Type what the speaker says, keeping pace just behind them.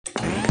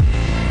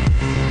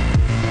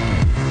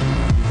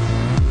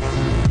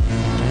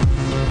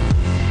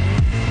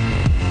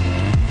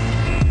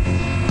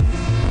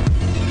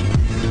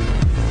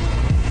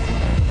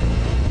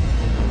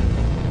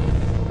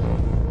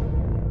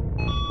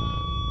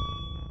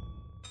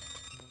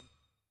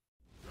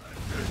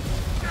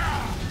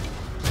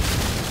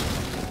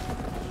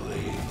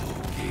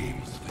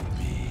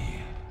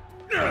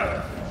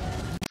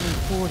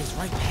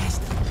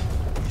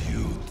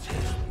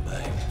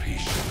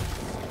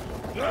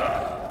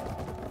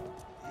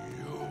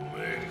You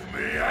make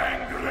me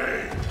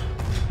angry!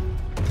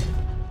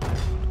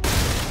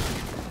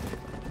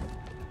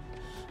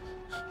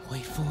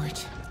 Wait for it.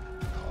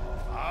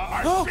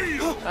 I see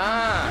you!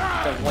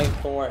 Just wait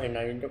for it and I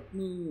end up.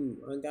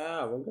 Oh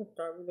god, we're gonna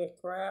start with this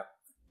crap.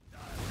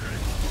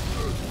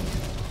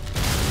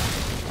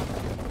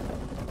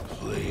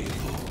 Play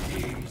no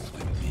games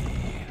with me.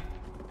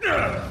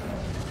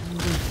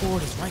 Moving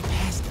forward is right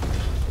past him.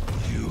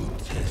 You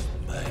test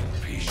my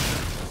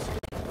patience.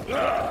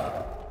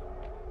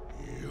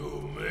 You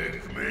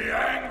make me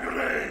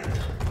angry!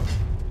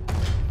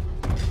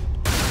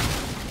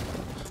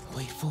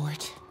 Wait for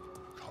it.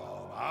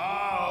 Come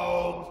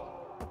out!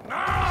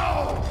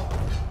 Now!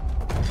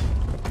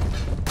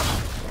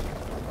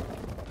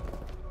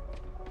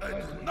 I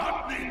do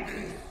not need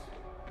this!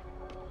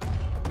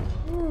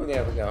 Ooh,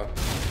 there we go.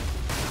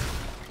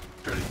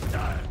 This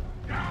time.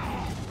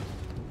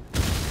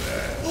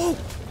 Oh!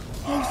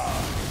 Close!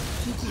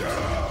 Too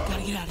close.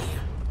 Gotta get out of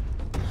here.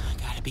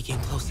 Gotta be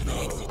getting close to the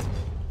exit.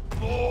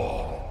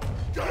 More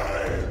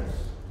games!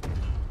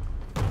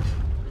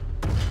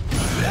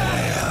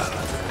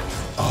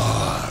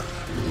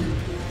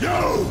 You!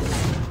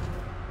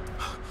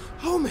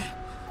 Oh man!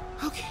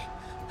 Okay,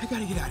 I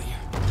gotta get out of here.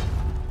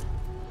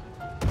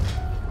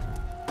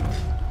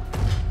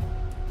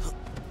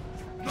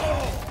 No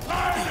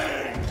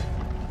hiding!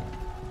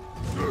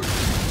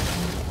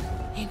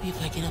 Maybe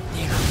if I get up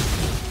there.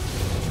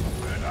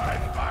 When I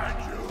find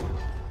you,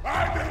 I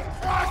will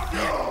crush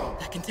you!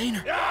 That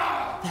container.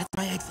 Yeah! That's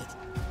my exit.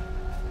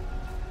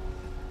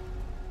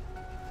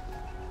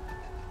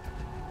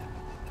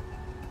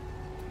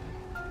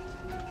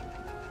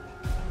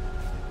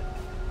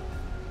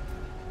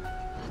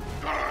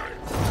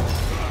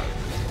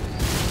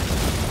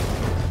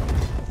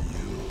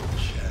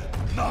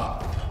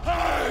 Not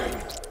hide!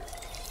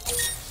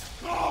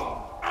 Come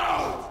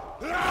out!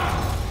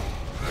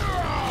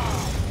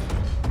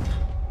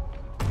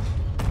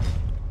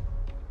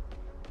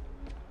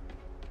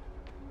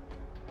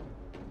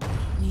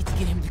 Need to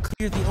get him to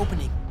clear the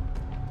opening.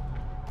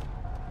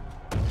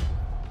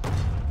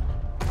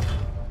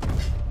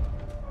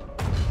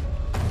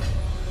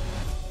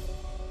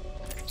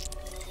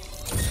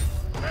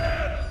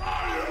 Where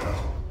are you?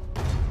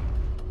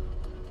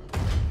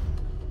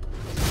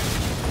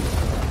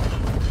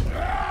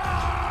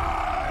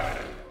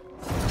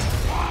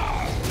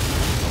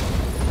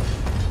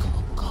 Go,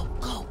 go,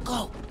 go, go.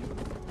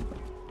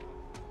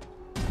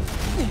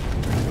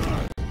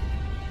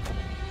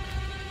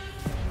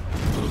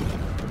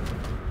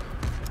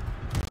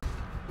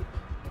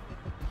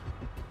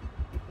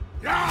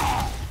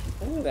 Yeah!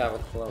 Ooh, that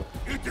was close.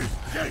 It is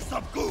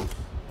Jason Goose!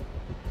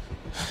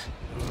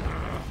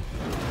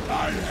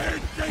 I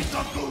hate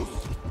Jason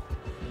Goose!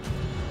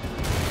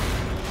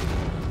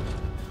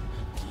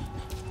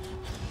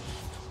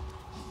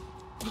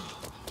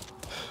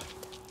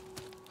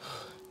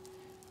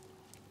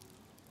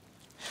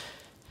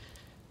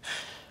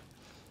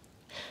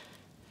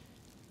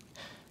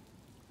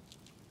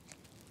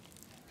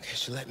 Okay,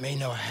 so let May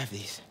know I have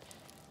these.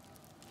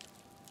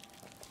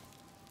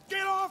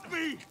 Get off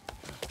me!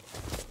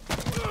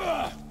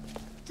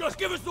 Just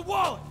give us the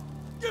wallet!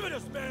 Give it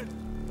us, man!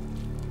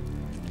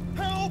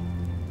 Help!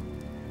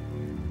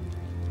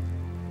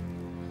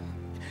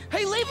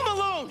 Hey, leave him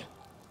alone!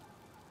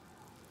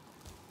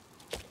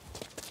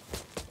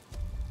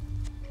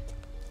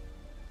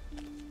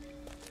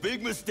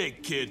 Big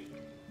mistake, kid.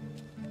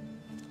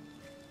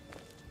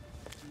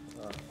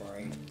 Oh,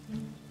 great.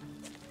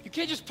 You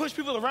can't just push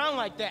people around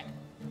like that.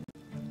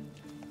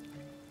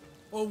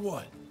 Or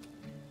what?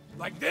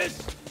 Like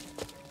this?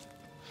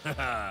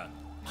 Haha,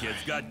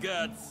 kid's got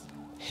guts.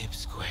 Hip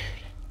squared.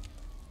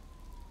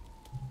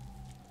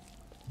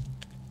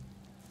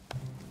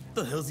 What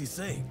the hell's he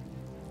saying?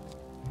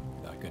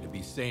 Not gonna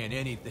be saying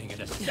anything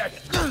in a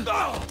second.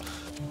 Oh!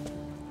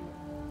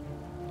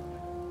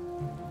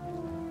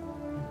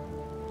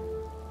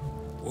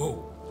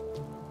 Whoa.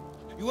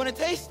 You want a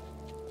taste?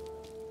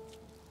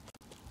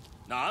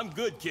 Nah, I'm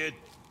good, kid.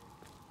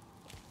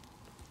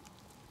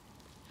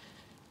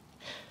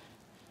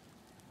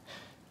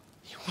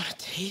 You want a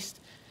taste?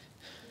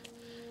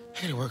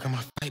 I gotta work on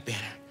my fight banner.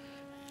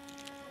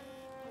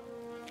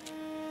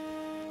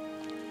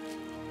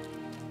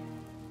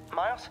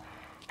 Miles?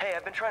 Hey,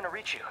 I've been trying to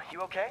reach you. You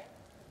okay?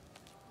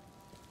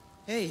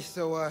 Hey,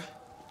 so,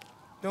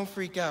 don't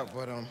freak out,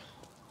 but, I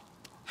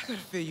gotta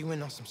fill you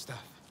in on some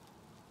stuff.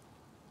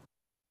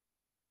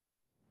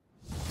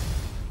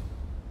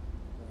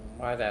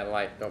 Why that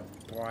light so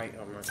bright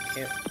on my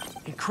hip?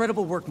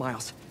 Incredible work,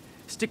 Miles.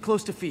 Stick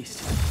close to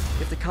Feast.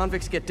 If the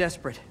convicts get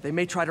desperate, they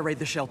may try to raid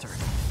the shelter.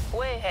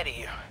 Way ahead of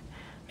you.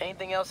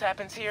 Anything else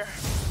happens here,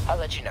 I'll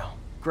let you know.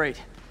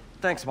 Great.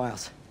 Thanks,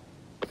 Miles.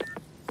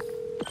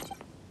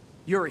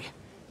 Yuri,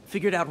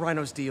 figured out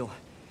Rhino's deal.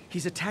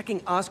 He's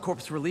attacking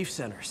Oscorp's relief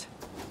centers.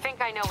 Think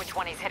I know which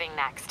one he's hitting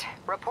next.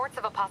 Reports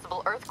of a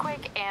possible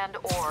earthquake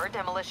and/or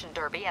demolition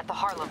derby at the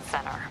Harlem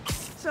Center.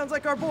 Sounds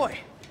like our boy.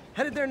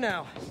 Headed there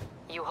now.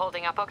 You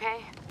holding up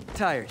okay?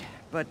 Tired,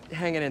 but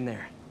hanging in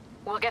there.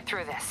 We'll get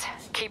through this.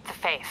 Keep the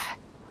faith.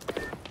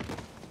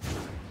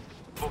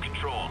 Full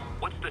control.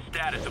 What's the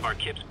status of our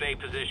Kips Bay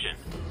position?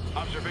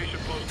 Observation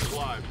post is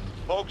live.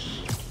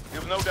 Folks,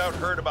 you've no doubt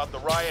heard about the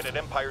riot at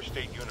Empire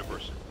State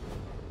University.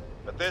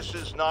 But this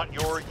is not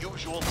your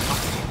usual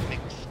toxic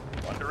mix.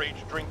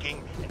 Underage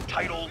drinking,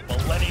 entitled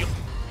millennial...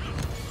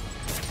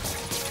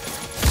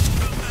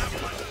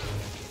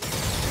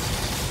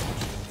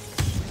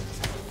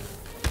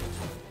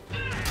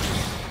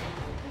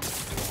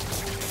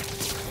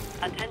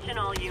 Attention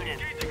all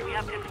units. We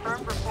have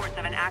confirmed reports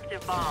of an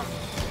active bomb.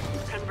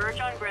 Converge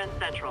on Grand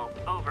Central.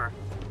 Over.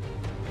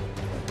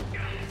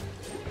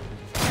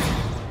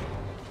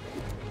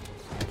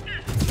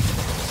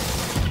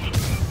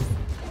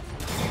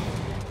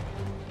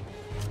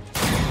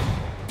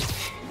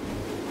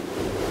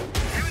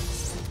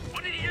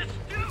 What did he just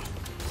do?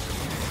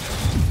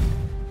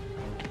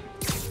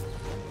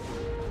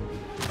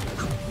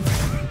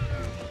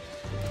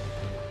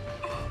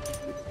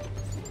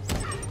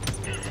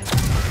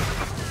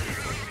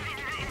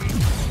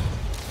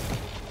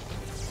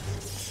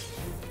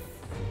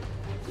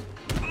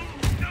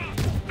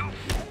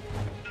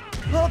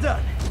 Well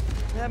done.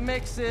 That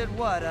makes it,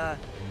 what,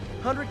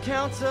 100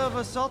 counts of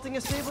assaulting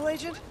a Sable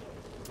agent?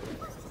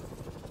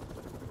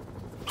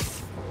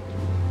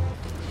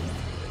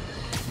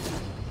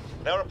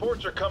 Now,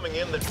 reports are coming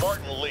in that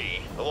Martin Lee,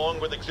 along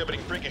with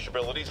exhibiting freakish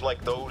abilities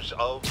like those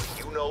of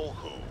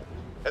you-know-who,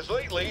 has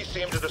lately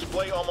seemed to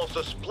display almost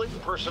a split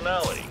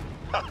personality.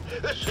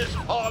 This is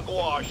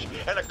hogwash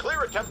and a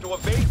clear attempt to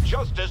evade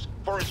justice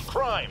for his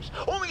crimes.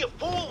 Only a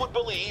fool would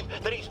believe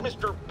that he's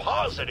Mr.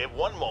 Positive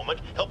one moment,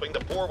 helping the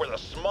poor with a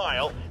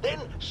smile, then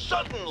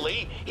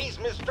suddenly he's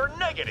Mr.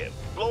 Negative,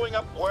 blowing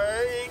up.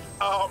 Wait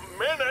a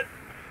minute,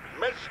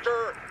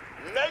 Mr.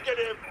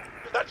 Negative.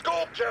 That's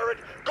gold, Jared.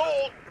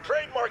 Gold.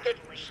 Trademark it.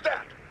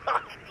 Stat.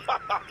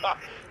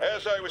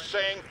 As I was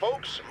saying,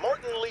 folks,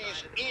 Martin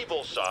Lee's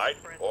evil side,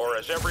 or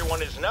as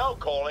everyone is now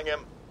calling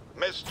him,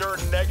 Mr.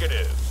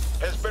 Negative,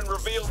 has been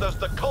revealed as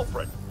the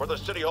culprit for the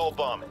City Hall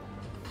bombing.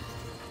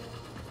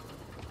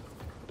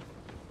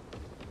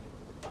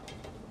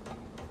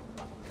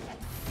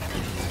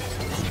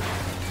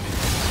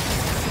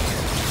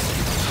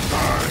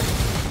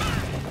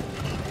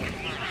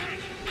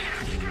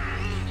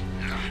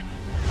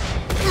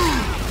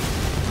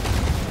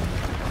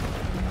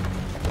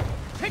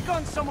 Pick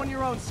on someone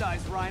your own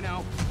size,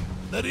 Rhino.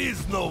 There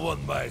is no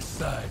one my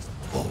size,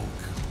 Hulk.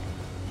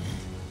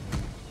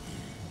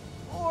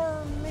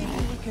 Or maybe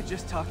we could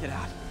just talk it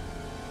out.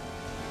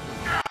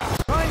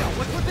 Rhino,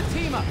 what's with the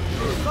team up?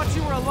 Thought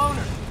you were a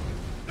loner.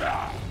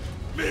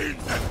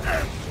 Means and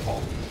ends,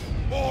 Hulk.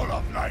 All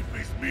of life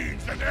is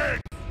means and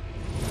ends.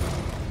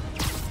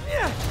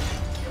 Yeah.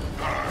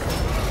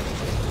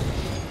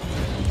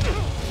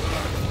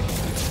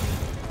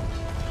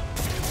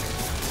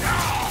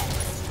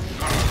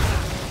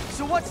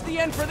 So what's the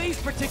end for these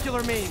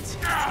particular means?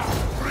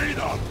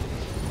 Freedom!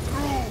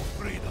 True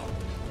freedom!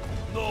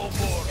 No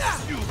more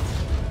you!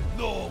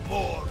 No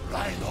more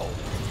Rhino!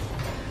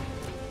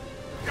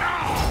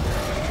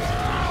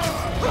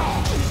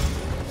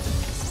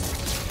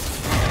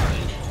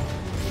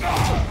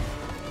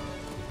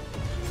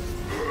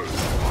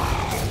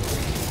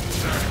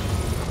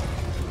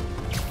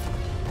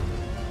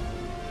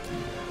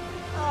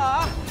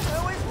 I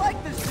always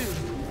liked this dude.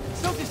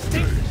 So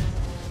distinctive.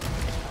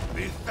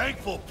 Be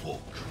thankful,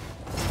 Poke.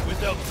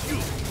 Without you,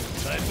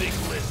 I make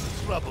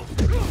less trouble.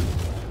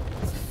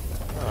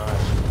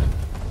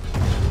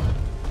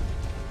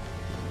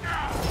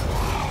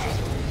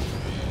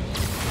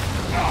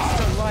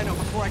 Stun Rhino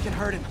before I can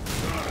hurt him.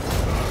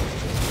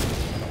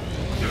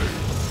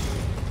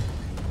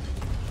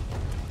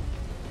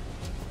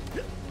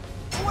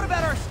 What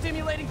about our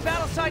stimulating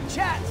battleside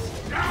chats?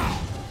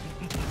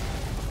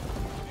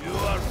 You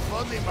are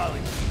funny,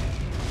 Malik.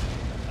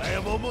 I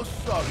am almost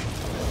sorry to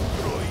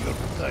destroy your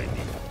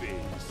tiny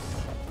face.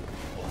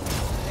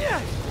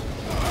 Yeah.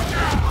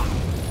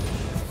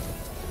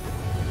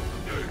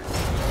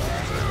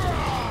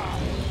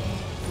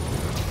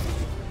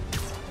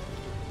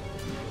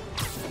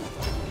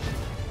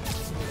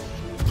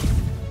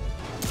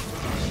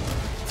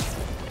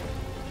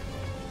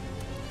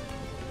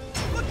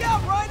 Look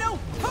out, Rhino!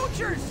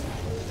 Poachers!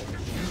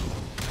 You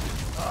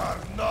are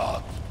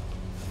not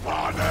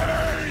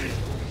funny!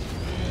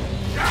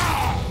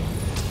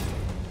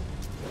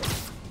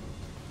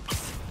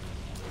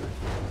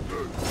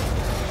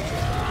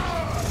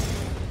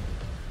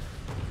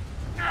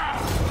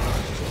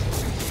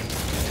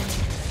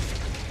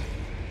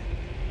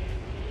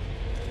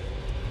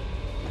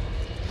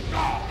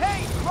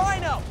 Hey,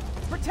 Rhino!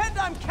 Pretend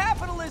I'm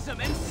capitalism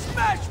and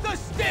smash the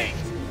state!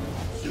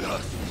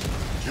 Just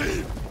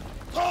keep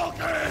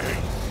talking!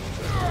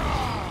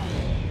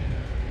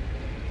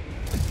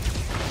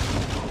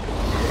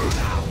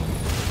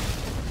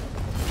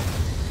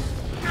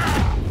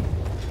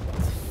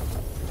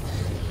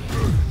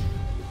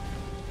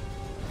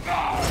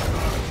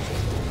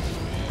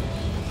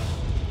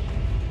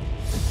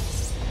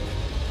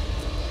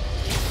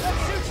 That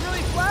suit's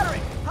really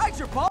flattering. Hides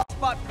your bald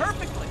spot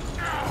perfectly.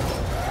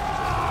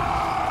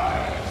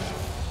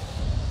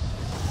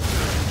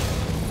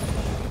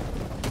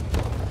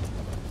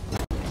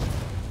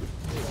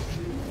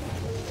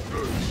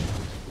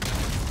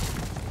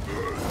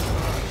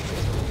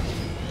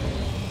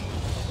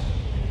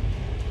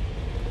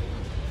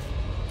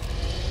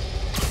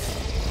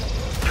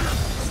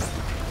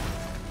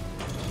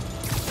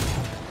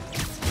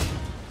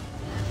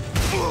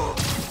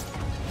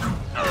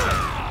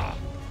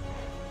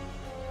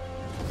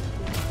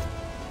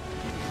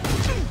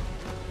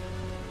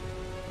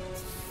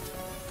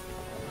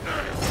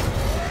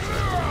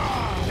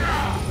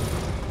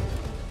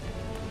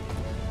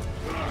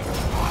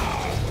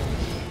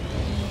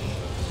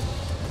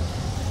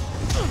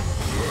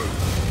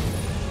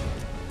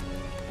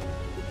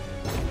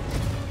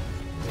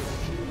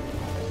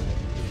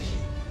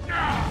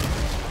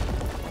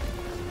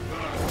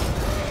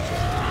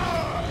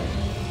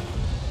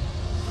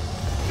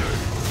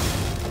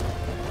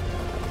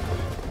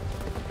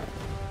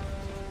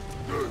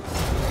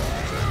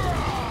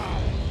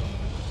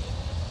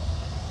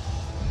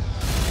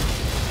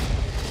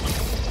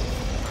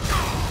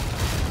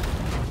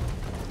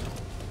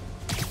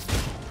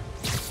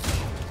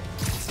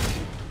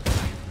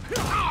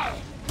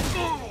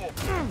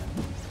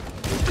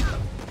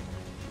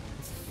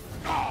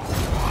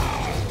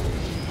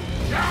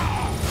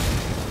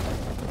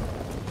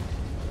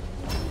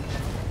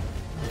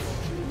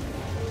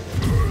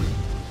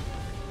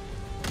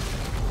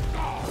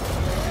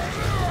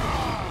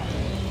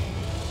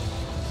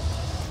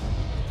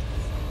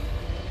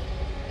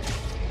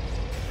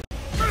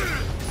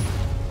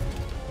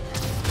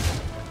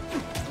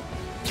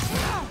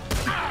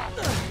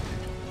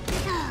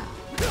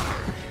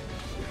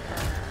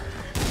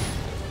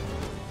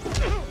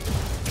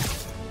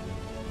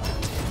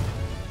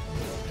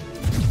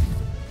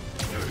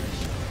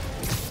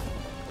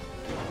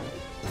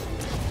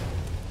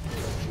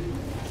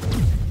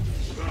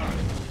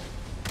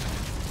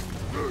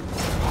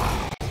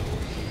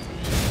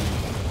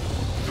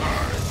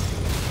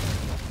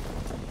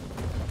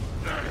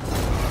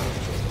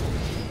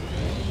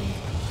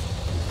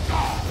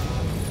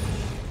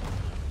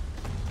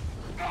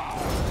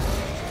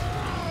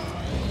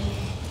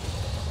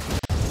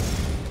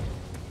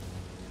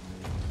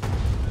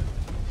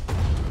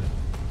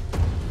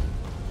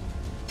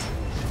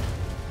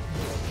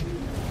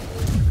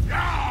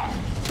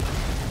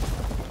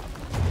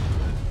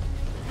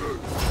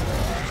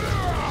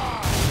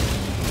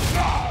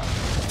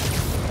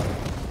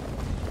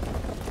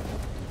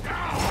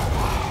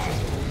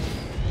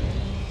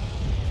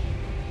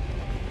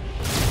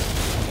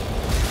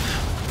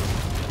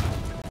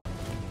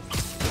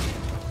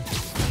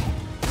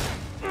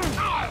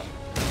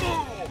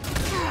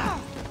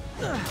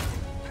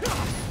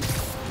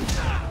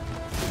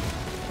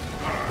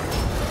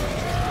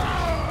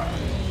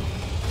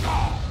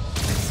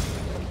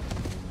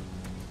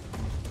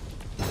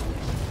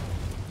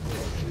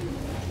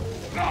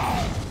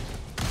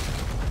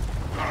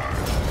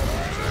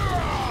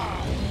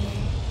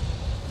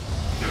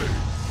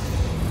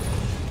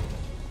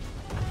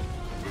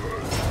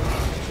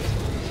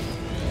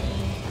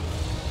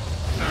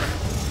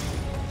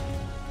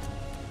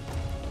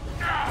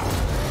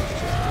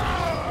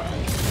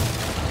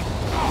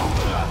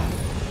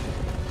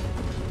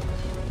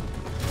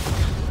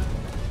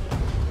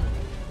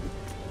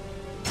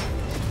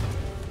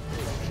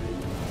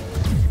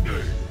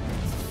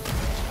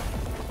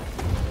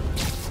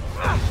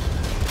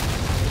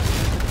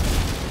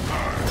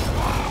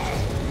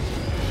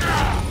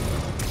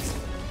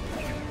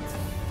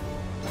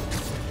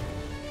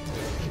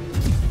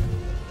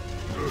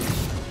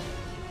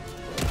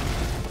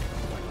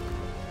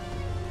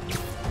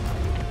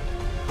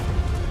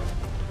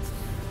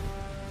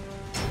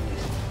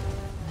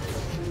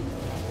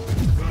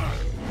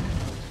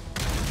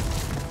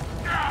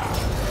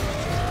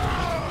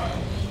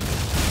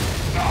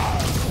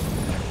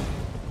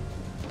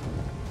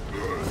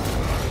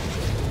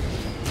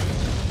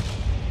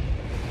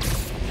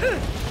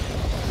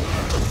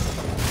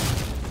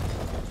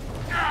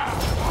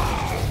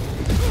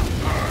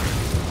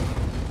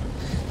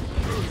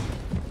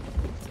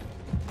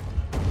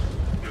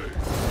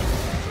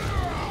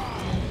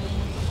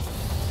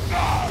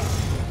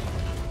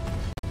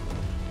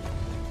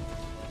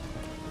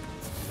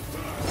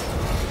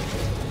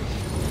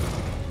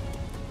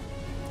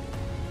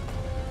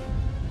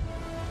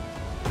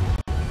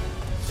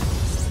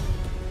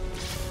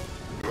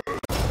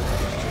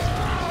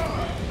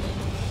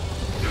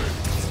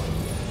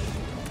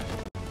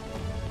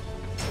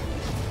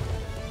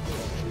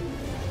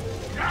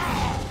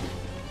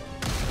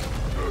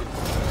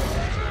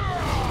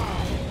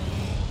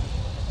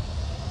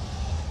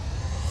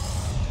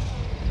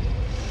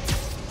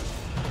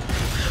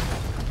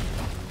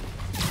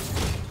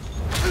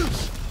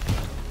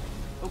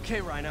 Okay,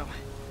 Rhino.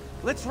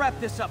 Let's wrap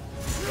this up.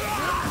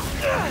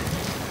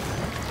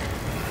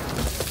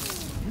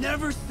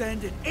 Never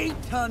send an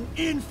 8-ton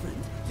infant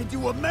to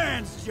do a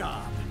man's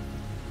job.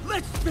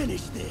 Let's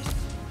finish this.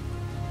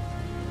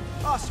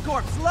 Oh,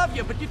 Scorps, love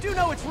you, but you do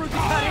know it's rude to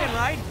cut in,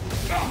 right?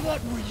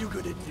 What were you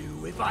gonna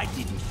do if I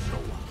didn't show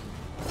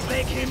up?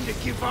 Beg him to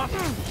give up?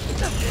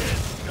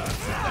 Yes,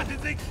 Gargan, that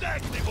is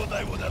exactly what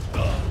I would have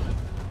done.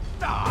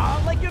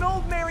 Ah, like an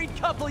old married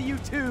couple, you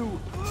two.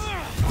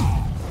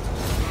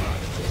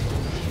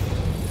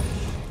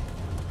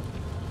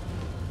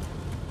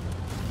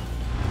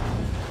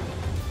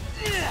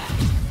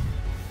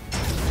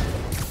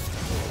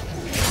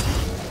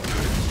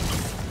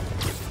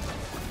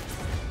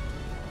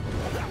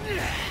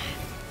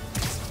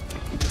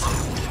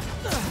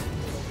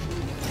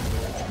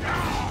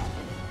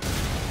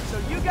 So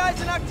you guys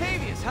in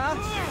Octavius, huh?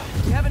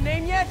 You have a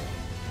name yet?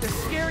 The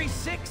Scary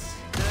Six?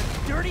 The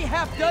Dirty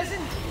Half Dozen?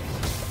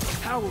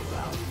 How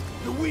about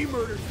the we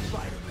murdered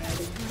Spider-Man and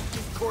used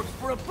his corpse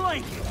for a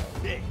blanket?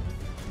 Hey,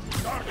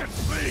 Gargan,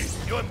 please,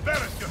 you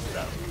embarrass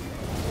yourself.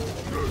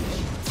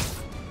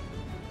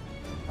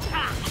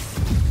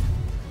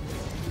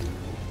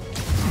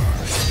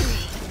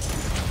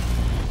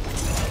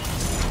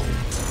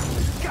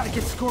 Gotta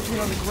get Scorpion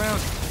on the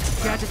ground.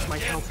 Gadgets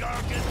might help.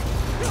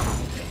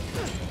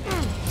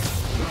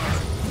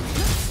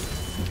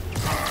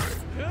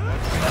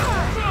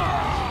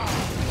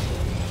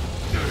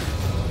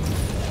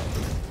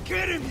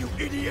 get him, you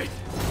idiot!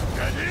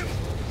 Get him?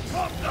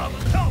 Drop down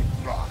the health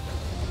rock.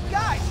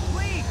 Guys,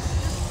 please!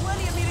 There's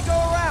plenty of me to go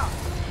around.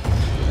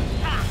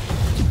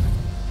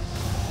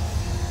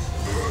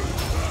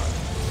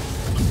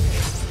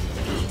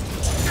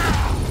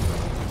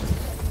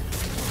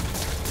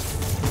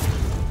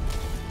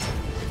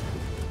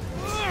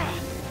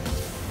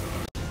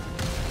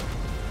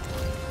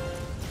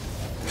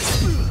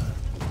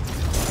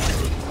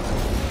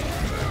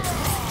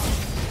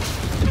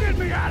 Get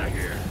me out of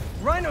here!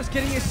 Rhino's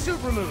getting his suit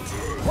removed.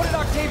 What did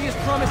Octavius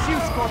promise you,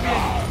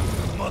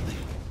 Scorpion? Money.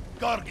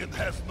 Gargan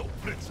has no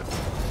principle.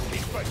 He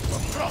fights for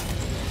profit.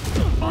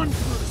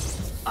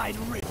 Untrue! I'd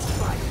rip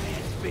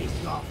Spider-Man's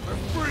face off for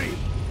free!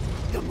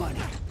 The money,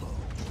 Bo.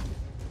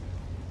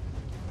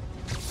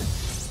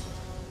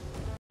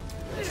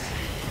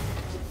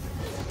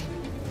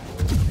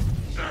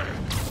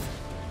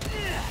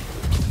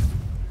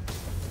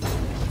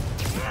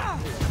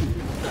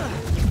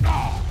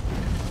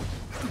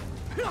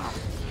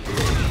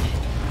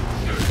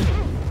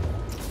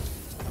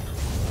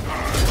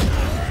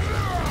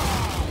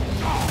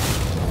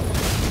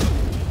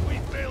 We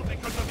failed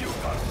because of you,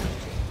 Gargan.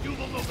 You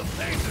will know the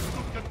pain this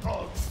suit can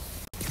cause.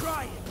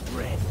 Try it,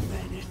 Red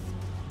Menace.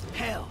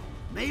 Hell,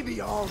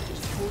 maybe I'll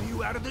just pull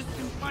you out of the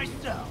suit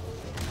myself.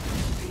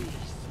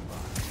 Peace, my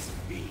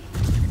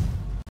peace.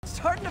 It's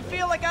starting to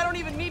feel like I don't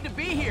even need to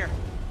be here.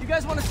 You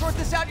guys want to sort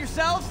this out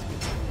yourselves?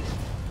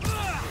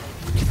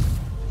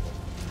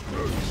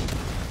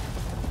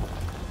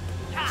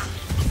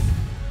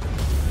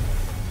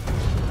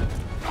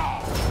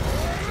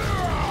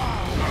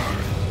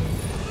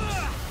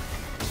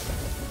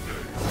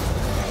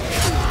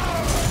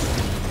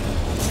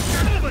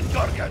 Move it,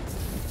 Gargan.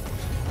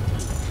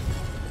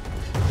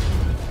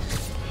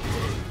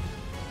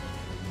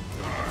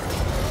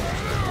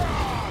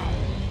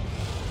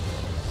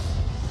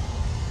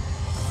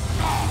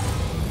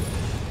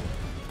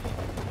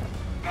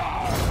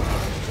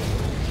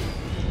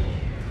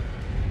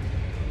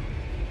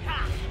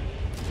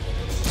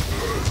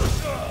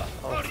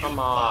 Oh, come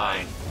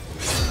on.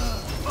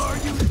 Are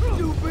you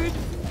stupid?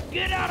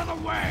 Get out of the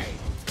way!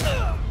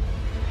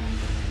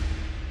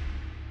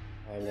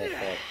 I missed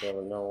that. There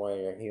was no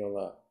way to heal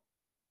up.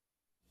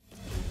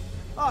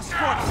 Oh,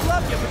 Scorps,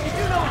 love you, but you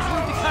do know it's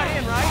rude to cut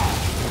in, right?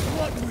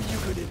 What were you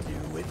gonna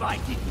do if I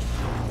didn't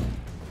show up?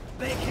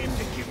 Beg him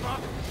to give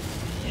up?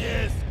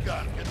 Yes,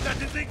 Gargan,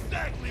 that is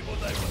exactly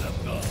what I would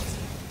have done.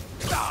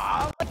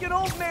 Ah, like an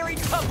old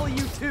married couple,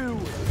 you two.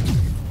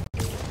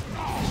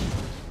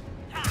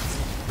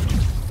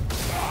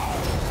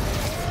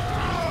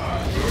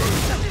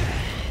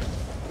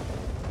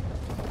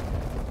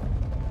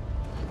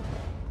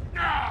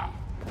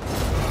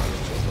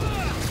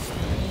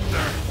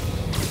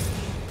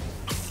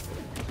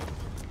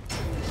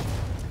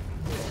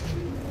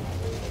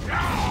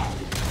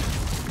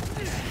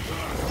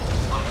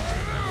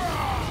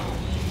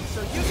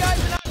 So you guys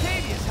in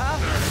Octavius, huh?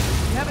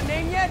 You have a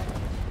name yet?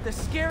 The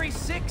Scary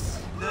Six?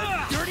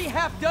 The Dirty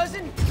Half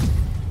Dozen?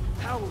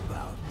 How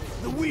about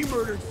the we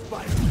murdered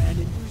Spider-Man and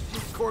used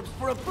his corpse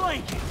for a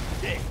blanket?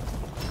 Hey,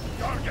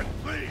 Gargan,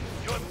 please,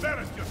 you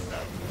embarrass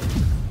yourself.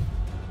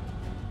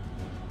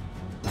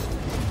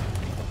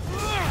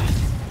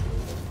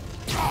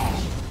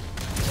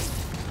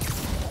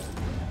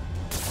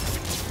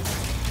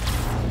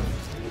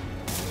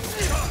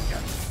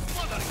 Gargan,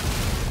 what are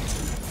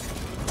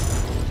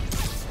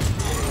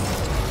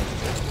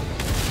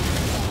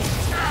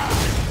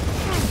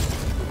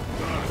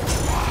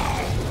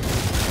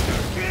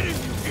get him,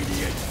 you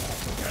idiot!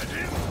 Get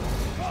him?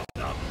 Drop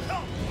down the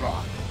health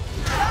rock.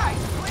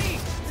 Guys,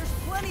 please! There's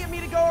plenty of me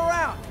to go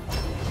around.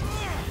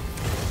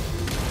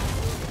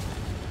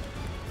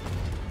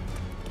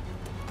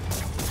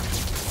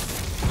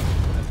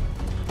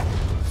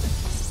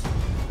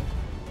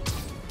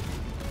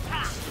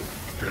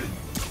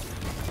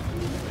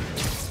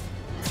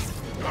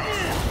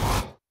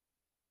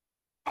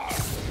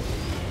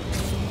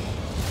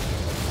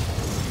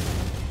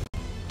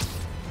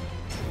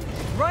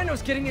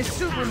 Rhino's getting his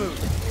suit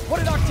removed. What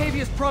did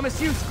Octavius promise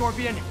you,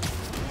 Scorpion?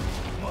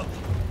 Money.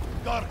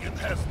 Gargan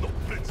has no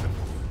principles.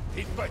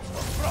 He fights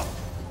for profit.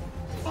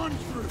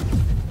 Untrue.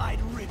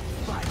 I'd rip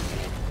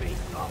Spider-Man's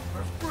face off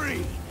for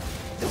free.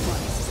 The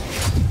money's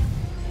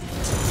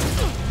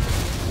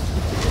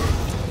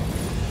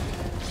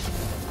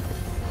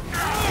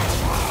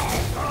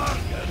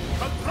Gargan,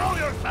 control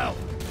yourself!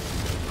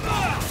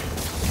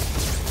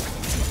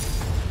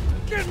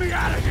 Get me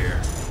out of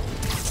here!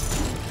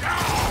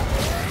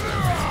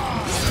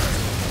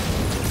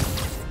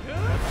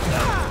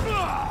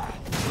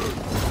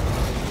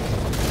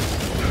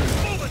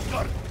 Move it,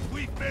 Gargan!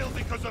 We failed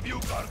because of you,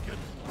 Gargan!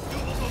 You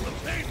will know the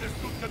pain this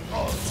suit can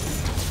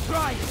cause!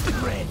 Try it,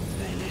 Red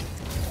Menace.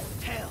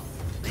 Hell,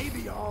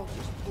 maybe I'll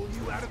just pull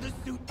you out of the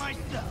suit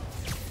myself.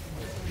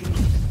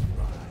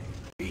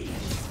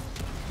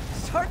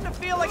 Starting to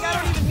feel like I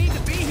don't even need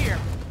to be here.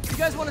 You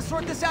guys want to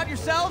sort this out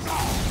yourselves?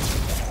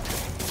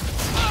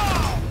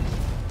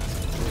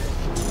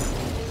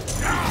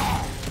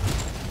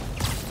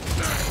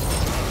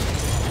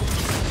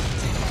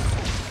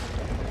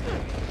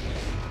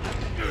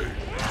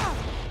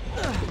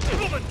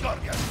 Move it,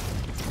 Gargan!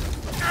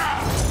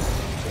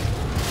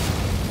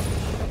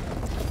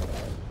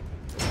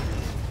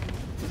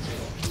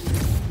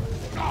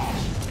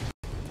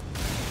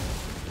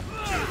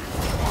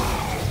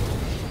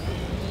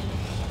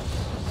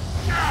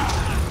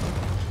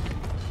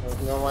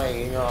 There's no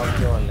way you know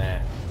I'm doing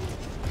that.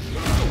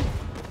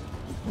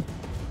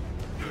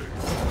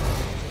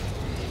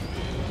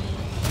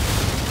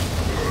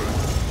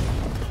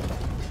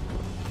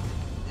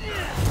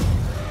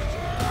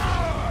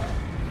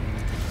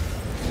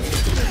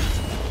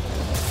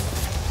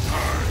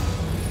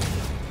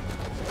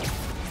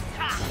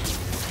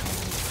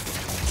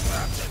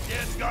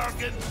 Again,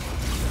 Gargan!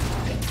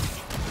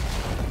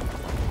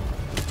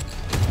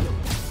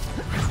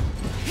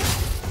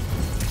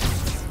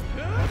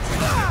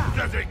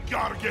 Getting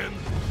Gargan!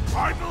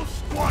 I will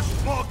squash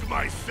Bog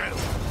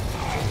myself!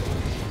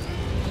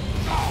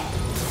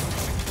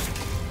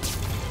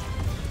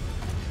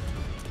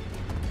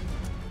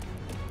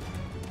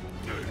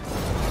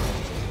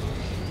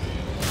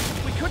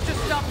 We could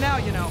just stop now,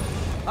 you know.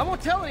 I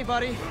won't tell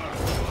anybody.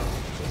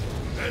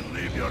 And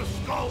leave your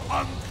skull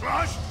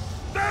uncrushed?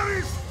 There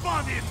is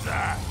fun in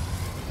that!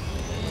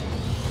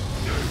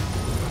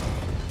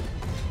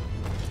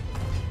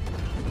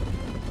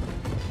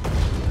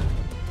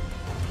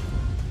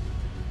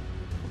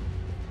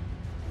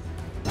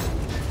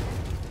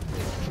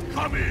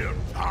 Come here,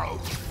 pal.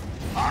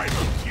 I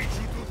will teach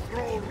you to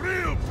throw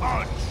real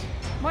punch!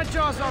 My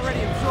jaw's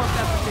already absorbed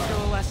that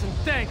particular lesson.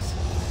 Thanks.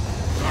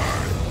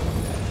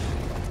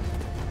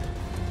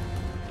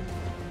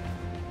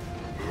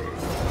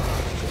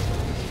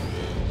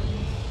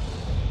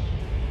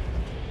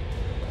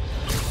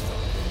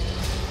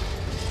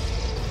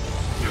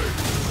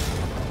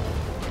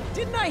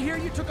 Didn't I hear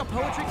you took a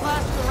poetry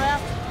class at the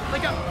raft?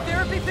 Like a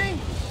therapy thing?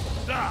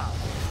 Now,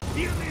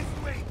 here is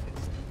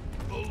latest.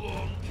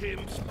 Along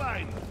came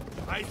Spider.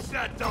 I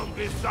sat down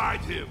beside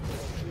him,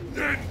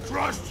 then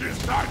crushed his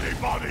tiny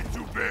body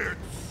to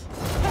bits.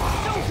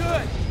 That's so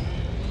good!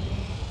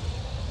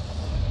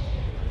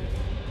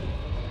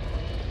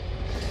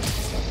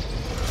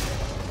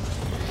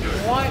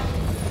 What?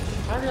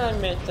 How did I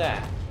miss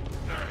that?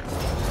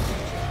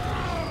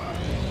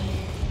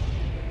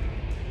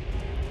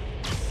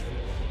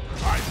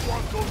 I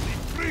want only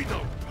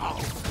freedom,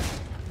 pal.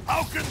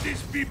 How can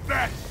this be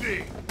bad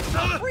thing?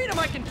 Freedom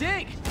I can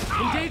dig!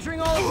 Endangering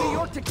all of New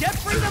York to get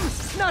freedom?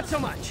 Not so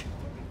much.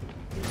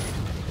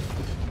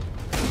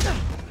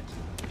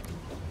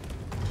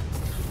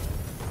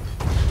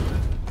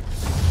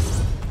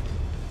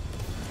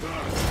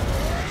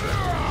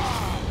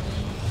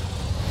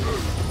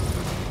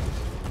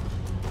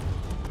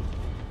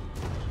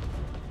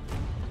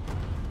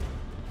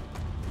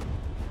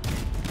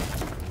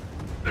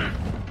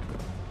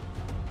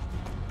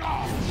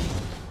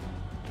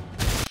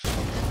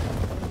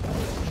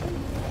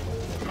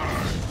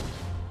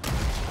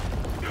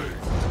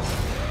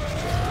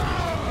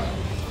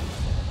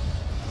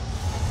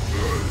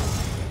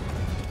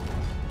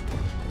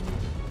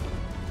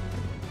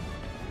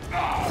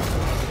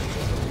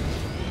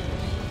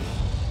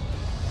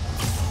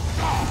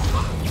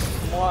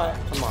 What?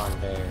 Come on,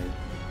 dude.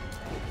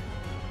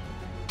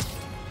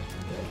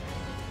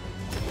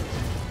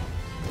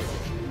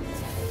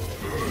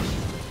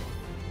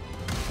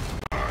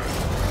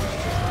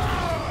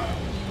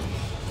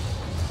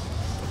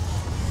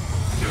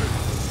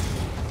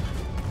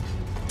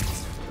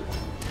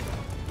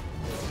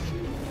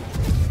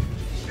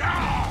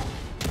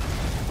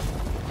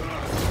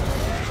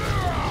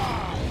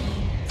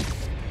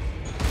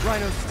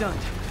 Rhino's stunned.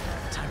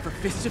 Time for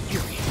Fists of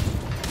Fury.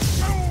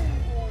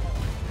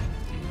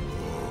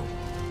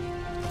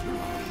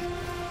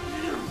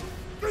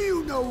 Do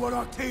you know what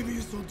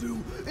Octavius will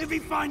do if he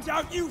finds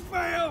out you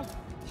failed?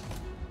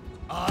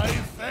 I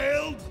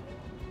failed?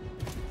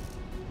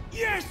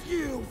 Yes,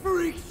 you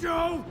freak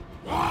show!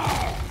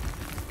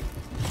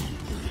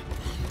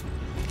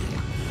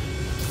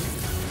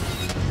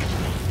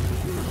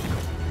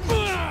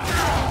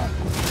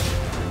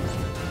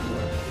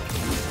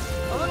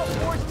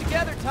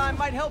 time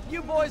might help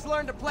you boys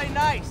learn to play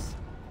nice.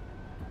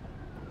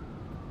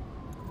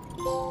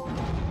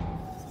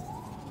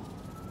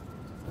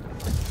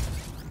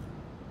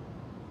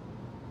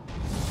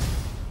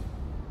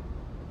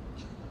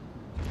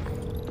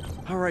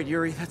 All right,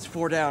 Yuri, that's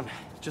 4 down.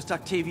 Just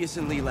Octavius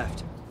and Lee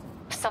left.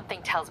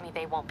 Something tells me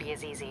they won't be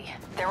as easy.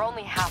 They're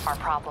only half our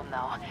problem,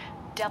 though.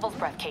 Devil's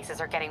Breath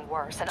cases are getting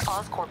worse, and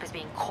Oscorp is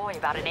being coy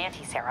about an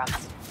anti-serum.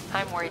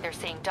 I'm worried they're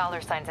seeing dollar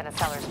signs in a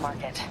seller's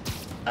market.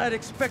 I'd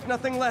expect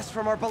nothing less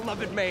from our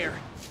beloved mayor.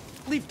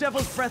 Leave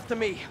Devil's Breath to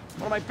me.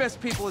 One of my best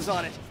people is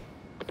on it.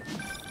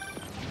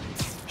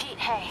 Pete,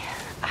 hey.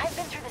 I've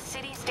been through the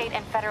city, state,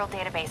 and federal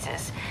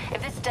databases.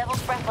 If this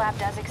Devil's Breath lab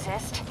does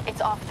exist,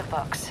 it's off the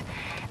books.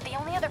 The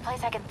only other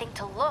place I can think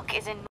to look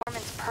is in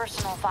Norman's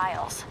personal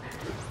files.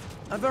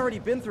 I've already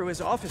been through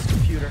his office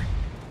computer.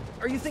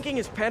 Are you thinking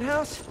his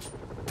penthouse?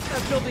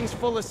 That building's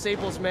full of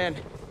Sables, man.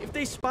 If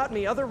they spot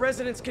me, other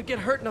residents could get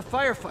hurt in a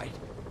firefight.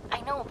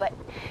 I know, but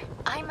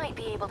I might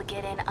be able to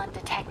get in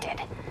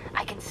undetected.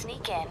 I can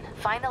sneak in,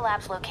 find the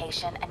lab's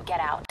location, and get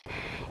out.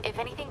 If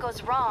anything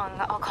goes wrong,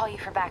 I'll call you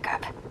for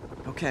backup.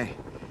 Okay.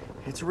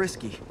 It's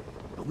risky,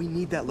 but we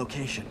need that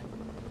location.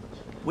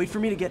 Wait for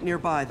me to get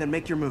nearby, then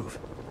make your move.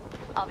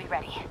 I'll be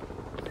ready.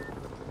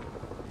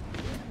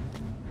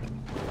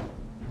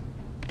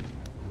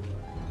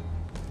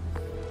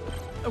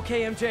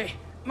 Okay, MJ.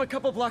 I'm a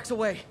couple blocks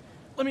away.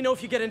 Let me know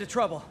if you get into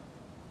trouble.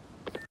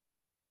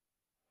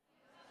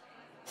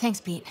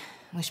 Thanks, Pete.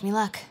 Wish me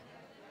luck.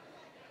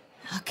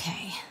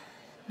 Okay.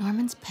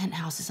 Norman's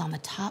penthouse is on the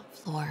top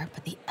floor,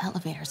 but the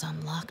elevator's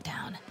on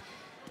lockdown.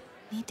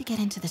 Need to get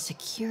into the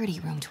security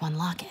room to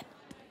unlock it.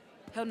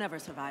 He'll never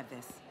survive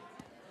this.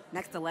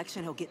 Next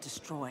election, he'll get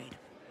destroyed.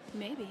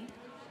 Maybe.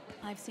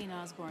 I've seen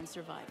Osborn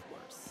survive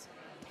worse.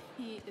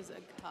 He is a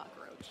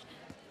cockroach.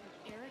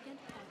 Arrogant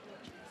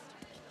cockroach.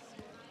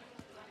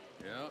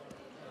 Yeah,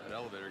 that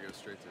elevator goes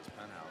straight to his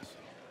penthouse.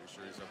 Pretty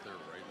sure he's up there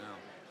right now.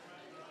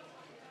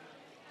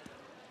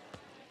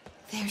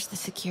 There's the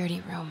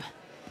security room.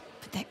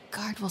 But that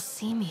guard will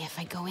see me if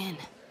I go in.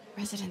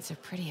 Residents are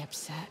pretty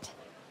upset.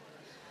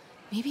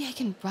 Maybe I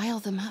can rile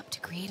them up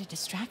to create a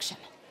distraction.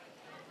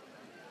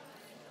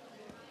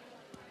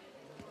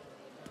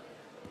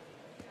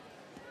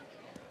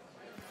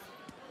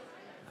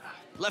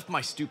 Left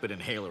my stupid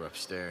inhaler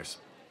upstairs.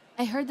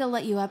 I heard they'll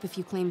let you up if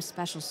you claim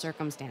special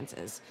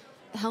circumstances.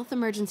 The health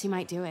emergency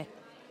might do it.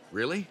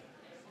 Really?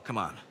 Come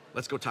on,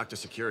 let's go talk to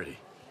security.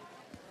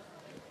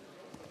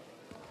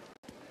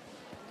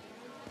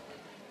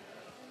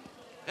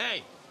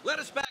 Hey, let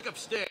us back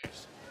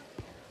upstairs.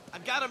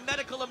 I've got a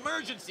medical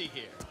emergency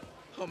here.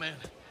 Oh man,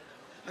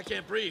 I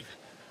can't breathe.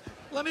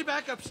 Let me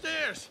back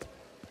upstairs.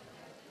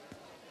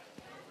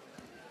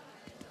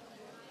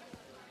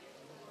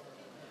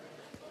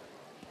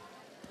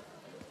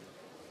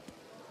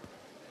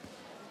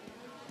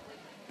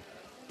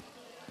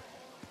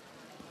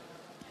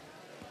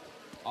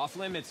 Off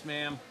limits,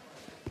 ma'am.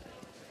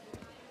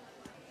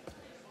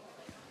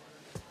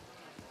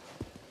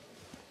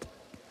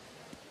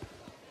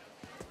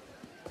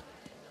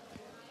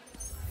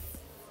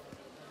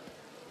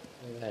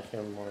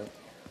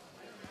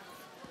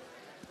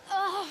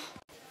 Ugh.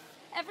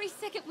 Every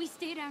second we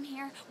stay down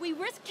here, we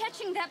risk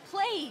catching that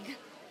plague.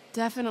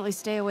 Definitely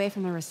stay away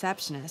from the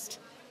receptionist.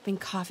 Been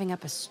coughing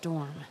up a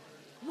storm.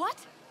 What?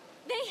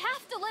 They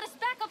have to let us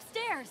back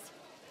upstairs.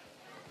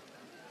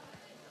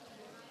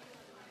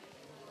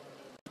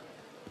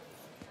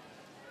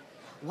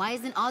 Why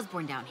isn't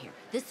Osborn down here?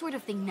 This sort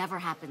of thing never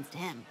happens to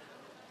him.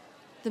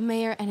 The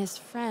mayor and his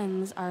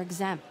friends are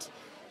exempt.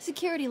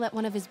 Security let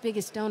one of his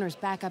biggest donors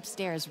back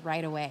upstairs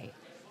right away.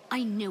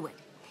 I knew it.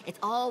 It's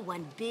all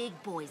one big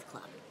boys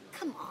club.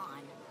 Come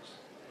on.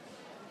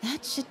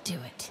 That should do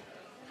it.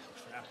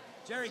 Crap.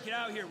 Jerry, get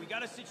out here. We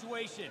got a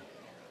situation.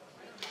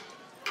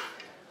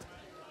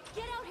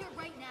 Get out here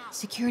right now.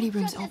 Security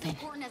room's Just as open.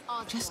 important as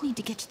Osborn. Just need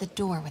to get to the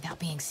door without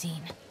being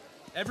seen.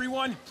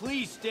 Everyone,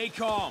 please stay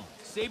calm.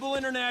 Sable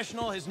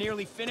International has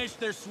nearly finished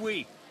their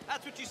sweep.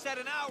 That's what you said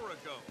an hour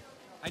ago.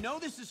 I know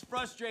this is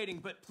frustrating,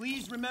 but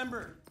please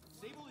remember,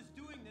 Sable is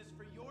doing this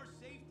for your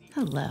safety.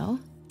 Hello.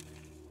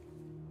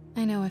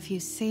 I know a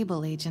few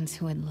Sable agents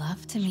who would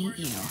love to meet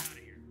you.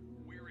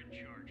 We're in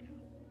charge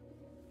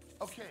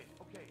now. Okay,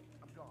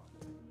 I'm gone.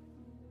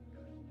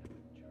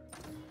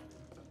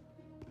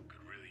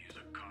 Could really use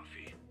a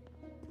coffee.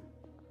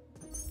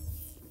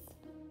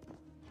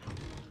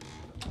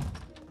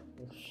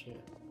 Oh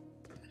shit.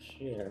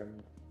 Shit.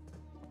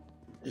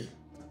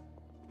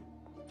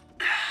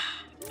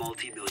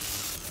 Multi-million.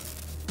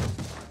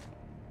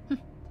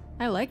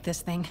 I like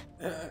this thing.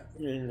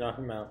 You didn't knock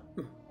him out.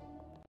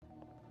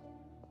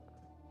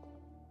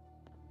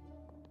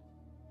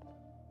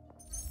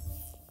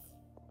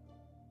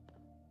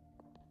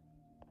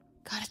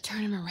 Gotta turn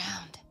him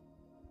around.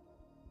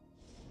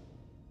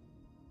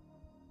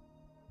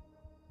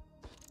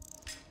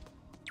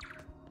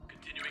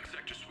 Continuing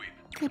sector sweep.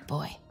 Good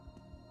boy.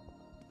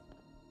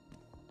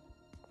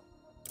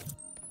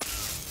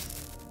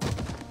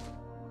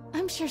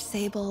 I'm sure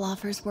Sable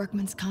offers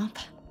workman's comp.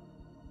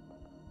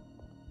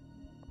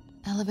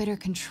 Elevator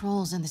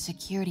controls in the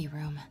security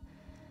room,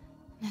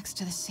 next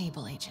to the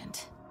Sable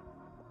agent.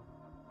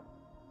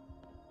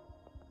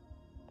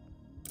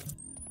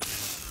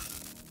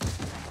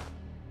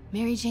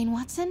 Mary Jane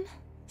Watson?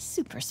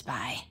 Super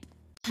spy.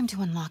 Time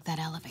to unlock that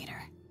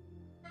elevator.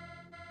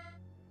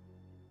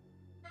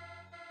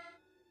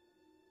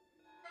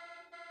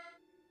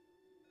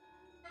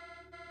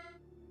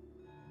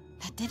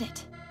 That did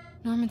it.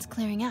 Norman's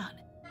clearing out,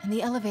 and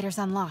the elevator's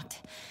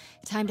unlocked.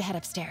 Time to head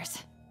upstairs.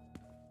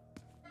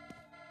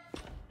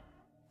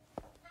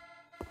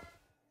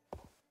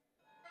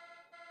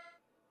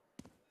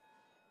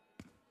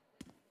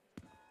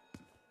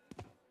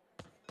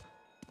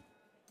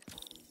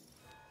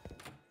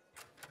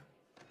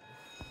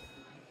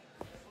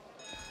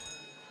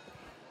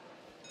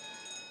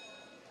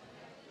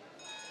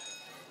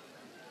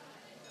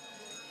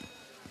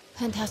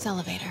 Penthouse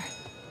elevator.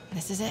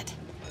 This is it.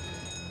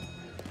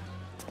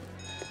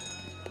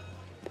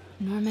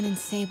 Norman and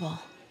Sable,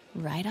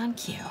 right on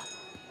cue.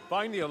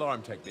 Find the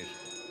alarm technician.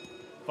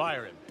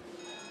 Fire him.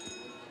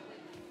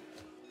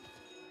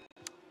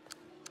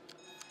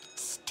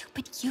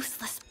 Stupid,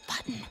 useless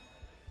button.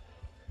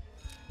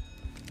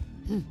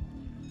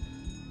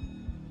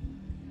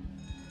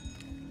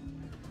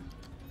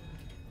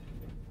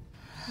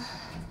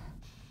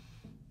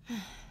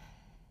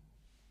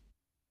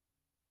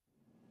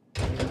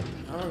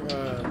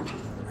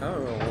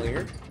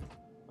 Weird.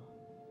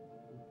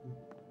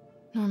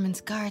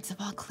 Norman's guards have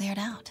all cleared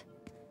out.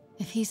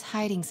 If he's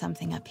hiding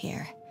something up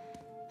here,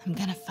 I'm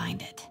gonna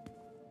find it.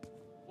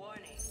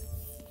 Warning.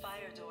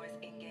 Fire doors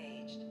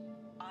engaged.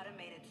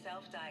 Automated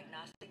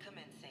self-diagnostic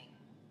commencing.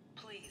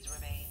 Please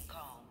remain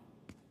calm.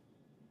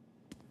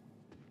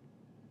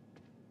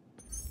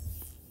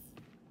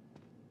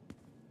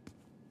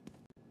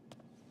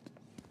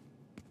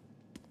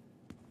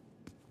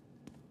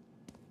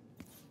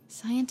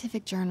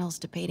 Scientific journals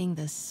debating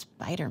the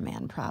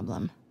Spider-Man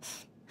problem.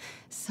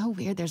 So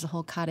weird there's a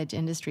whole cottage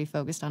industry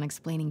focused on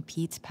explaining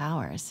Pete's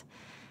powers.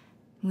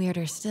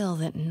 Weirder still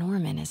that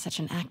Norman is such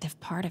an active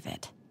part of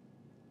it.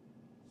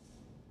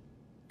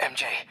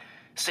 MJ,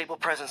 Sable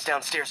presence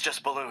downstairs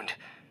just ballooned.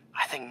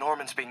 I think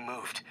Norman's being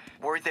moved.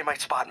 Worried they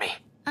might spot me.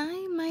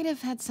 I might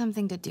have had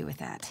something to do with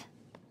that.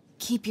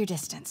 Keep your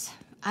distance.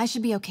 I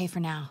should be okay for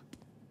now.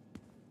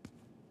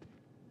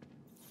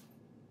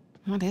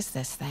 What is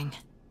this thing?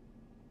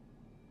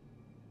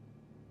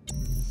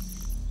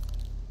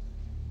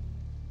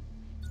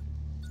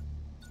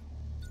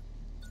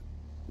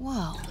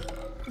 Whoa,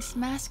 this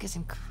mask is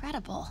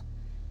incredible.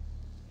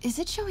 Is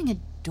it showing a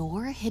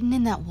door hidden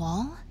in that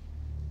wall?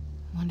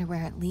 Wonder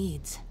where it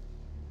leads.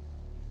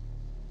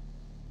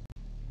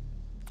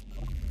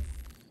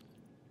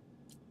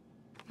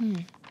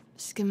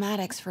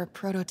 Schematics for a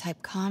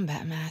prototype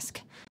combat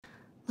mask.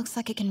 Looks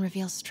like it can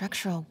reveal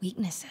structural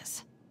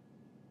weaknesses.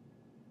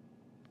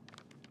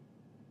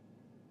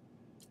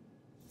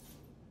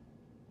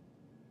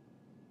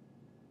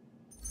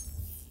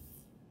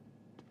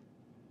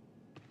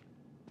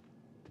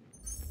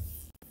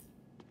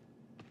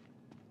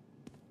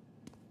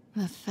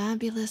 The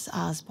fabulous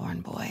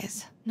Osborn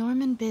boys.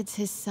 Norman bids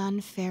his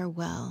son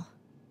farewell.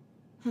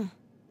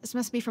 This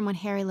must be from when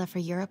Harry left for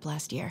Europe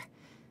last year.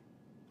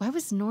 Why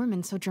was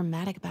Norman so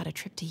dramatic about a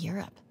trip to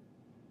Europe?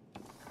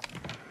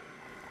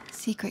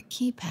 Secret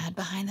keypad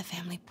behind the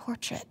family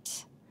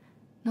portrait.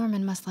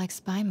 Norman must like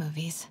spy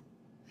movies.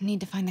 I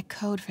need to find the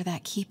code for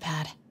that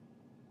keypad.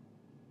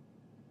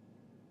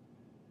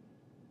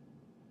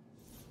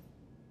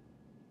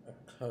 A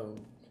code.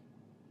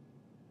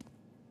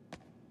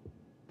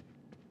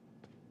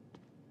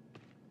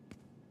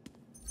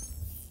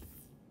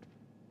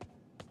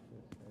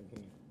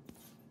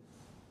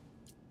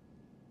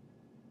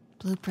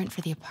 Blueprint for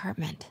the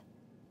apartment.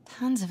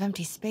 Tons of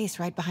empty space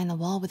right behind the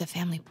wall with a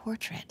family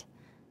portrait.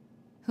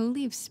 Who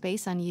leaves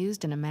space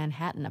unused in a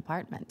Manhattan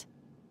apartment?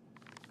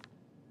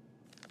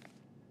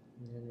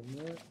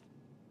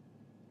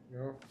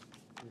 No.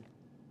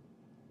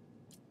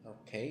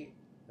 Okay,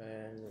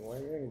 and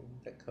where is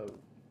the code?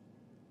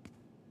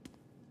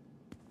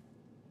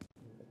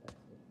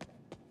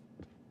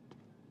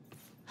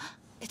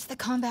 It's the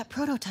combat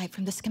prototype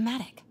from the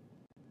schematic.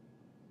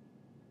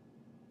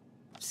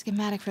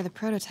 Schematic for the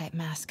prototype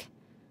mask.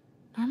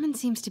 Norman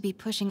seems to be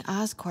pushing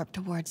Oscorp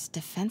towards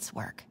defense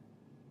work.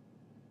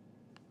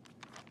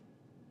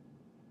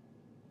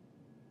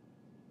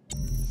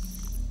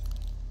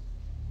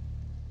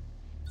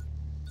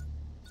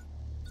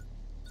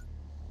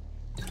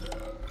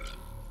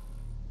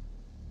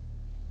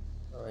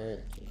 Oh, yeah.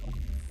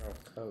 No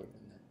code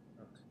in that.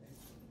 Okay.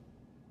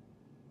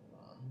 Hold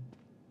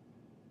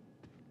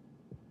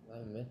on.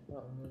 I missed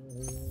that one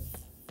here.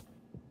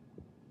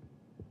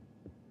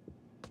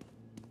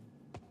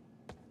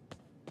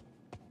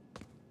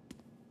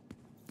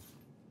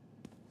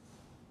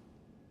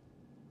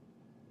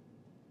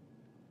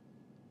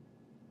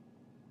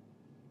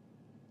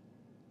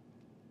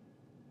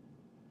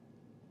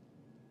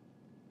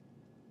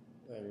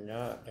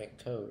 Not a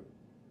code.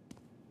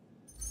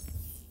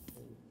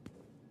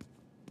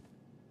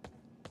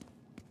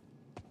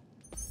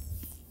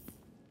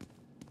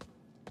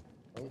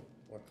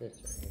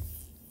 this right here?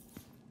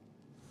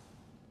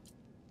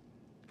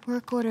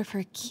 Work order for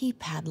a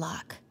keypad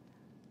lock.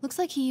 Looks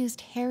like he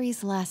used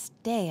Harry's last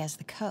day as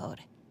the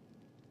code.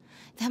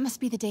 That must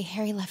be the day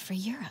Harry left for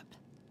Europe.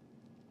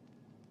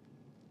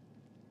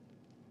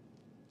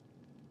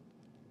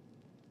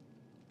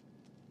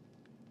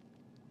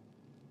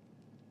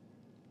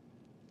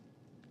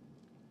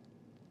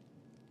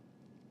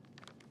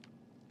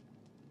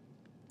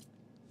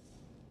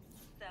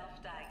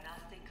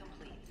 Self-diagnostic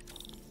complete.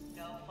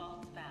 No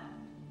faults found.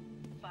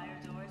 Fire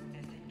doors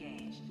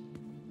disengaged.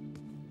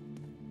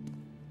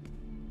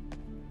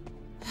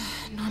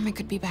 Norman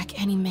could be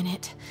back any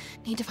minute.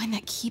 Need to find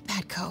that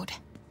keypad code.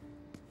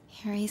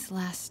 Harry's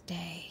last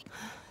day.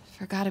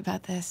 Forgot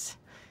about this.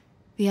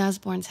 The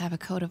Osborns have a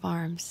coat of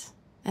arms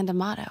and a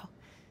motto.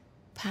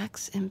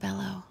 Pax in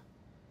bello.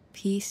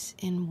 Peace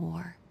in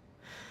war.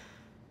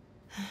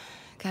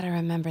 Gotta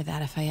remember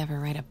that if I ever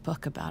write a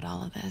book about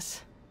all of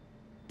this.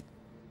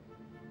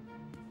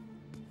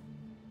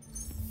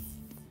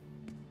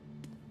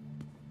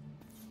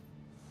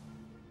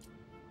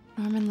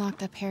 Norman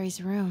locked up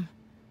Harry's room.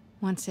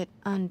 Wants it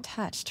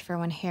untouched for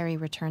when Harry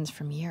returns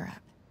from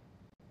Europe.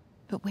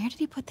 But where did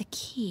he put the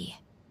key?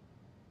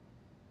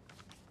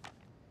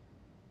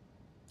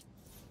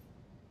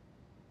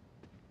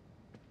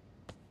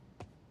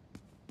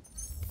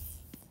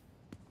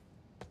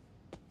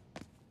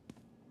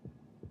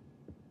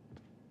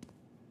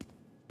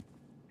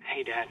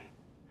 Hey, Dad.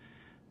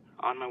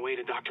 On my way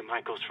to Dr.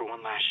 Michael's for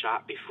one last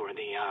shot before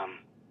the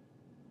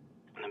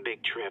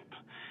big trip.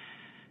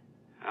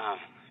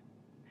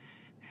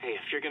 Hey,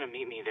 if you're gonna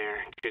meet me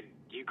there, could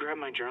you grab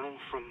my journal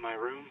from my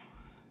room?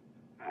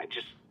 I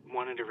just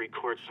wanted to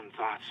record some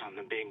thoughts on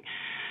the big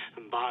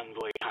Bon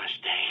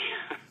Voyage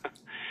day.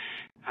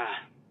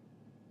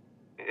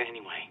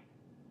 Anyway.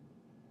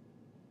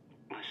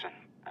 Listen,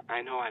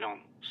 I know I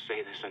don't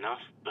say this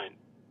enough, but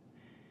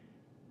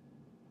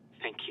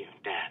thank you,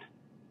 Dad.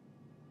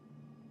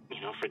 You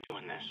know, for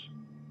doing this.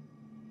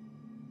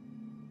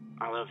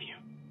 I love you.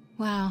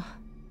 Wow.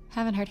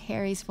 Haven't heard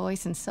Harry's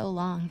voice in so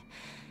long.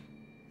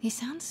 He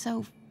sounds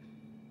so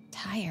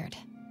tired.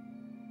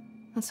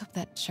 Let's hope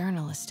that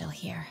journal is still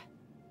here.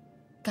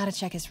 Gotta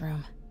check his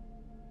room.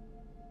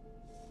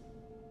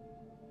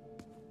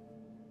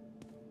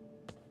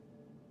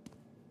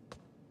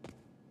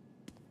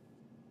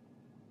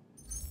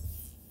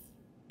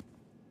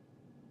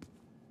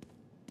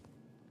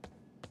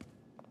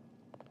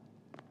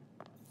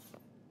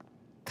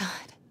 God,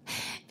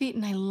 Pete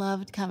and I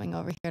loved coming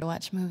over here to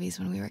watch movies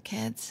when we were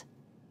kids.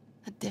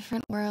 A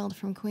different world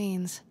from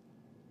Queens.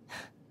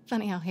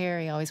 Funny how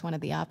Harry always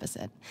wanted the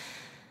opposite.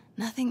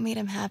 Nothing made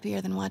him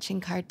happier than watching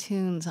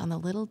cartoons on the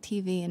little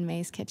TV in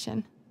May's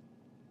kitchen.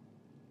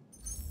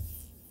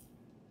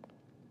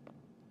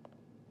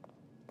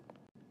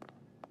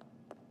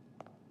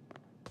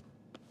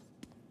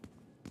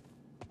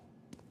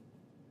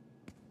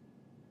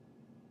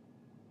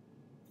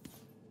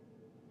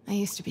 I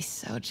used to be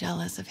so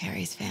jealous of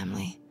Harry's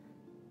family.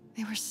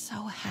 They were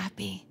so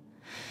happy.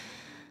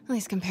 At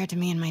least compared to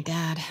me and my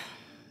dad.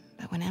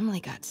 But when Emily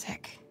got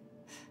sick,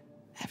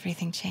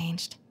 everything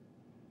changed.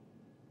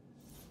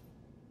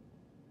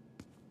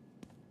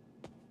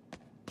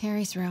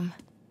 Harry's room.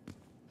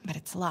 But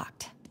it's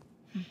locked.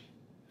 I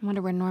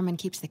wonder where Norman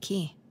keeps the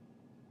key.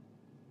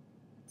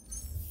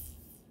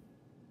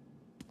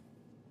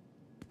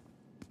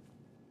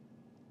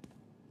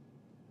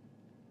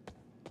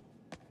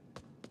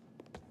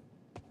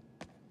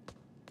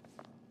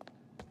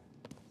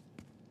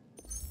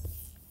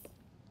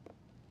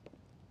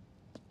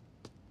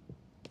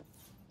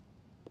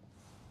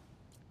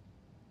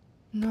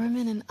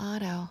 Norman and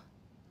Otto.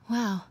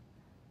 Wow.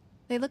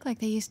 They look like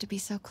they used to be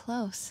so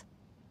close.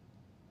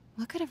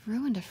 What could have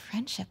ruined a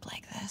friendship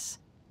like this?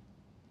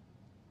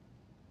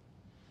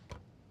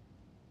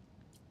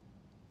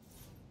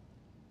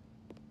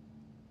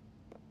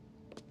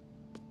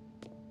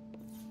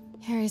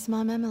 Harry's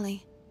mom,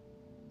 Emily.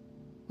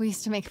 We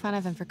used to make fun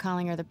of him for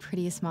calling her the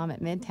prettiest mom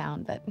at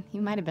Midtown, but he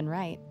might have been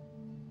right.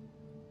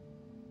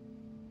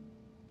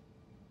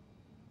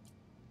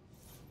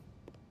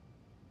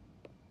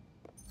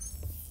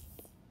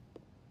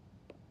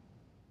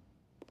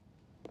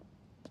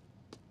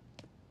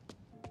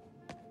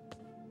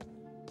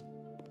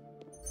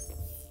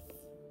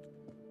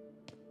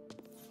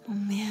 Oh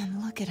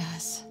man, look at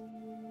us.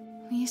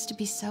 We used to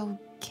be so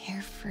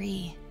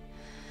carefree.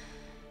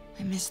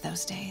 I miss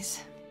those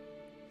days.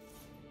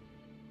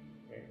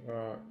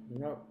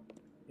 Not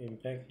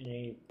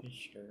impeccable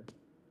picture.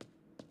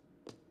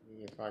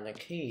 You find a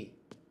key.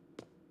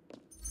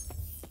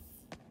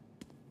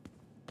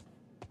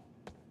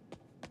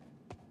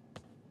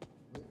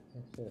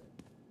 That's it.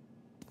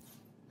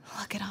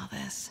 Look at all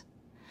this.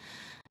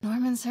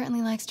 Norman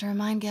certainly likes to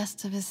remind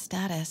guests of his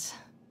status.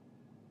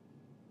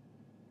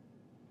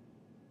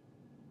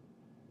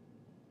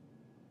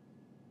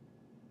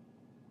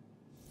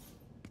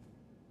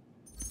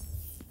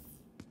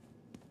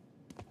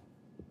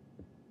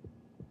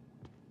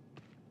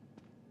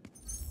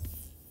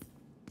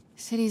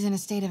 City's in a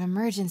state of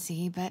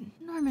emergency, but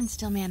Norman Norman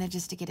still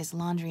manages to get his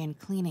laundry and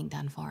cleaning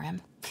done for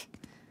him.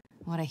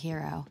 What a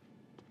hero.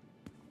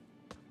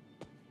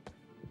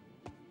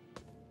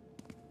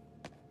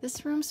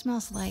 This room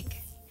smells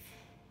like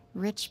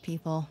rich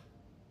people.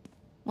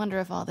 Wonder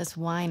if all this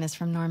wine is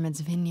from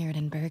Norman's vineyard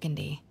in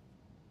Burgundy.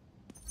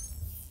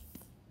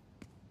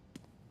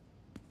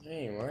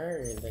 Hey, where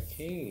is the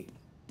key?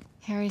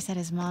 Harry said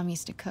his mom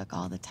used to cook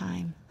all the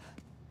time.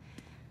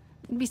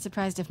 I'd be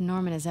surprised if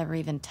Norman has ever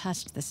even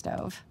touched the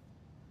stove.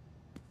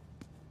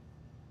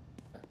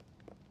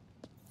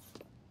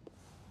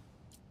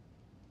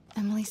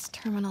 Emily's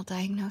terminal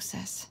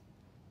diagnosis.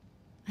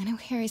 I know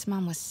Harry's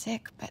mom was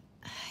sick, but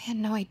I had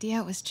no idea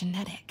it was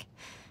genetic.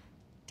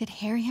 Did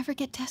Harry ever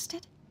get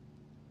tested?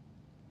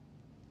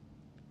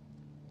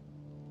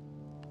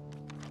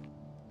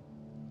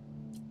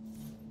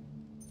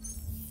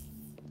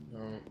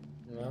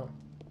 No.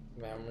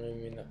 Family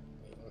mean that.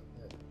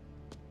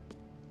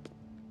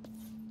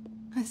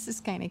 This is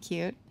kind of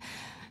cute.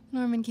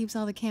 Norman keeps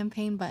all the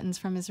campaign buttons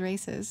from his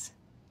races.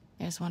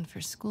 There's one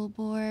for school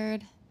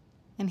board,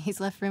 and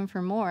he's left room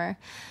for more.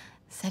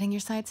 Setting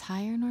your sights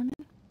higher, Norman?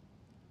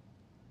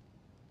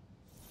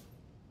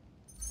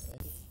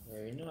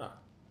 Maybe not.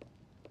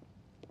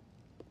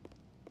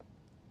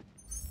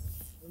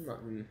 I'm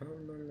not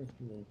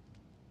listening.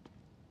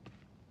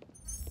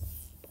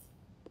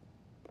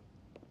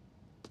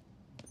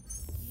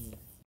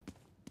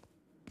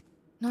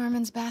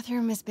 Norman's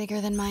bathroom is bigger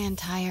than my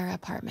entire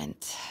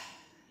apartment.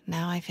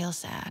 Now I feel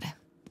sad.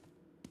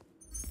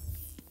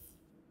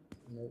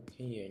 No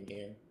key in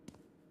here.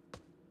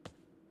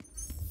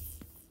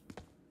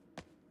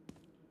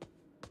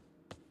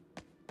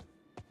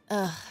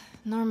 Ugh,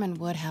 Norman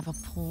would have a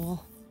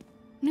pool.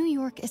 New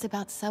York is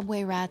about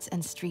subway rats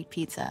and street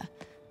pizza,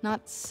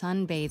 not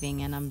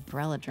sunbathing and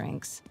umbrella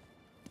drinks.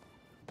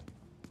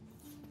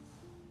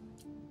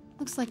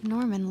 Looks like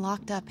Norman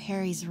locked up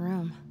Harry's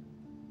room.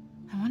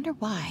 I wonder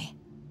why.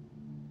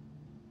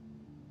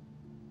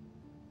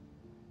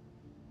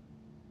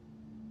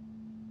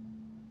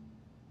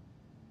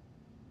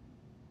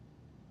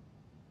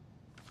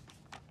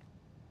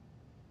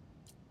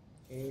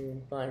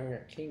 You find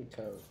a cheat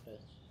code.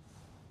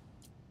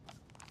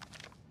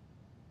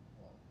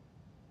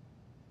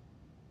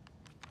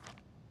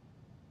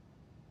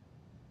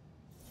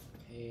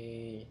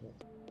 Okay.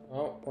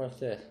 Oh, what's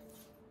this?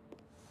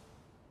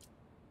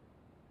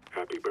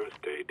 Happy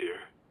birthday, dear.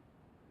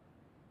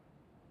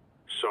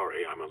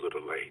 Sorry I'm a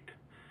little late.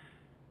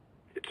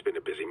 It's been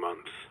a busy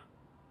month.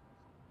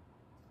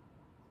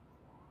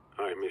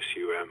 I miss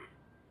you, Em.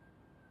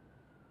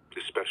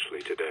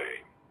 Especially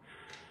today.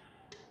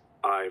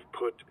 I've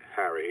put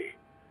Harry...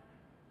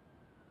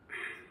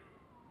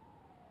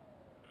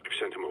 I've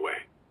sent him away.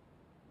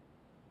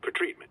 For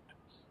treatment.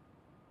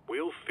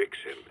 We'll fix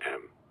him,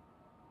 Em.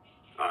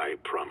 I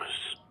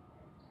promise.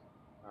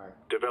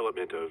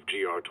 Development of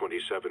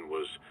GR-27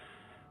 was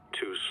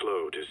too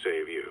slow to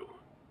save you.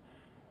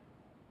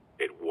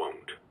 It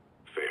won't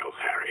fail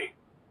Harry.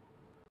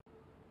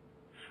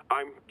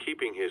 I'm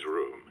keeping his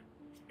room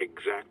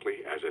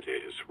exactly as it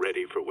is,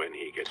 ready for when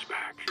he gets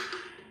back.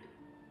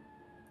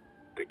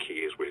 The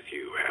key is with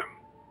you, Em.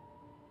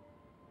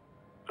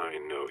 I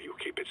know you'll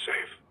keep it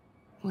safe.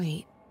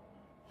 Wait,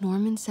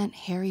 Norman sent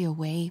Harry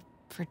away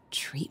for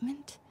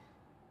treatment?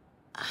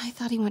 I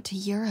thought he went to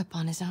Europe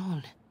on his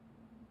own.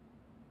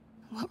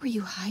 What were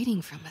you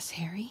hiding from us,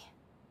 Harry?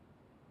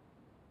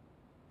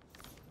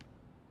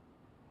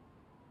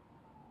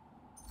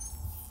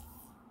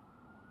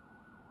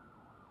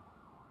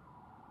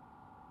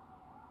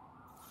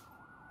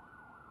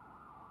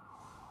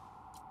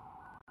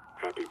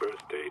 Happy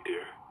birthday,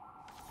 dear.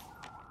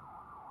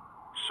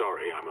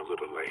 Sorry I'm a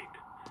little late.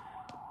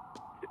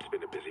 It's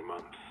been a busy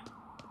month.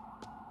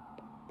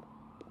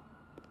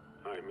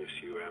 I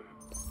miss you, Em.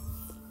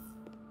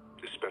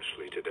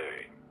 Especially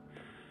today.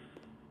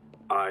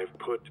 I've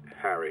put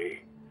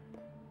Harry...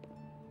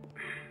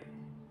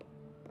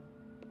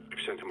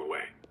 I've sent him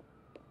away.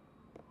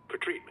 For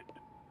treatment.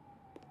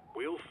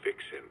 We'll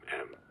fix him,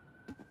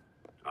 Em.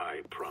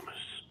 I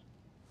promise.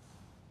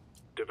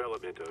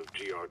 Development of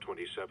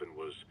GR-27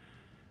 was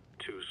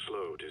too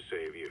slow to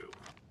save you.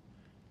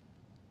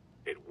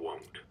 It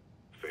won't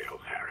fail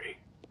Harry.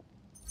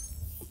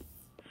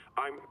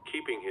 I'm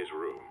keeping his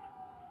room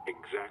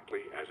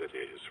exactly as it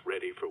is,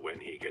 ready for when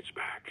he gets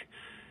back.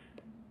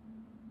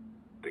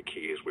 The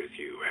key is with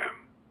you,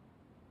 Em.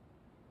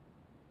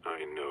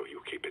 I know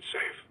you'll keep it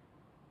safe.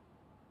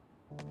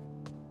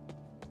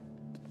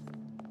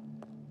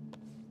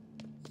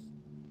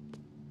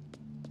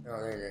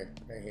 Oh, there it is.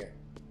 Right here.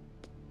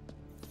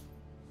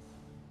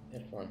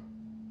 This one.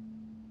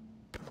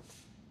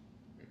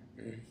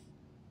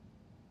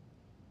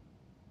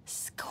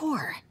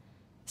 Score!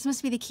 This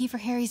must be the key for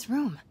Harry's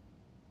room.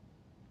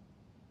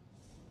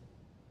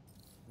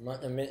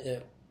 Must have missed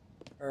it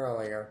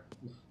earlier.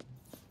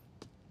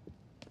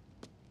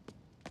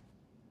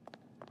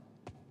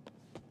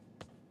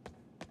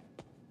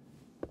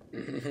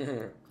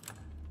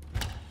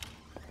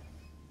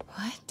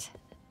 What?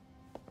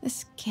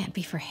 This can't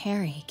be for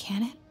Harry,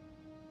 can it?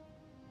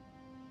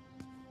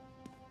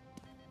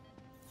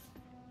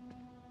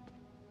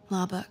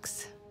 Law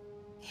books.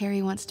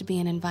 Harry wants to be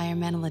an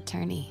environmental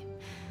attorney,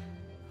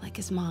 like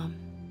his mom.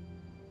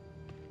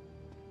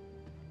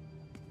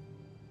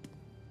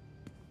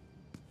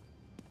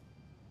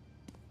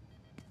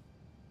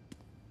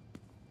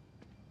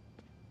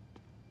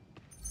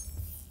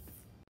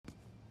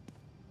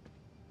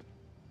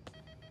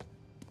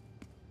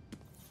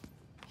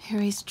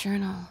 Harry's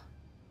journal.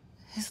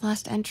 His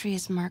last entry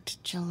is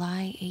marked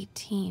July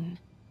 18.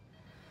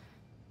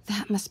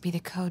 That must be the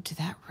code to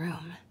that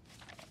room.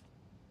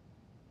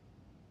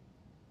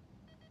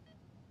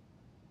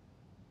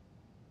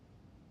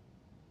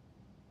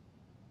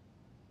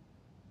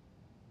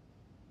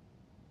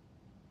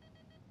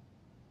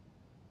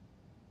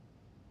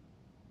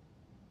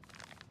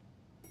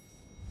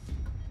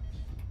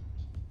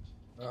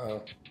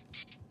 Uh-oh.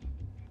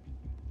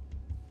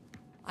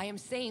 I am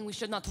saying we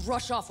should not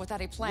rush off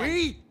without a plan.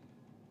 We?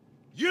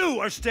 You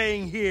are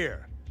staying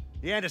here.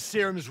 The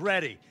antiserum's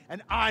ready,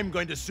 and I'm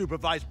going to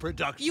supervise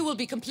production. You will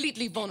be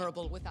completely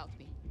vulnerable without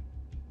me.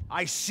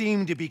 I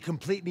seem to be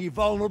completely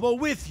vulnerable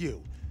with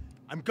you.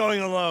 I'm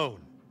going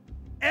alone.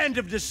 End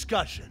of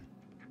discussion.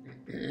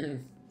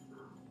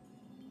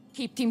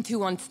 Keep Team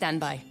 2 on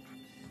standby.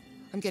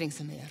 I'm getting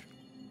some air.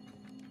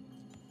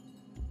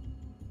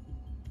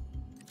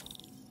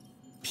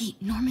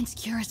 Pete, Norman's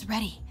cure is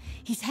ready.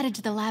 He's headed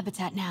to the lab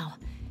it's at now.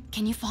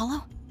 Can you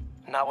follow?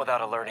 Not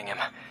without alerting him.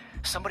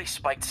 Somebody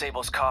spiked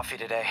Sable's coffee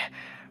today.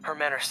 Her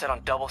men are set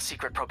on double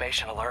secret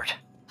probation alert.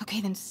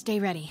 Okay, then stay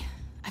ready.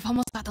 I've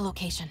almost got the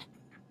location.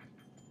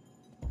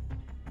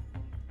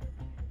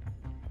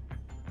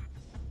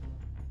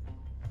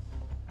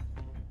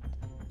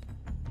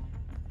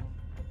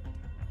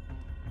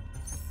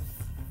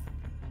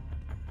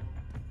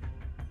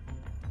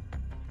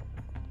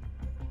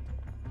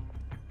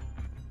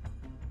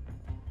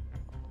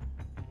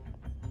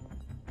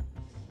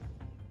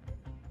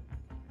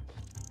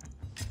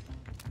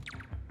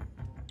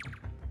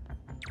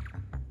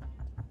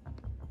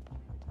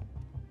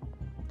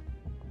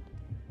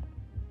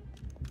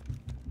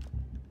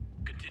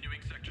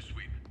 Continuing sector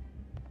sweep.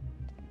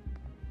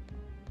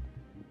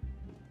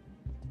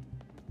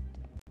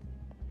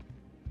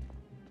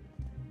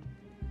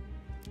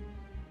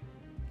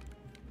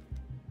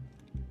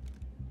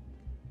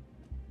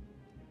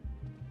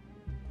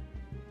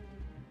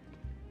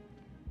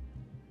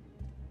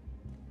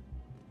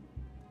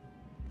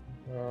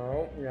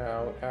 Oh,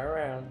 no, turn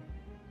around.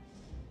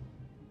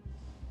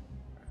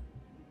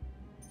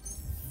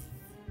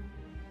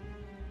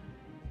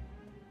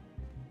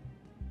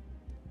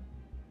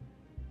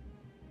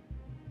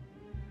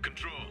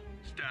 Control.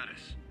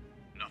 Status.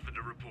 Nothing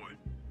to report.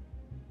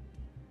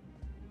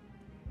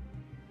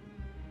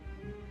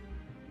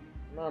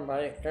 Come on,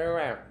 buddy, turn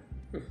around.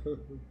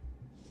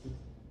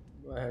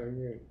 What have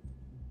you?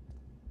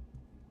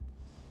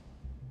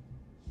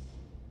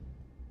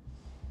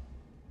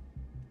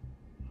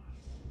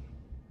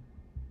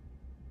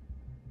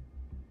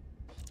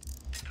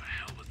 The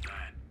hell was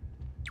that?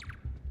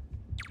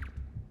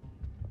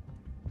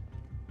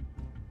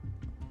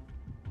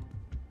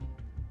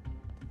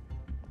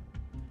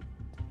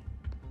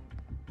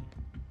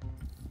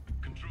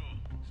 Control.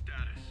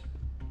 Status.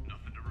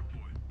 Nothing to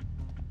report.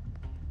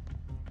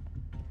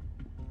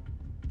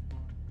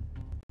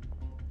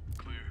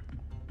 Clear.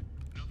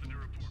 Nothing to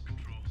report,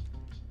 Control.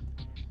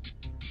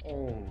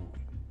 Oh.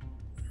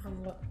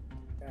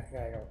 That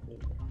guy don't need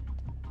it.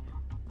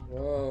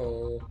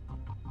 Whoa.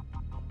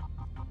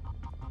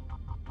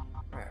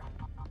 Crap.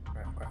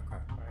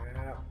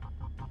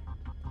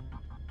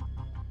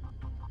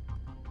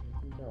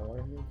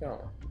 Where did he go?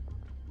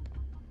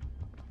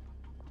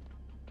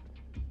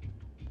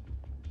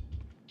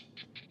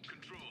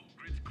 Control.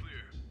 Grid's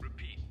clear.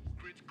 Repeat.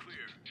 Grid's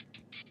clear.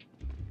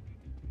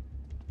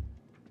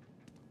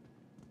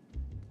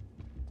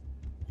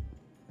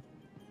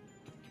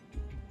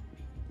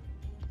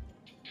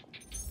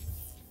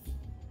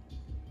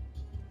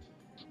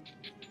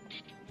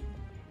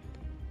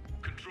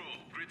 Control.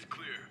 Grid's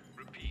clear.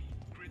 Repeat.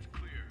 Grid's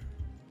clear.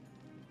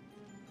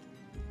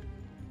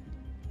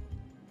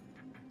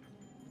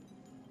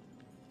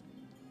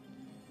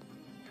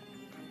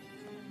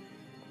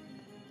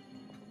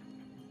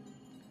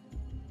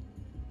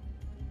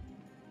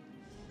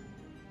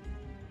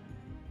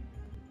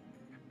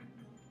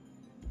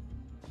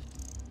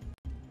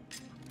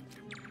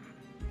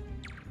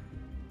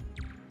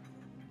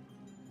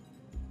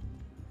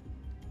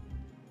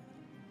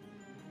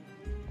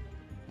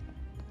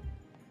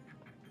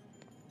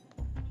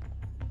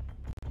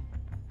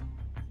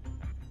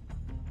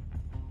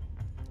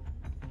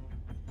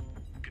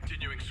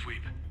 Continuing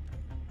sweep.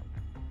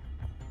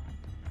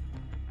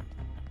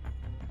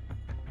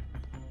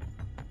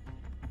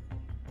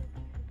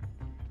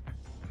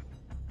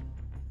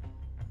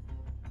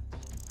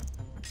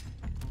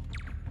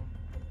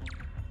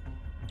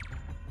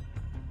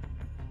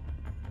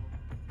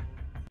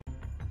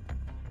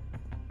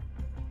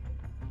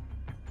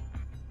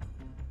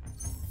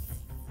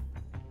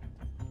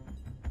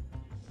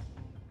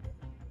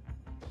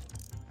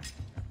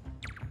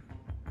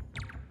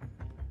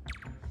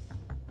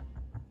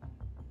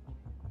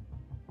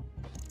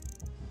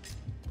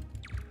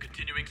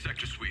 Continuing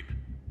sector sweep.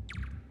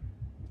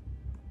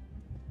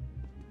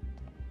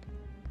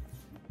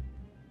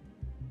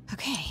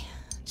 Okay,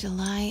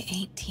 July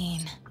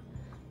 18.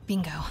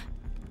 Bingo.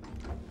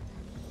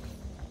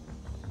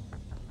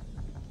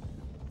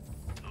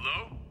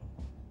 Hello?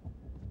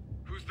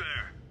 Who's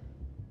there?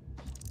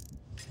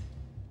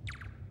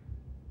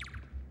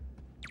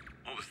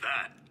 What was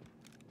that?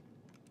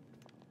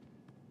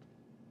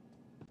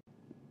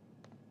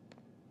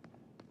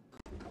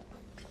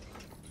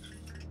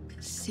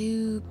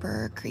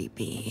 Super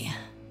creepy.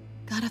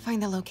 Gotta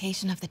find the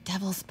location of the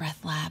Devil's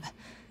Breath lab.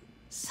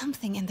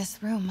 Something in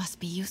this room must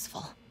be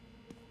useful.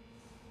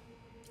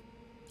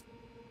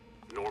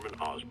 Norman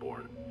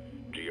Osborn,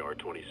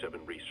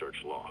 GR-27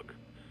 research log.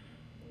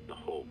 The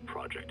whole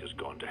project has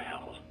gone to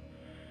hell.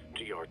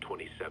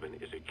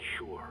 GR-27 is a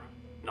cure,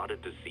 not a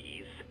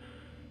disease.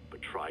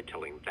 But try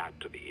telling that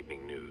to the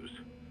evening news.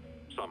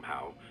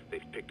 Somehow,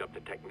 they've picked up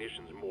the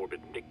technician's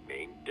morbid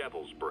nickname,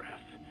 Devil's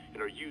Breath,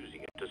 and are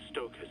using it to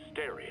stoke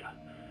hysteria.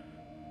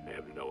 I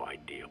have no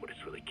idea what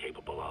it's really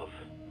capable of.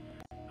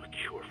 A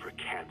cure for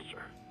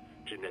cancer,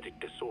 genetic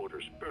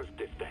disorders, birth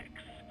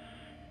defects.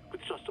 With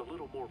just a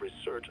little more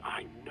research,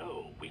 I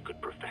know we could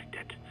perfect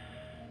it.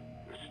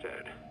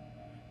 Instead,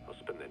 I'll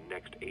spend the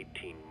next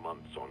 18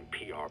 months on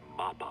PR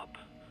mop-up.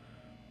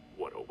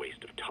 What a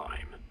waste of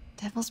time.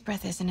 Devil's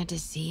Breath isn't a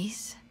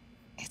disease.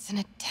 It's an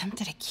attempt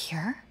at a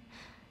cure?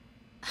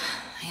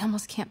 I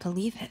almost can't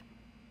believe it.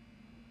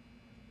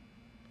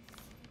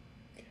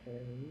 Okay.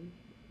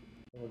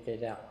 We'll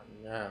get that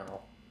one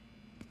now.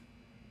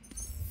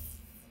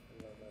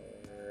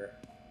 Another...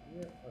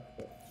 Yeah,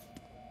 okay.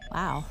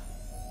 Wow.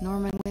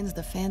 Norman wins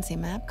the fancy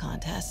map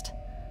contest.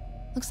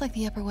 Looks like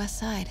the Upper West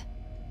Side.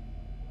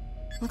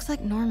 Looks like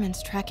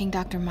Norman's tracking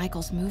Dr.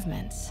 Michael's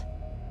movements.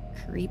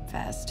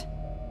 Creepfest.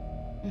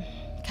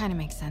 Kinda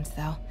makes sense,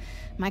 though.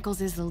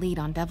 Michaels is the lead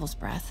on Devil's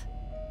Breath.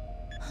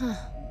 Huh.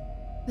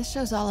 This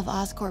shows all of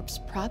Oscorp's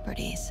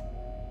properties.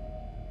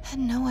 Had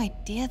no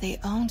idea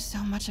they owned so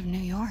much of New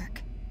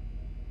York.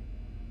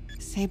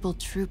 Sable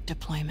troop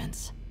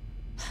deployments.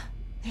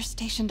 They're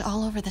stationed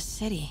all over the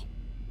city.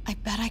 I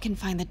bet I can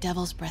find the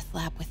Devil's Breath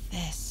lab with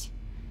this.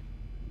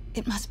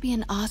 It must be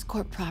an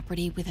Oscorp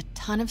property with a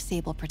ton of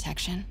Sable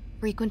protection,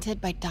 frequented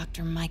by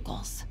Dr.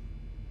 Michaels.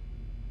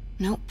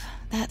 Nope,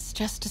 that's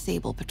just a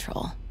Sable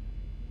patrol.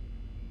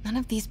 None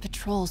of these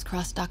patrols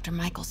cross Dr.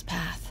 Michaels'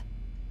 path.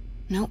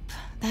 Nope,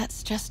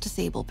 that's just a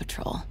Sable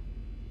patrol.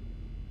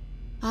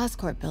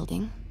 Oscorp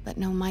building, but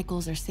no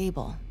Michaels or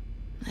Sable.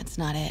 That's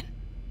not it.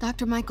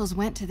 Dr. Michaels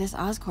went to this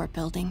Oscorp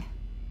building,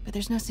 but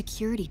there's no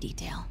security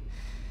detail.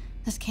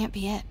 This can't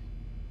be it.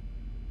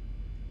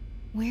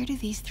 Where do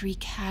these three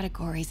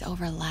categories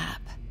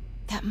overlap?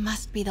 That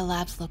must be the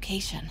lab's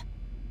location.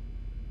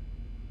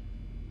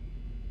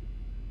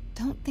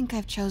 Don't think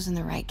I've chosen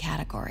the right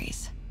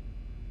categories.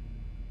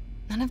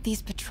 None of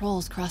these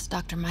patrols cross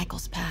Dr.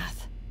 Michaels'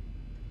 path.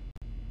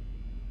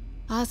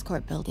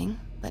 Oscorp building,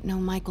 but no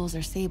Michaels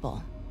or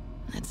Sable.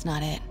 That's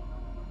not it.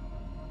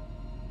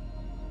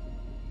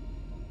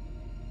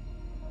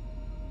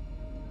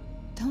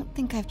 Don't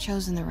think I've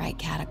chosen the right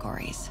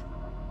categories.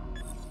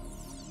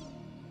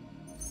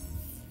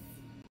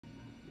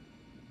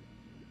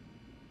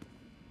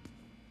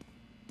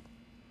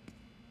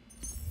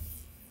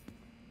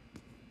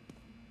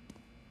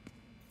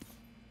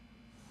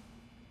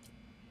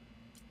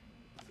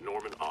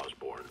 Norman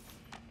Osborn,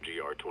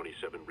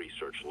 GR-27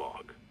 research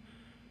log.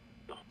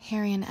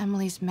 Harry and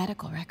Emily's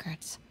medical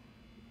records.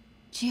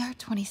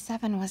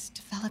 GR-27 was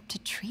developed to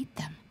treat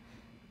them.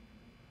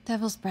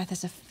 Devil's Breath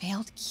is a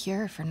failed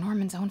cure for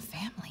Norman's own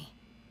family.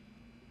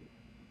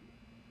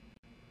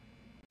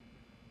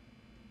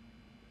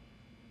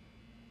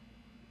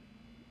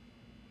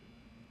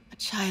 A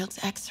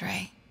child's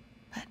X-ray,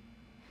 but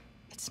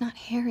it's not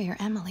Harry or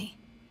Emily.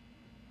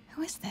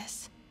 Who is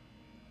this?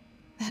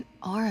 That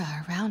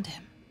aura around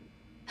him.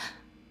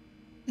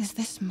 Is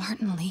this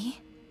Martin Lee?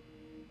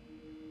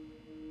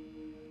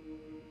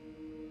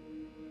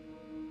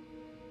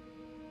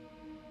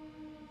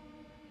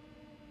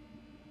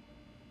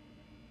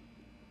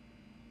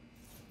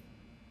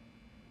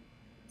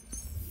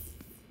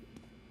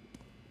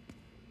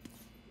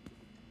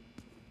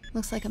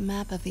 Looks like a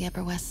map of the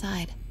Upper West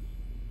Side.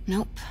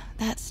 Nope,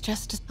 that's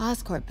just an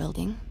Oscorp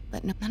building,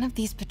 but none of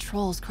these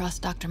patrols cross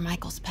Dr.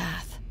 Michael's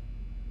path.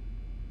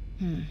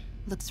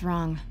 Looks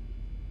wrong.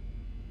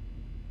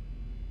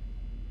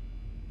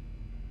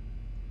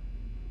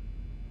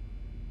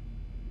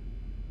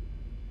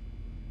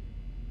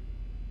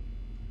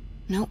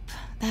 Nope,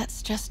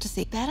 that's just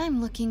to bet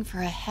I'm looking for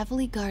a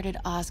heavily guarded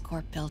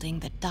Oscorp building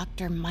that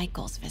Dr.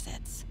 Michaels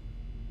visits.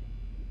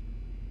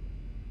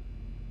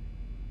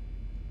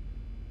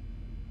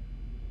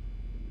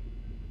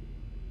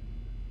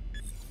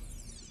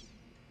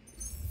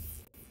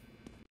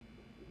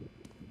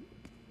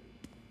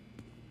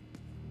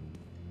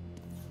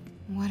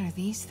 What are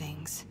these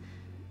things?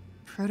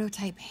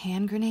 Prototype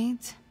hand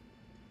grenades?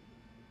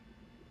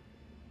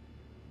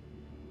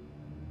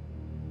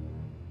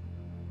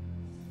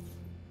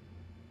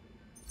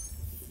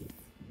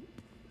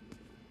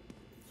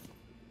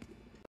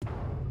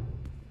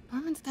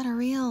 It's got a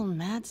real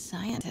mad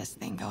scientist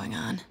thing going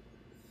on.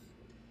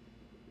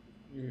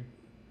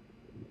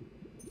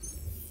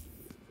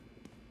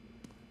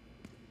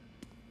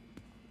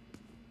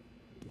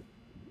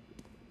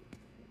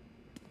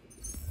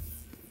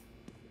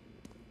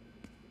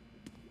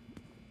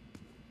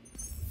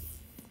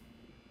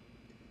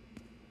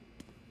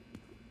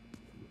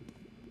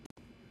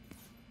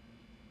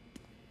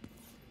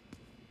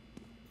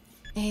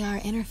 AR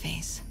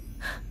interface.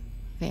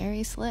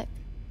 Very slick.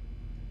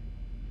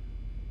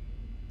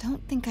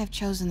 Don't think I've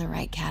chosen the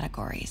right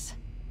categories.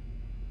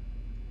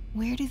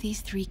 Where do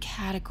these 3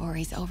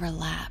 categories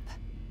overlap?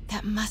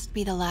 That must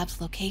be the lab's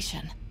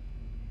location.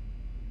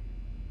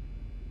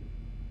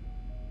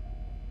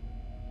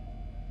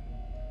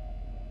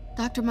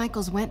 Dr.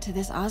 Michaels went to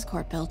this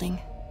Oscorp building,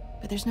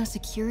 but there's no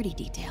security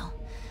detail.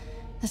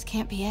 This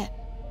can't be it.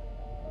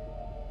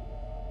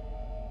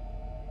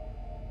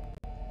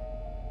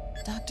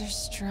 Dr.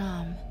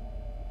 Strom.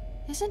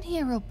 Isn't he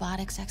a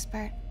robotics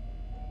expert?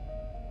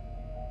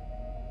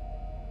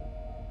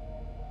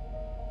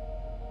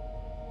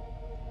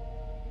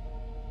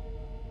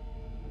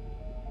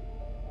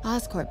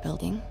 Oscorp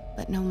building,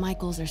 but no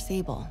Michaels or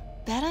Sable.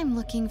 Bet I'm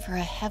looking for a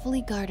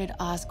heavily guarded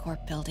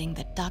Oscorp building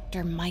that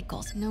Dr.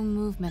 Michaels... No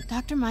movement.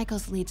 Dr.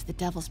 Michaels leads the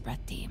Devil's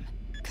Breath team.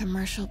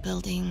 Commercial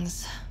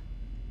buildings...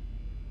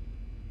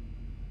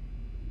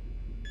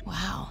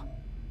 Wow.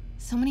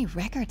 So many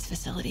records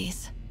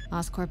facilities.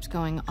 Oscorp's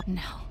going up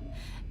now.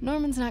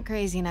 Norman's not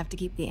crazy enough to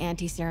keep the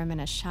anti-serum in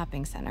a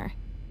shopping center.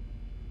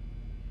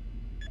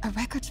 A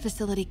records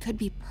facility could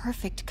be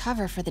perfect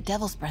cover for the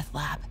Devil's Breath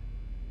lab.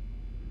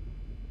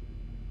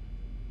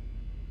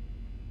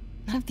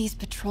 None of these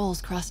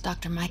patrols cross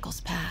Dr.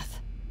 Michaels' path.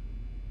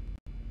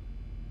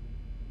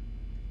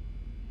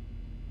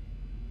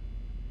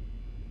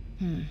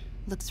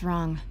 Looks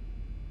wrong.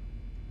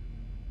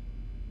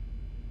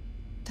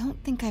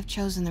 Don't think I've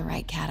chosen the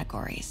right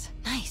categories.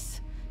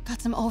 Nice.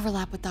 Got some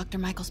overlap with Dr.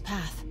 Michaels'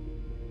 path.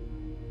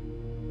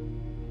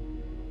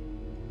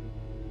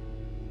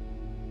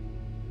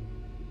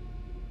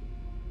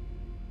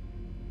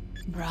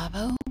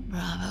 Bravo,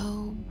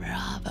 bravo,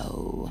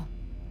 bravo.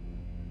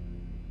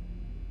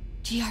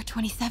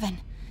 GR-27.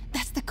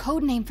 That's the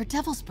code name for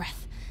Devil's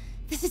Breath.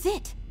 This is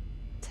it.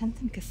 10th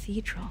and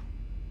Cathedral.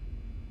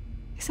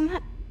 Isn't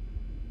that...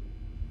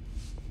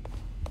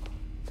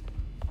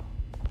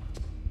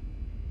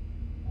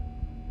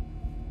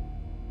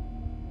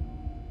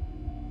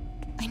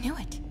 I knew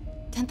it.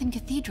 10th and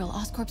Cathedral,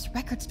 Oscorp's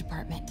records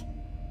department.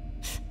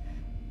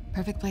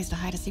 Perfect place to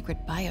hide a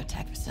secret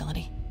biotech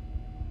facility.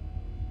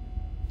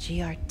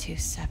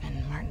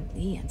 GR-27 Martin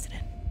Lee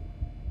incident.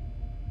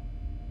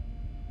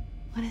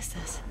 What is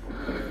this?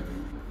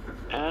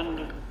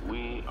 And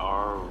we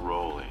are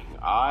rolling.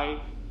 I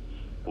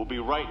will be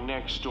right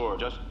next door.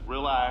 Just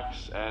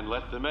relax and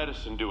let the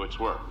medicine do its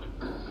work.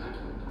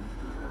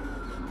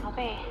 宝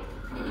贝，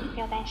不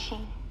要担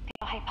心，不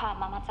要害怕，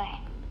妈妈在。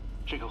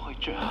这个会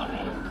治好的，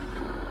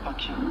放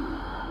心。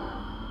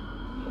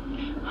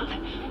那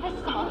是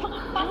什么？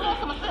发生了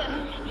什么事？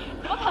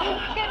怎么可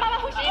能？给妈妈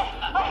呼吸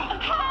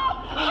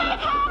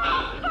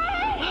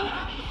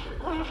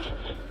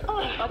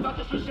！I've got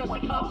to suggest a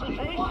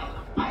consultation.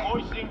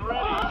 Hoisting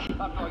ready.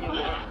 I'm going in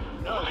there.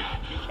 No,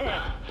 you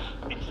can't.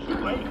 It's too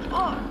late.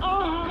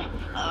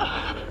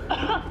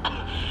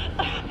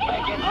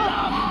 Make it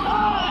stop.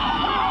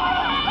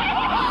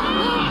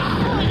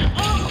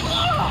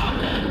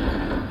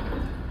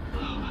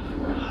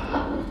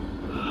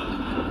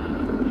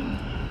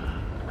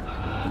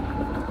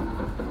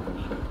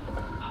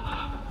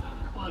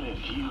 What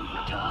have you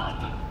done?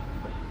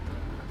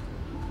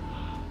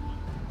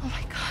 Oh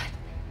my god.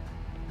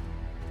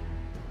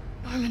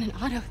 Norman and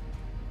Otto.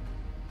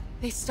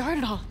 They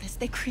started all of this.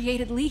 They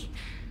created Lee.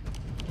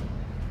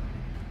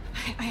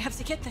 I have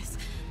to get this.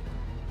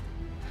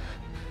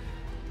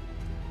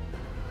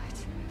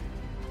 What?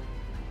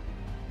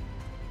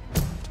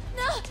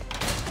 No!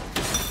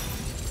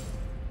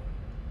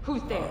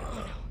 Who's there?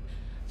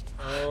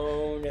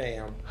 Oh,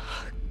 damn.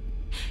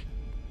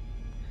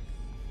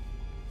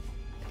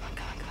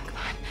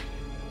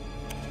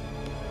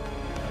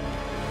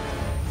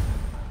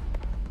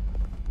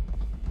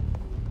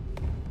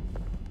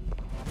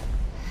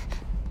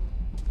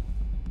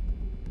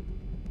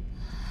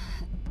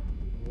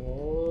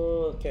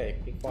 Okay,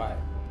 be quiet.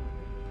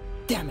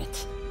 Damn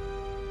it.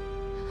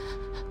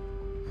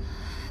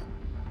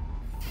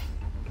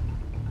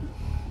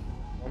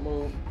 I'll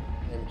move.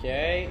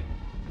 MJ.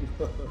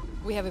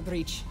 We have a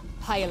breach.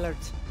 High alert.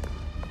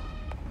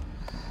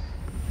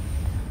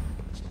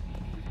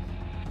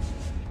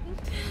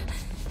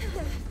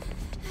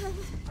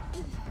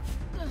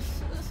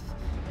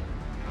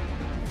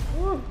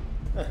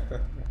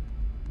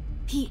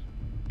 Pete,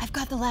 I've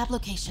got the lab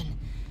location.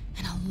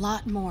 And a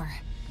lot more.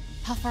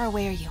 How far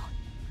away are you?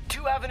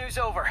 2 avenues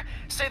over.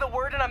 Say the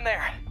word and I'm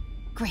there.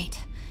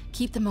 Great.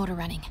 Keep the motor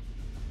running.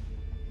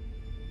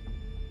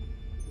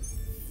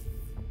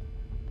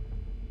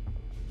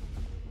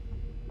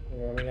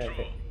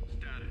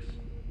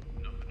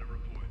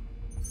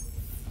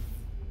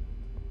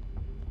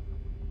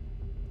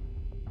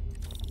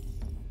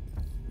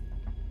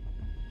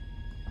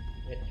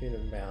 Get to the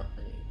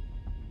balcony.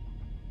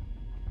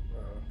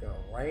 Oh, go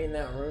right in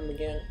that room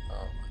again?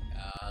 Oh my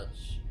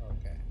gosh.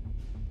 Okay.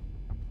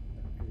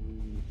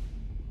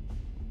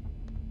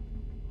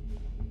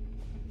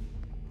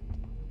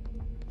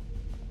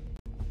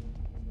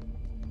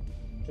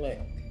 Click.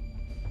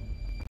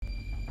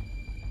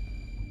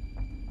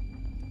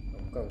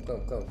 Go, go,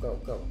 go, go,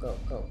 go, go,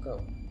 go,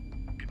 go.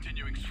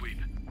 Continuing sweep.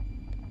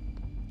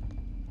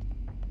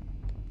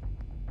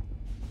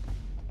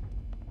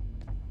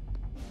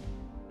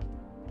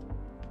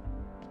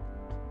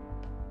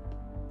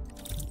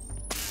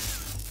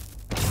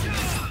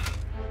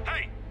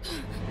 Hey!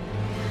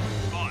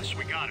 Boss,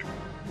 we got her.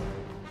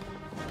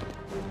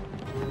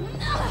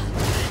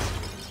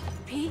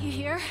 Pete, you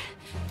here?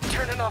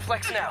 Turning off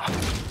Lex now.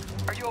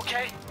 Are you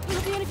okay?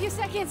 We'll be in a few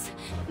seconds.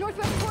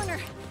 Northwest corner.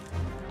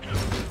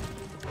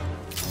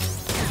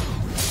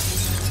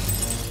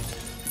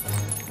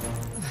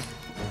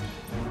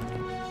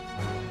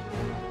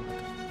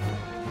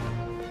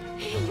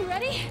 You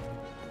ready?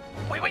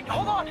 Wait,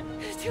 hold on!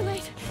 It's too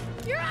late.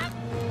 You're up!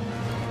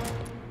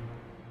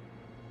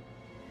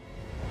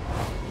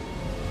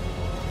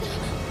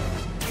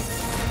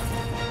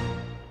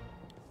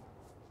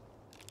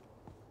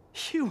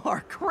 You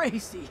are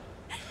crazy.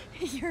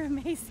 You're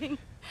amazing.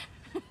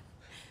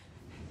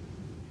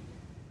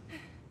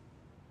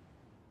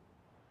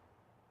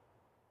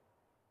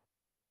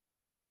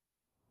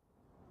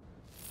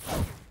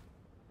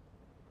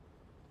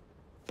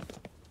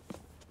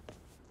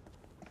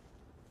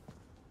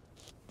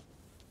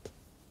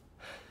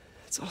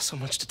 It's all so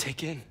much to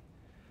take in.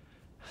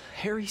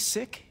 Harry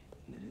sick,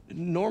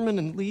 Norman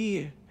and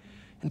Lee,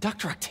 and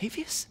Dr.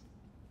 Octavius?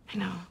 I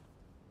know.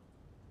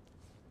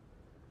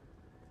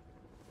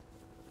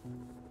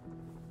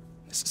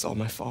 This is all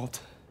my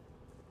fault.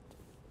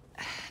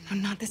 No,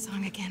 not this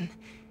song again.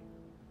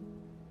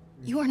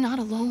 You are not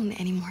alone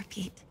anymore,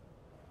 Pete.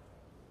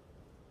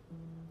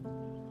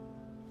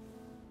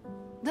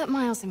 Let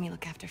Miles and me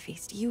look after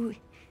Feast. You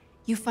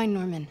find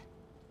Norman.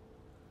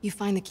 You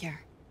find the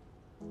cure.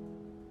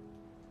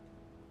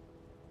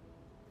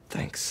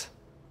 Thanks,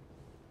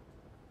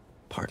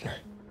 partner.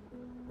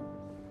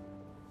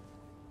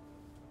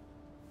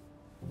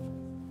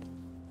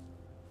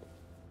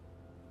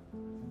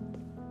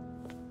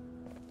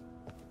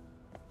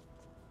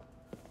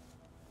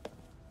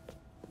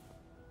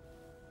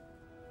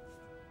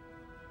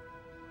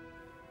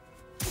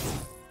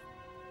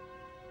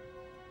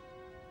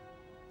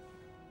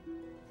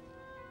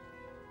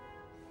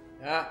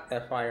 Ah,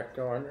 that's why you're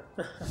going.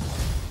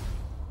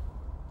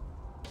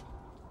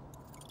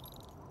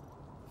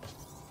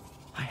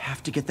 I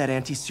have to get that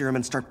anti-serum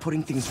and start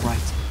putting things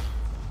right.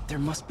 There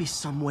must be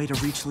some way to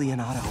reach Lee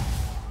and Otto.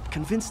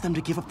 Convince them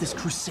to give up this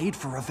crusade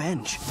for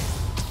revenge.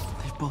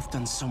 They've both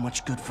done so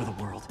much good for the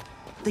world.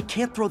 They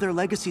can't throw their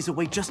legacies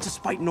away just to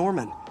spite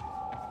Norman.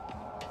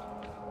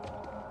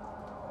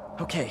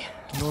 Okay,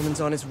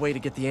 Norman's on his way to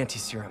get the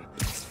anti-serum.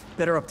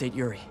 Better update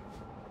Yuri.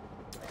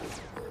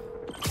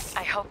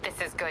 I hope this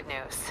is good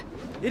news.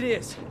 It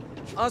is.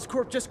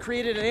 Oscorp just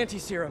created an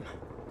anti-serum.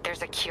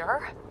 There's a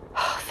cure?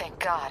 Oh, thank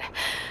God.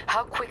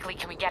 How quickly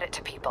can we get it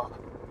to people?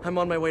 I'm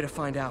on my way to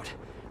find out.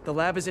 The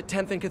lab is at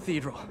 10th and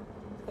Cathedral.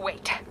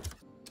 Wait.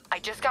 I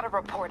just got a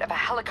report of a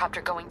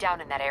helicopter going down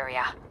in that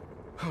area.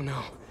 Oh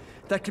no.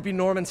 That could be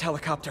Norman's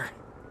helicopter.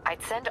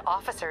 I'd send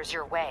officers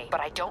your way,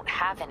 but I don't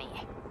have any.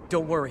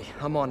 Don't worry,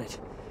 I'm on it.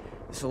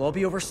 This will all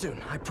be over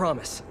soon, I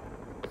promise.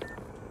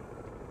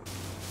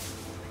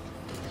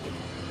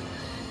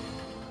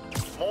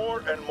 More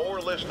and more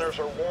listeners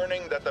are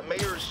warning that the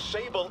mayor's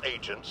Sable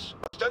agents,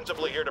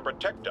 ostensibly here to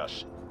protect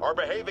us, are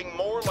behaving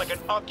more like an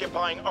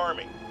occupying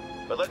army.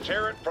 But let's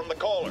hear it from the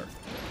caller.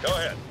 Go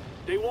ahead.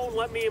 They won't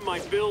let me in my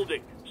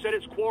building. Said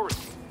it's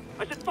quarantine.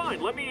 I said,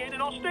 fine, let me in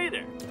and I'll stay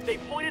there. They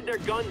pointed their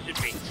guns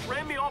at me,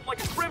 ran me off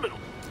like a criminal.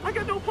 I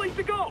got no place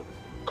to go.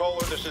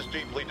 Caller, this is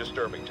deeply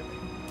disturbing to me.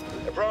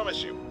 I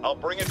promise you, I'll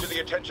bring it to the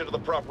attention of the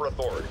proper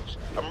authorities.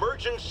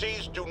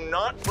 Emergencies do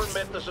not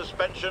permit the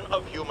suspension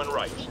of human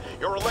rights.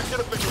 Your elected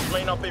officials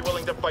may not be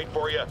willing to fight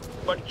for you,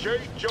 but J.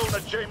 Jonah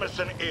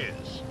Jameson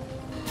is.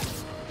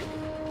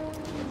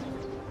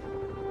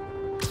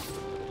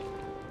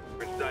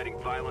 Inciting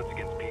violence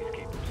against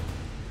peacekeepers.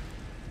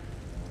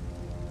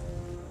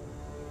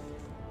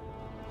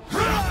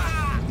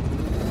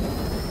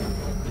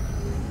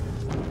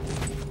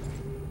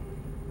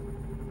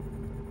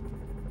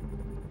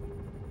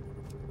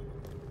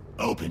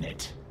 Open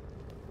it.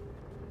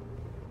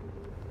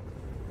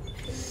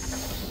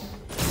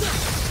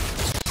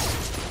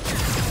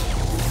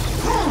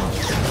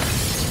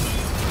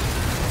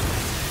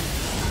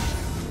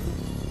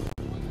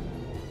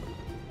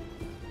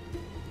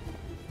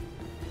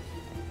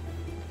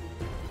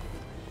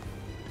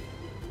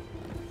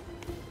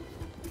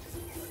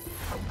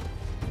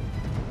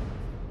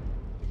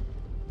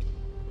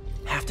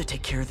 Have to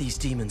take care of these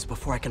demons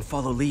before I can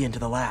follow Lee into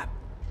the lab.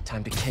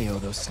 Time to KO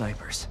those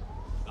snipers.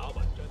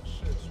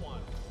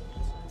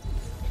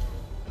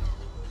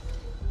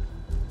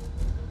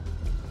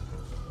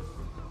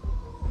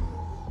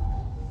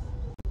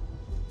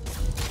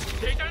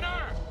 谁在那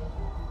儿？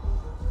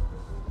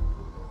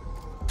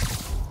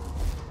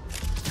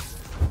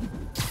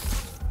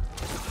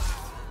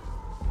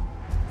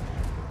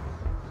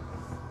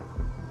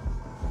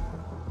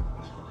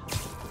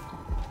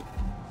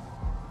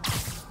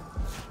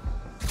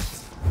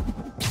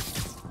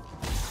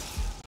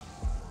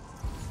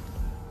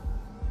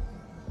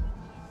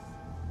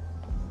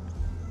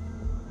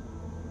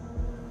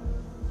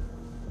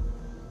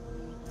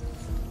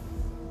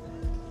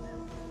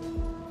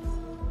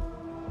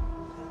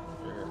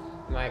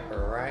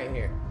 Sniper right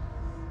here.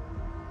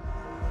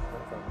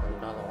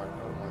 Another one.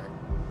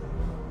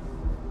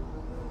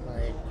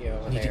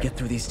 I need to get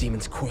through these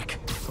demons quick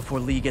before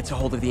Lee gets a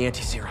hold of the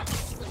anti-serum.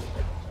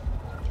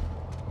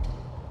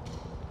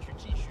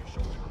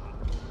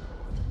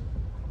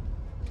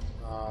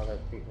 Oh, there's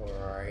people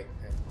right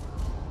there.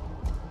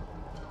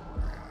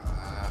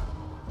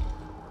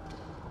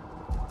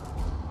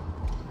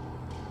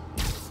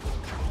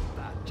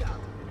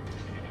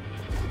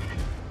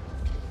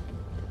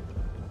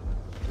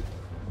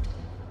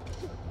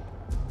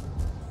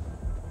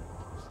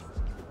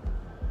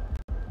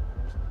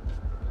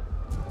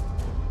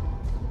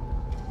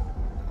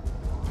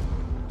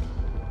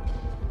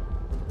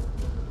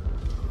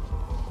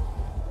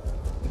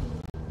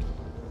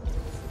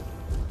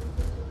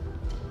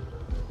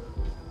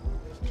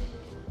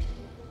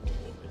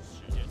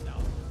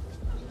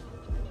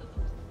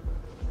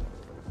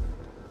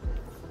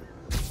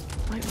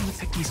 Might want to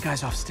pick these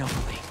guys off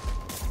stealthily.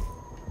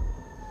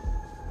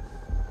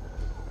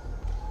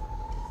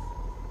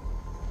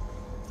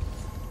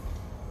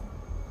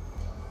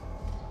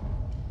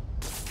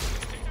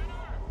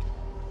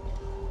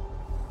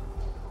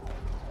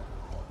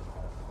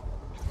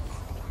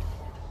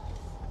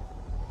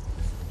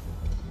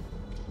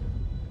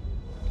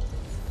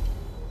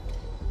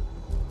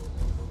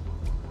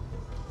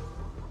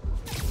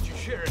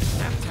 Sure, it's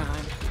nap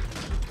time.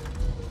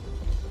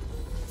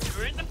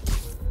 You're in the...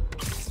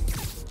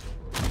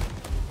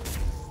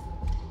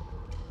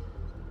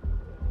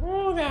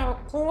 Oh, that was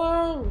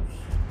close.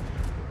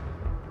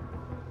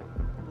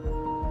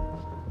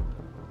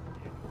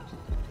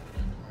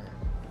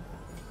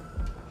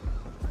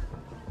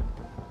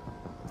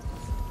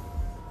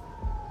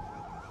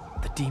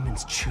 The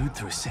demons chewed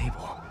through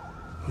Sable.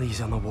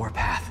 Lee's on the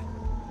warpath.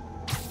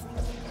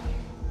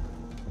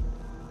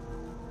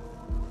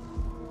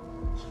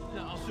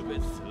 那奥斯本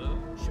死了，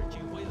选进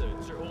灰了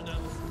之后呢？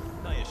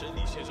那也是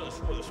李先生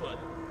说了算。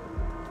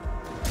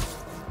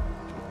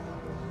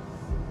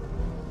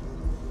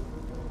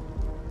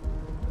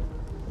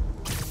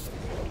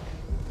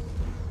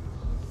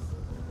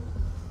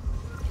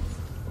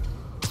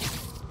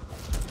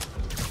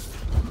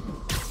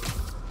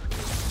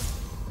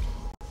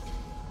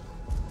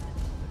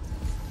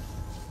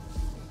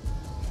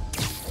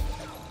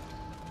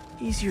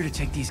 Easier to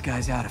take these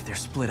guys out if they're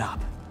split up.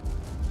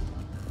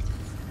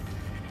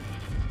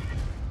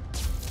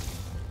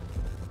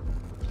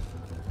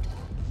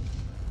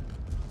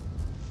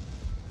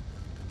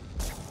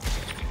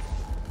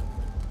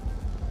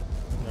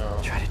 No.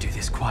 Try to do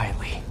this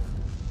quietly.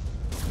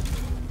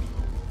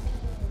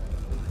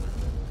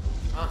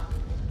 Huh?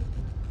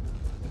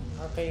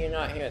 How can you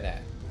not hear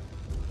that?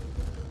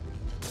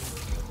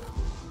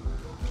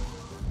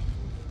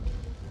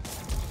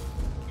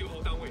 6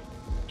号单位，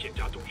检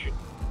查中讯。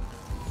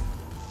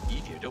以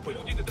铁的附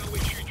近的单位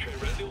去确认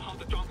6号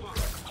的状况。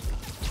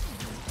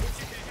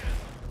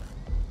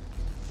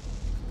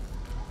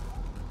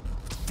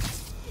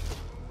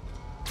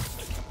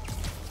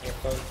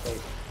Yep, go to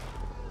sleep.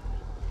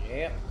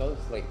 Yep, go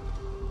to sleep.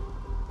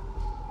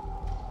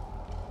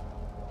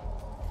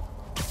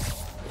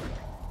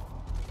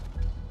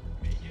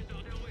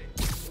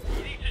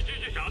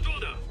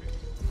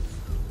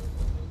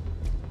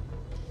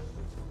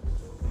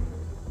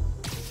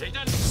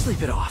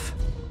 Sleep it off.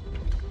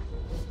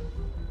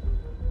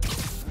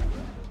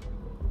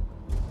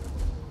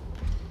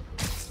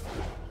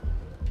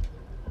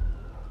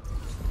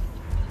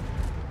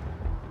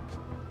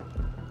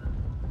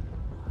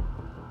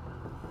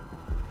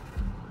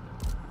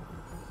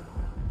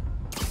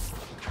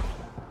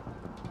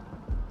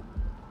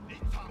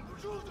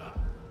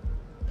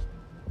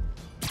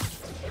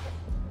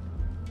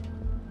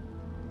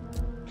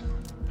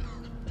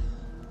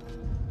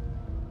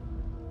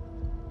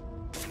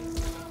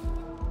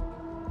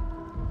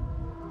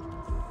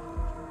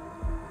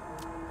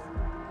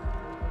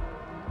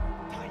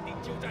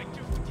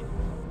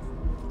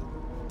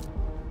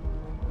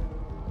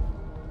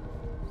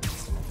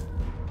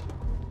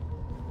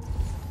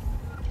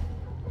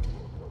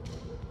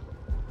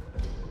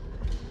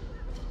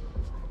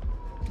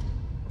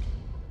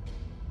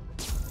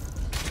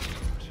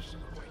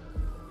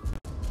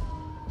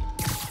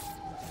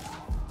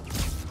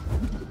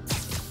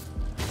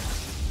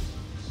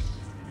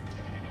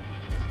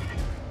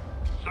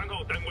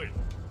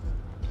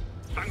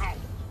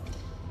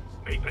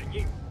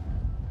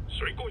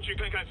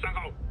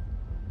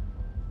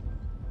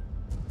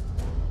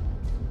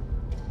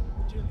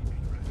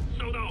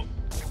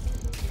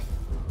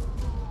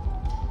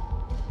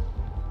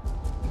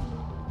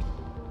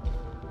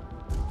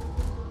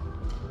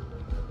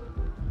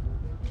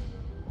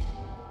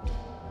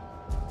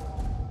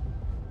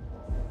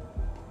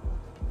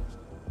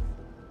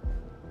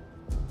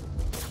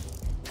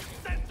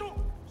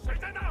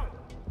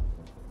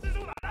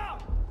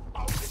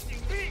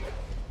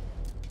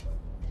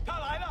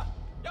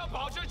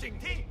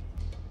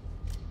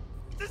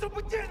 么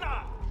不见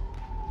了？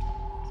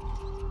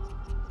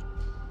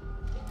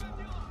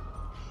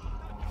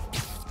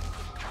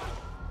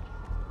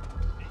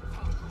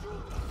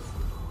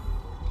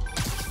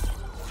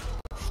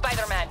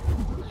 Spider-Man,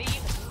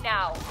 leave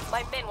now.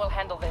 My men will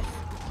handle this.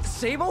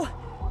 Sable?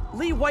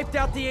 Lee wiped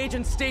out the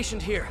agents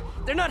stationed here.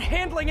 They're not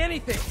handling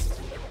anything.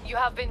 You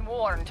have been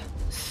warned,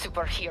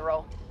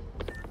 superhero.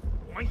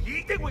 我们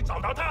一定会找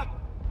到他。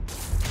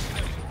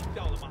听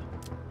到了吗？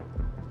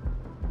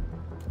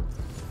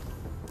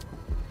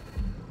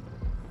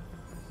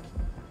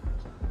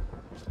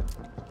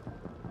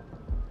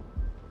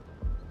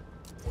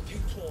我听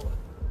错了，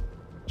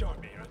这儿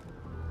没人。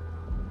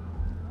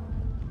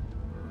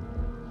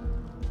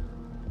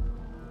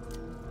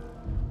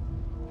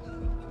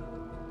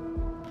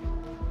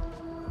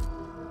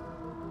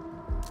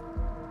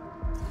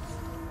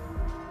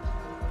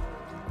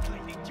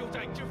 就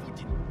在这附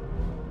近。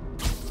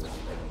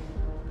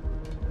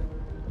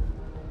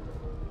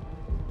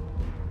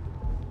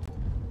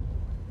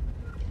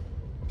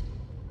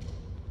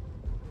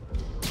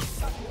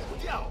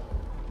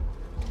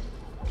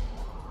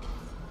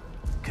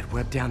Could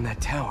web down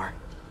that tower.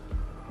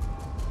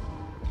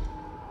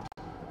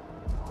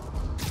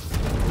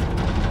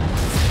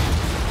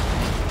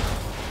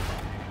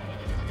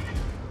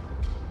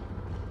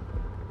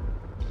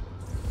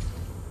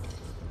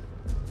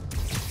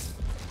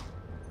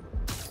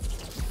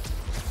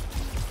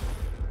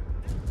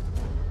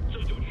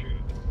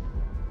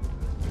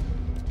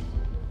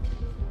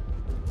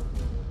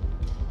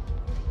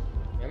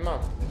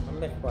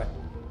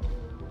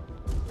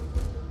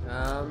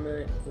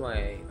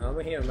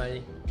 Over here,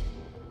 buddy.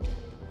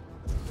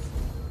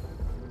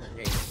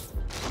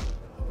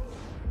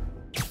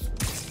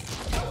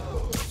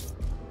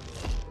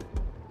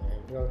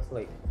 Go to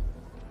sleep.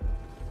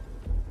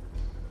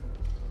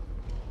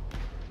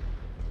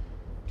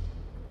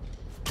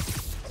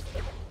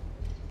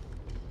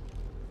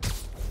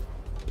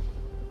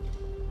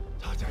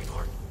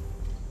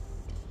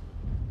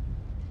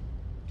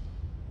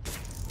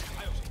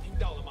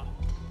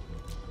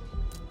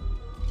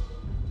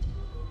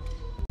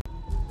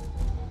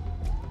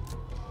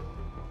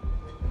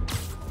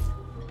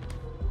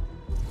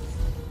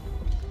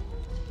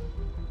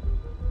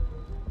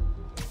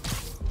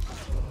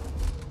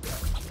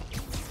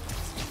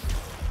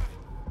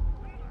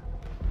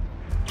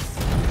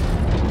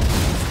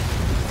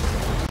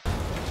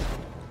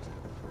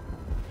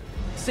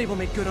 Sable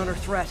made good on her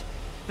threat,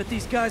 but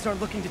these guys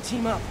aren't looking to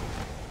team up.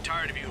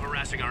 Tired of you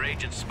harassing our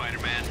agents,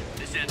 Spider-Man.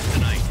 This ends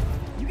tonight.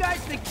 You guys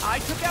think I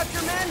took out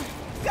your men?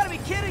 You gotta be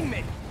kidding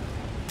me!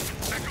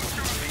 Echo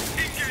Charlie,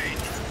 engage!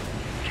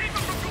 Keep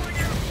them from going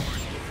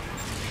airborne!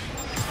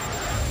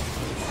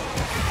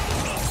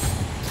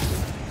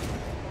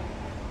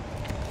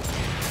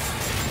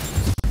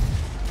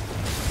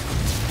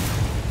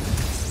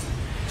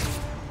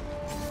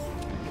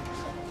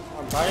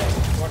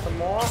 Alright, want some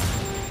more?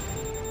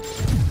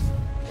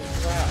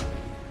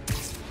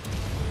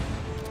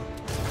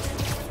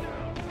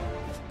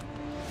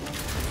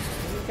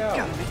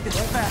 Gotta make this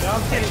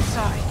fast. Get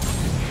inside.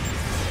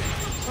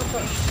 What the?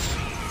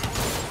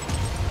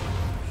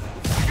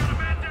 I got a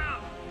man down!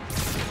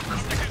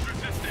 Rustic is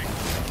resisting.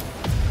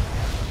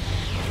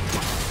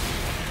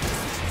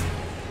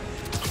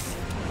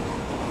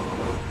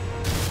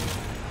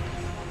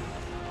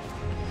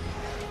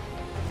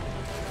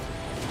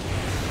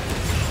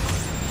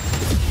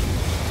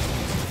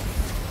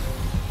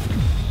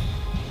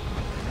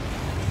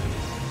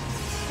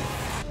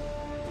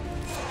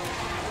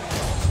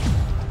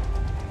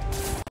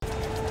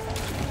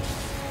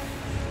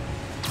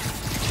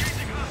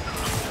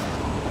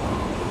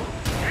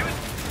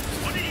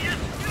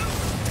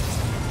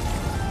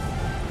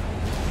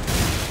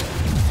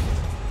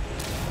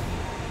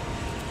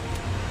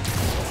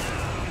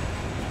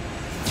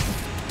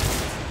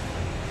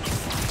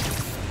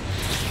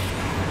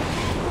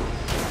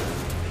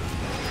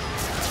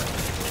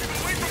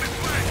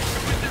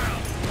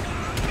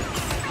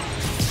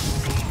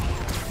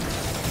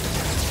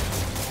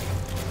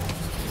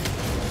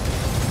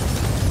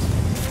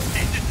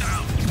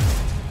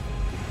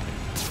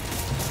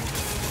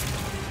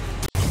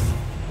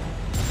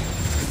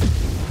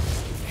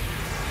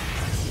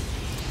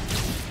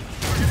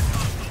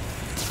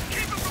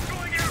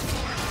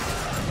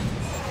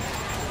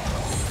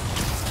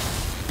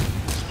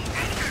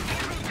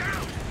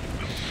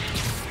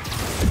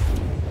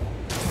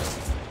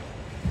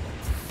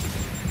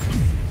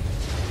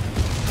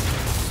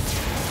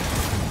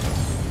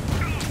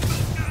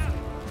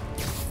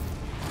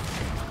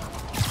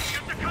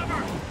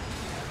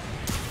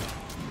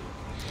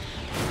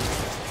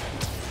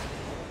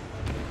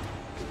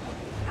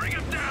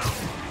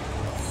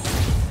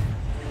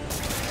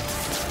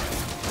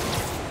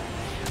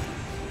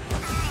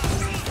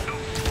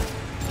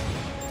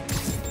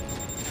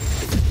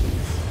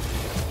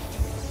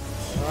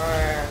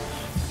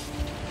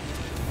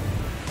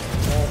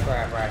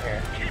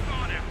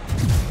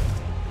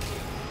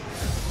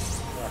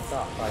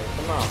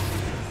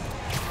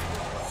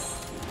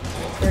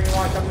 Sure you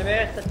want some of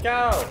this? Let's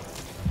go!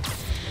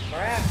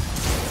 crap.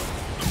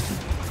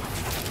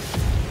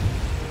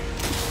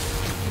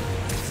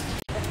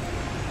 Oh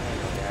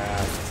my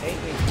god. Take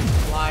me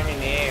flying in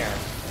the air.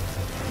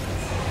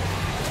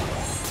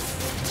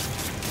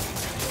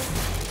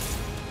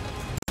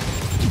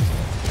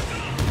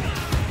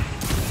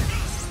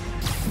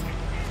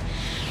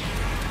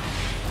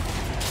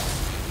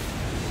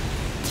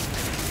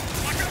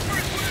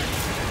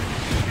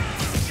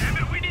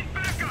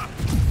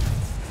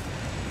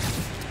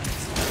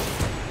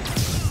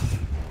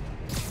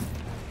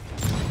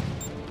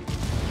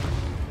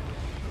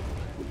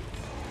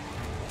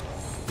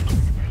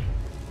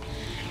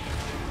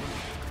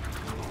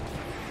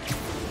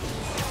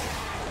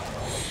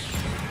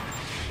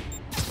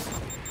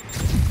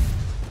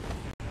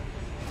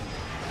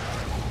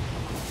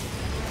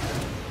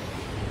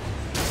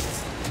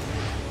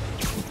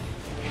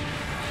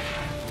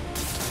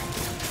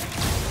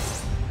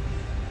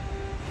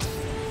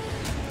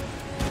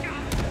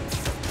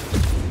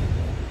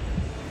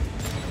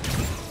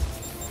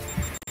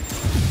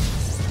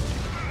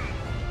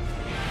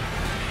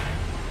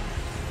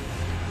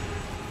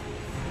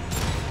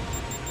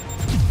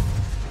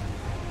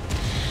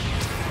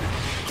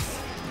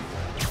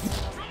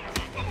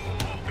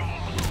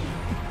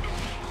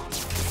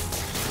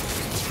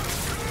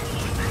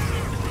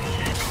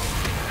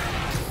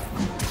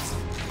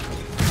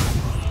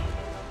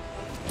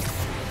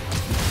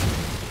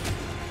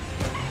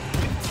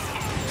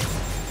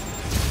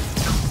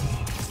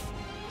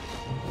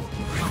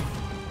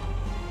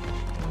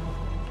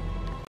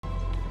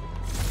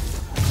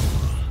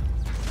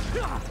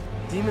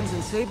 Demons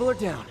and Sable are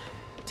down.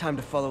 Time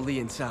to follow Lee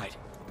inside.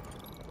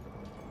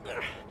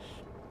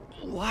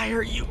 Why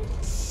are you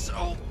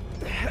so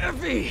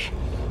heavy?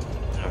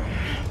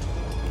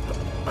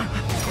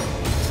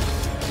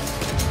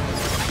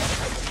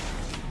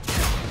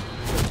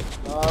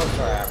 Oh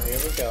crap, here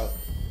we go.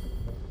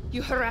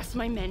 You harass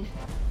my men,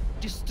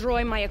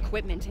 destroy my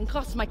equipment, and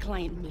cost my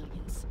client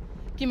millions.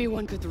 Give me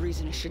one good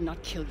reason I should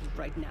not kill you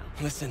right now.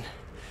 Listen,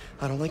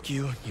 I don't like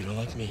you, you don't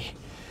like me.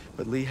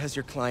 But Lee has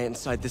your client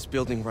inside this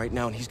building right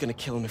now, and he's gonna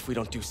kill him if we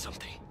don't do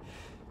something.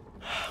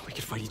 We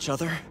could fight each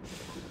other,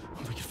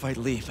 or we could fight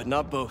Lee, but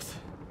not both.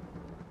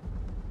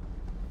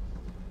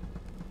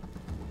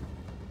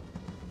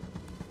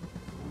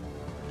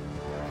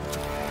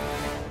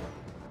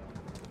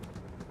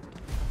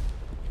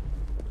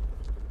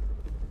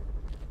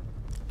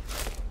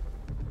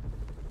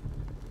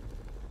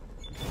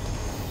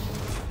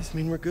 This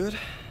mean we're good?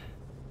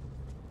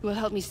 You will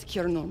help me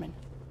secure Norman.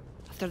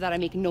 After that, I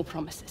make no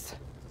promises.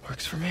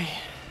 Works for me.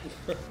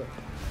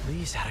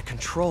 Lee's out of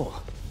control.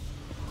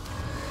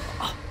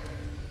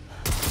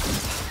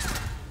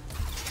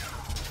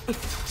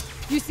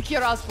 You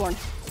secure Osborn.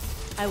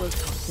 I will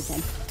talk to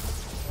them.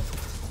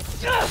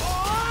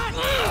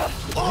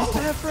 Nice to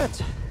have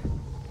friends.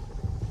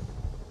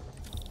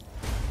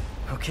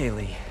 Okay,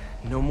 Lee.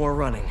 No more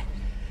running.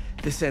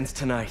 This ends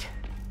tonight.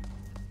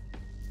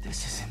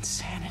 This is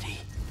insanity.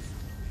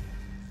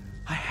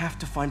 I have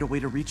to find a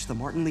way to reach the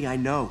Martin Lee I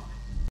know.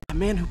 The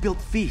man who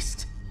built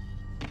Feast.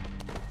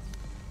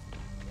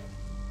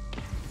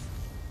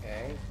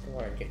 Okay, come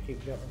on,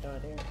 keep jumping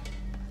down here.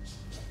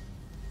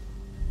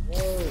 Whoa,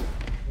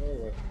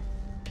 whoa.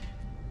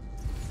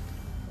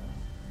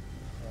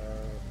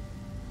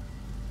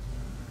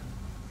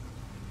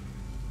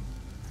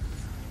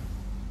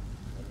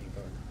 Let me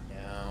go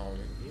down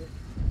here.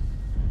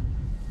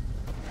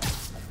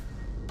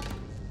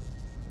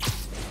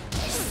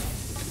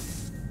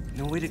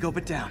 No way to go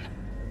but down.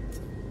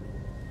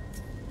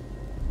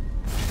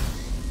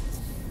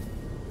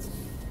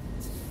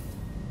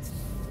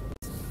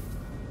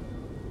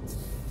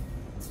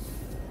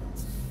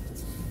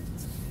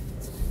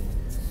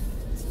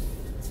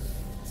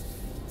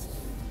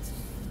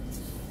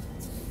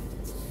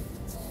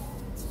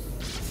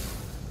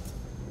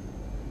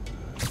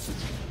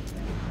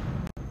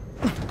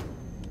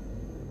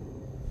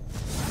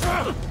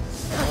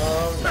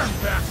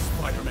 Back,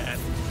 Spider-Man.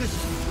 This is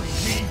between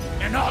me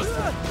and us.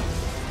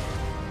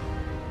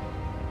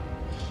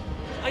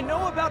 I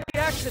know about the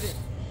accident.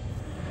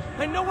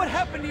 I know what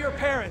happened to your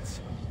parents.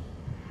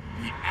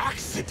 The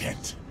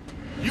accident?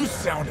 You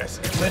sound as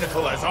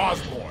clinical as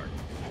Osborn.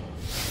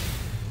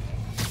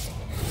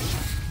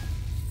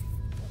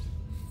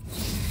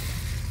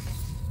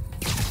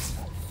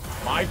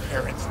 My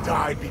parents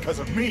died because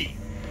of me.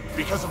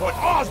 Because of what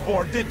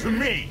Osborn did to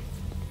me.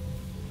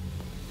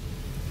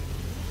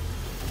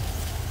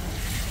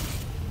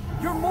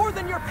 You're more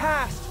than your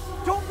past.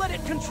 Don't let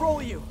it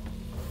control you.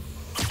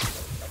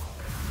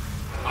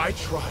 I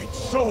tried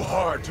so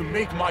hard to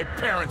make my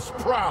parents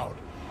proud,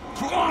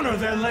 to honor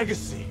their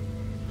legacy.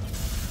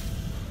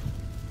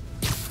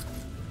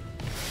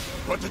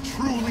 But to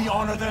truly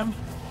honor them,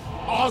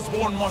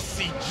 Osborn must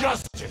see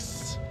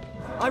justice.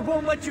 I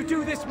won't let you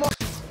do this, Mark.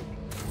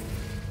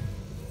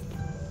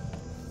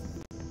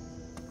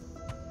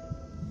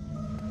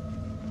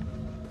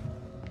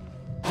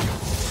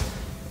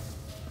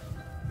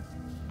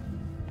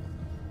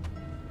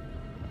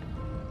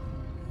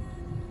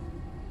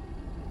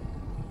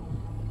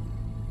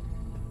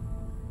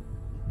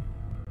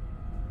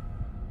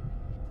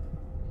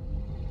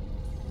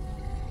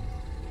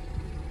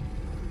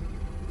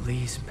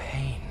 Key's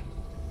pain.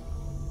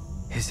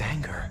 His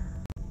anger.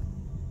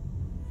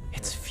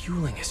 It's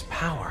fueling his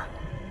power.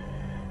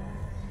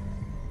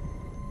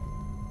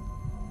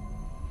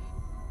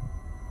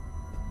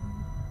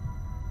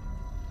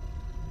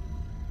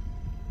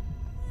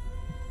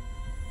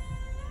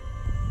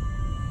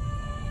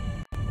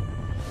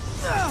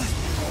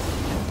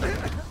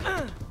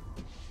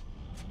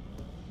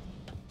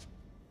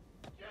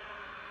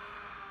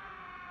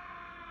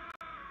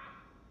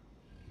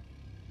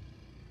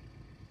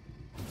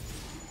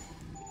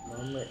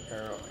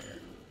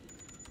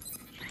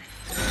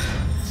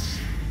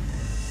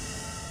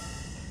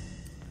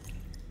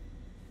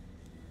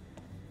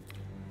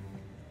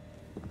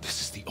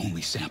 This is the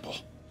only sample.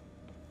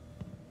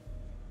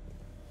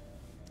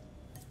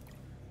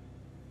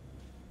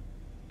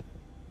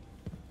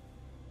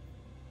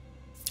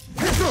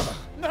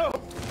 No!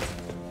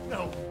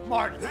 No,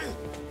 Martin!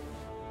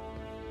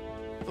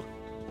 Look,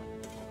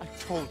 I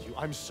told you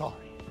I'm sorry.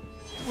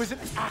 It was an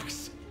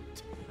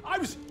accident. I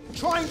was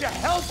trying to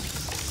help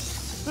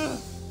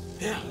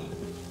you.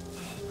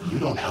 You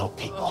don't help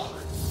people.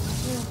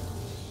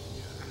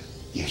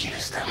 You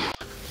use them.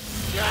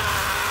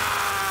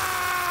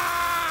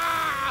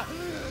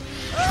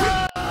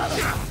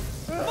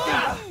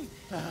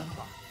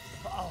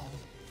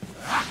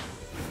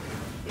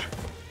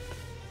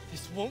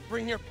 This won't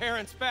bring your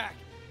parents back.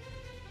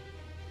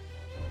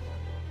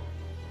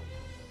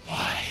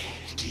 Why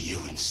do you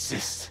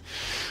insist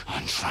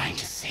on trying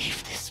to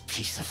save this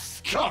piece of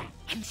scum?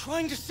 I'm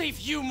trying to save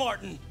you,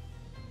 Martin.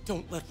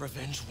 Don't let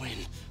revenge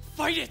win.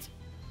 Fight it!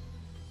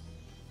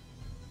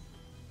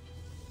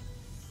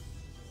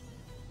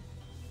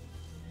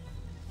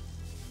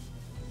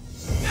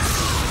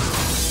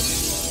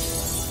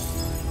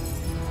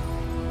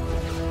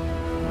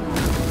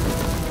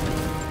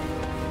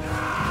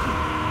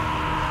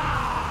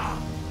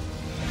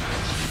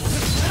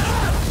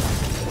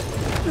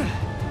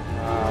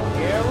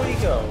 Here we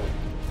go.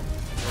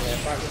 Yeah,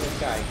 fucking this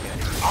guy again.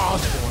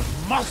 Osborn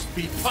must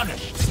be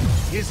punished.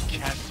 His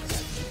cancer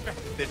has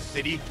infected this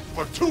city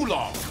for too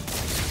long.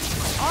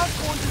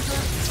 Osborn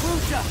deserves true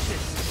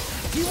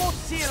justice. He won't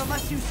see it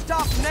unless you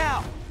stop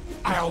now.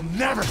 I'll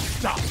never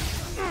stop.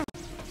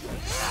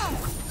 No!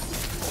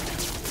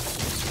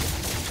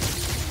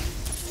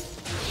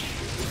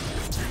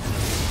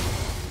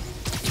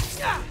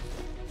 Yeah.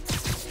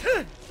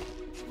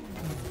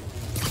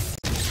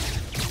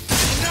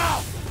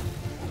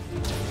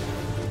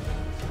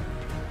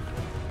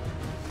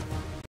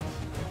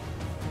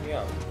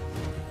 Yeah.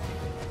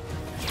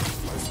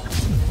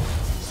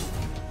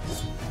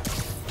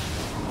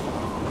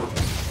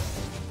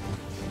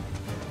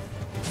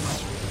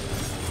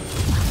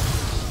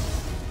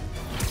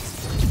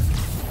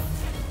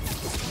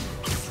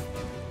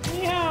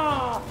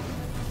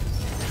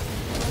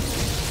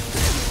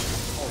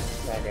 Oh,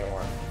 that didn't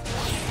work.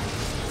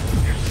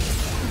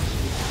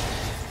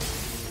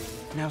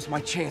 Now's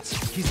my chance.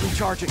 He's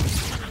recharging.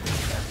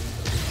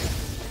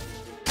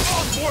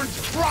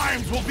 Osborn's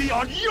crimes will be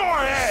on your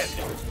head!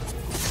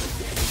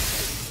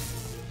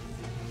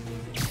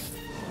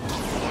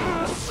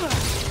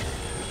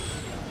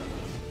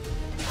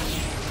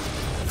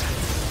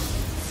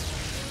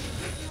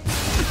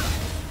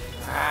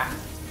 Ah!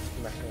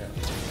 Messing up.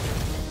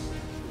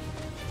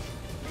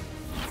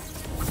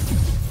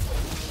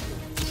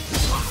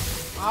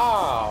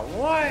 Oh,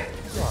 what?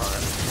 Come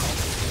on.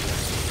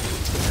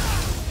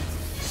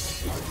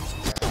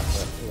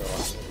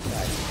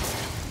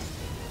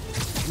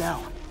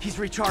 Now, he's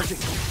recharging.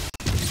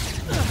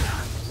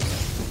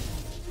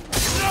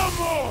 No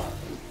more!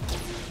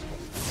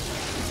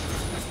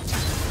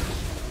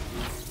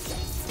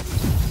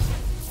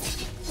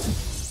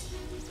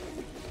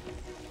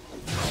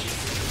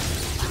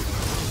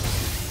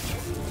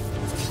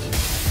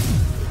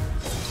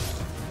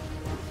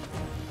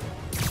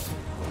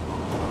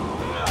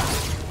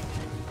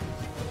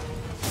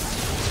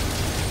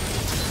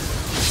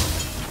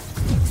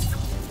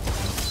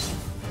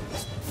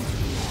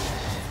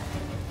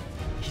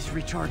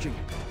 Recharging.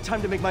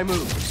 Time to make my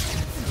move.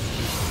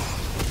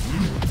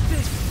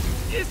 This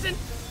isn't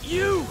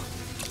you!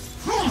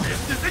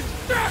 This is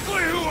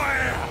exactly who I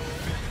am!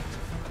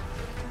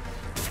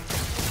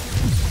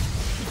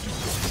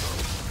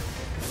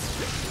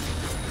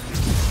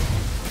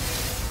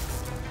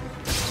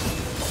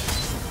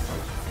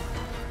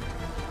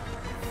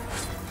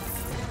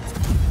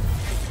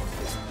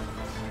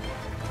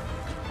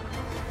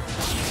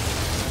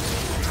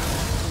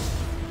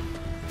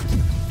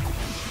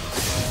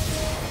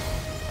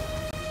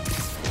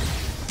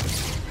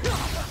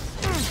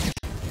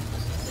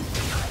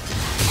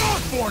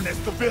 Osborn is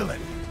the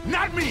villain,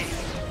 not me!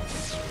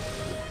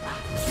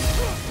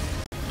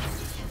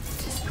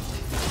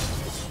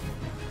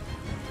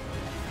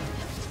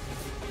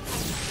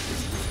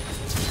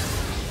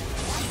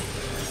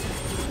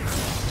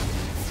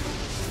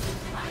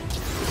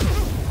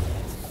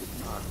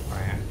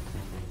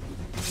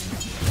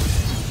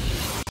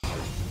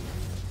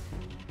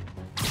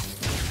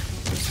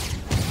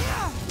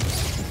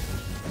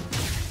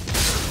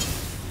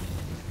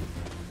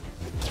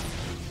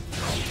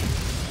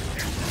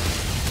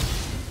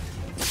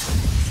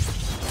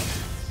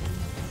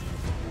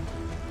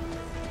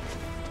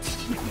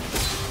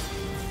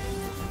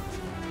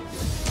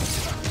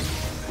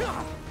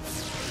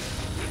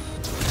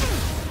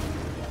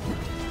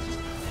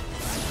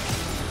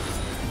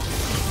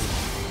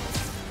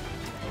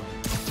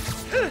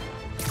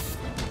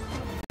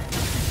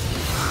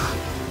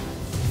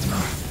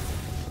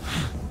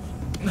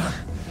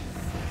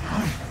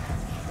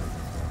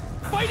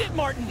 Fight it,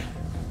 Martin!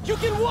 You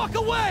can walk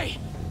away!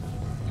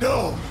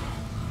 No!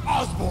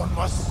 Osborn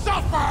must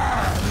suffer!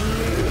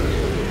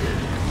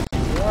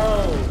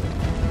 Whoa!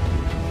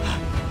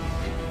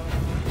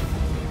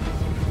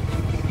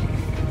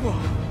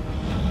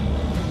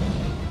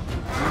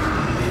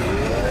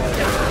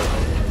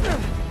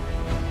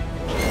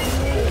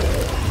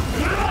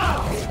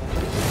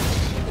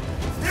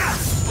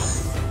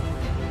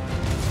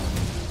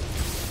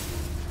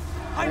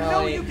 I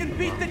know you can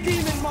beat the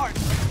demon,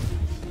 Martin!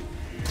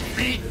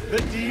 Beat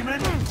the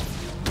demon?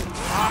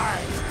 I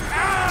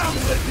am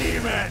the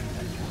demon!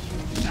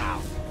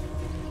 Now.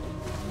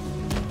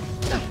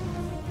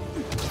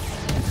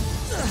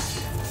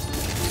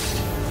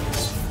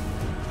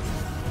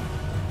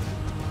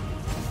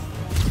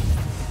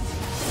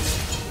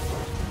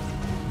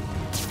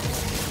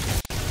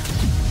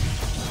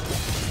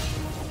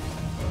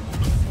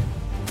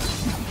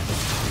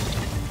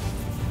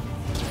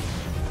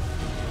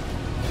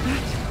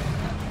 That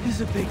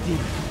is a big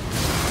demon.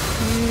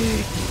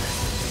 Big demon.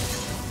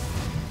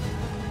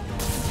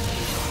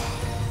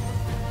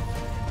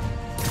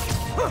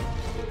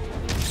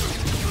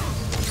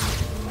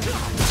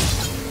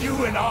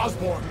 You and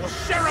Osborn will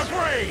share a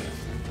grave!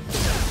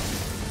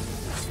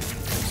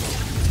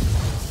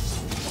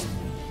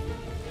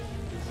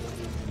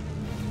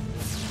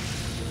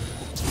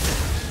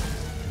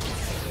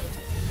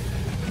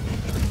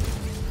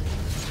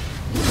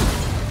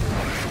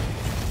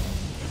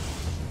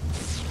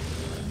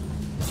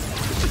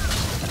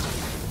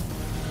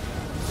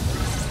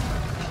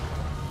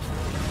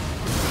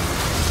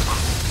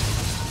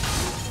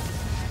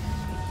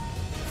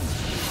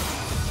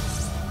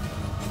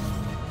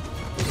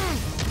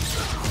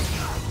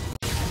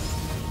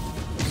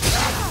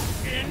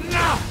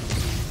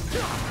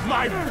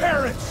 My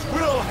parents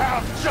will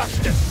have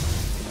justice!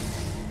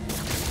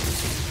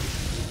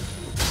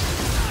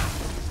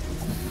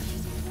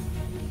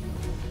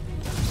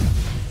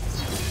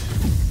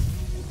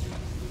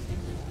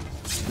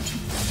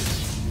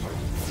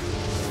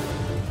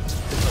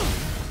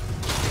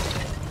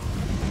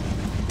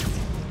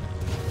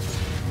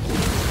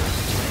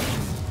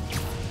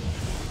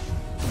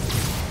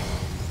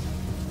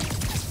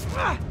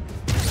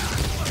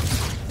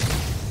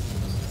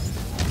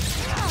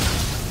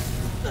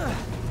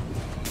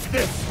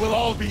 This will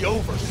all be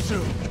over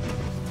soon.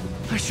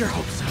 I sure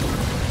hope so.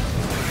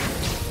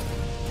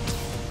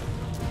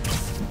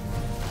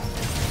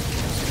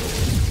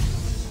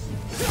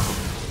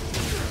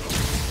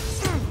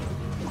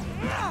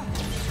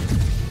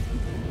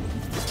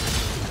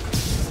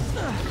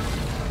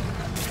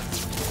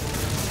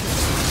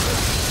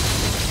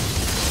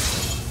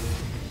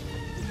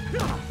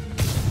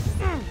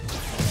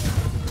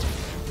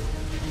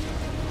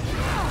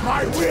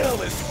 My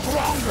will is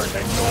stronger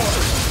than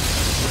yours!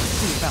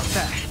 See about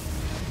that.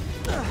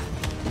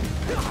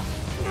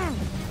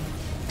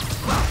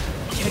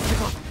 Can't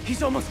give up.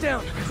 He's almost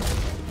down.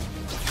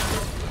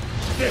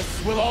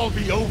 This will all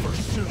be over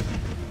soon.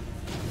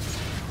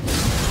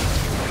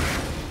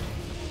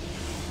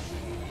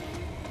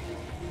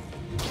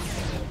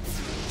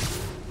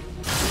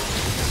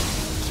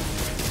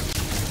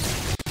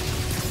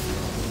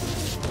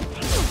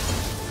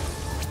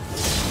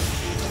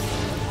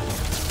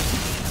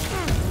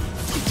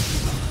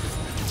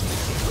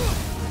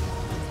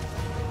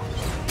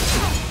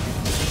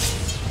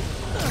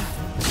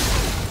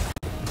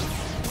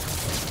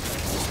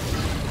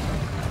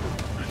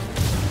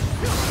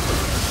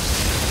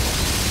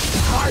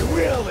 My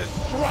will is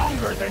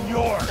stronger than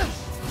yours!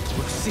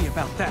 We'll see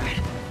about that.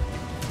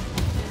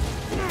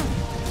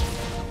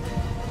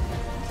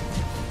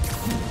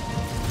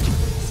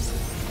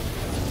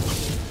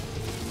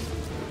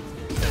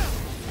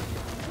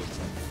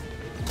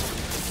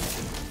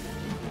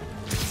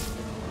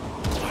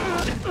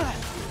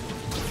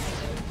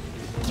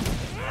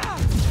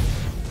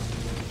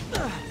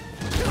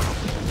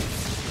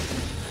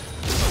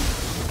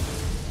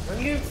 Will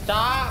you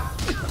stop?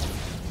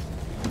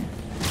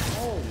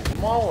 Oh,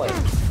 moly.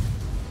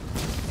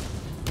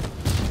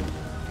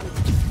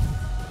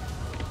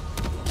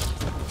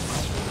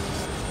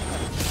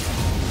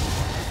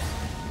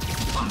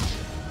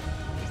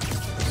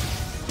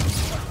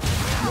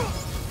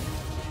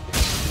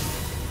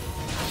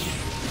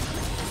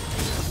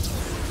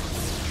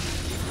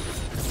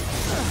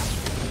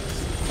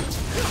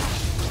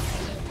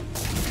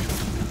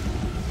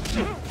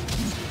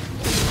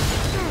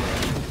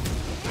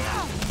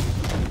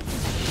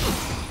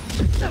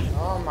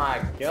 Oh my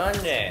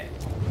goodness.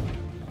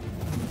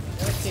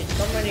 There's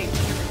so many.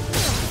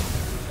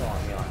 Go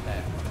on me like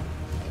that.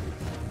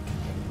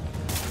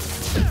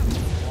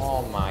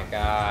 Oh my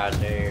god,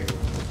 dude.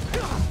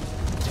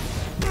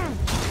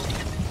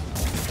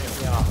 Get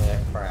me off of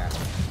that crap.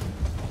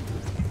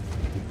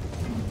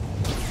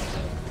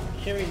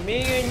 Should be me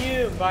and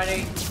you,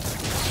 buddy.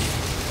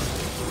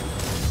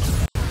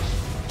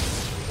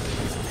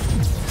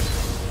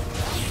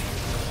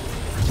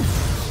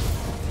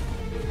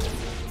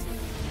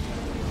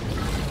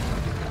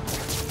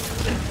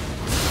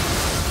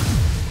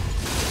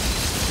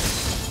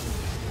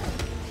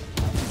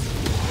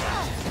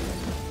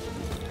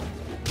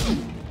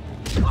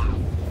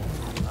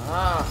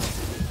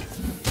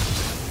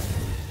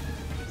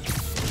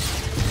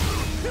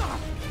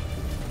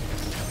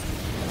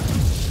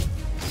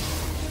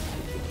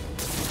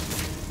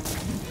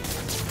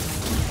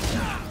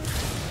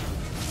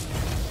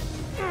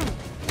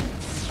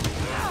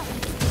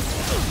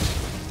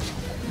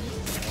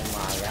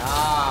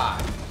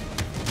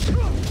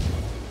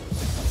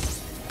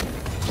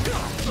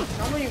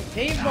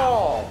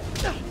 T-ball!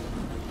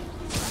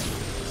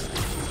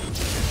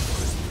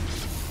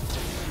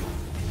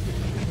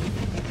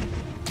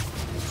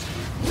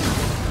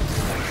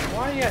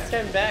 Why do you gotta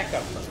send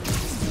backup?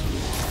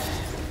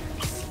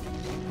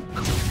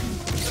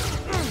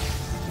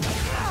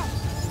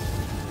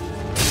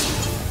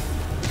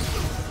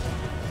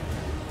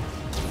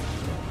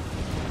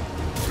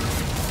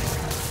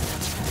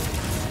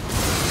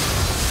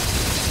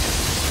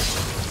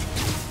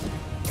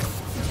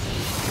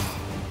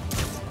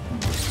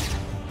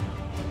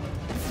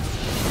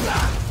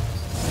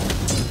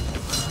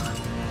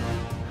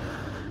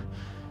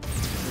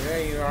 Yeah,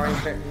 you already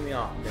picking me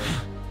off, dude.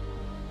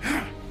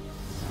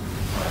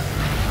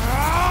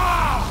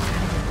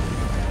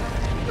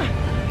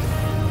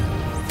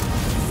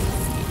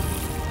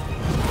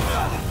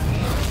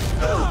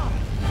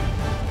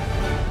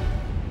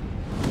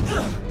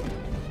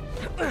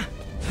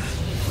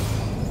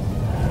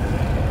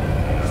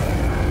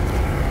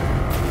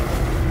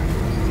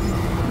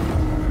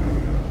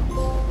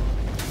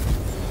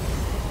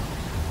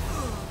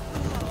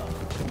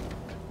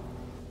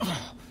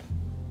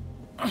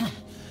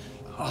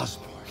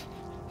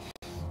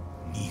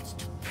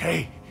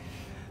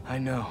 I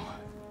know.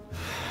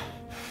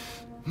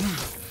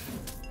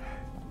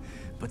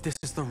 But this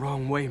is the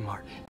wrong way,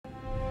 Martin.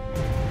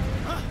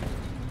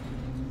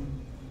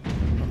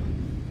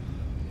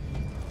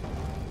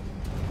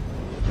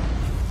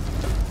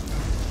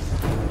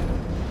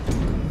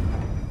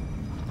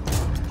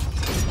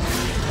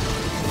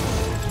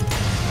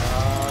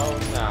 Oh,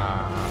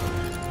 nah.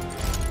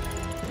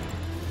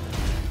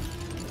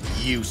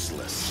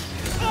 Useless.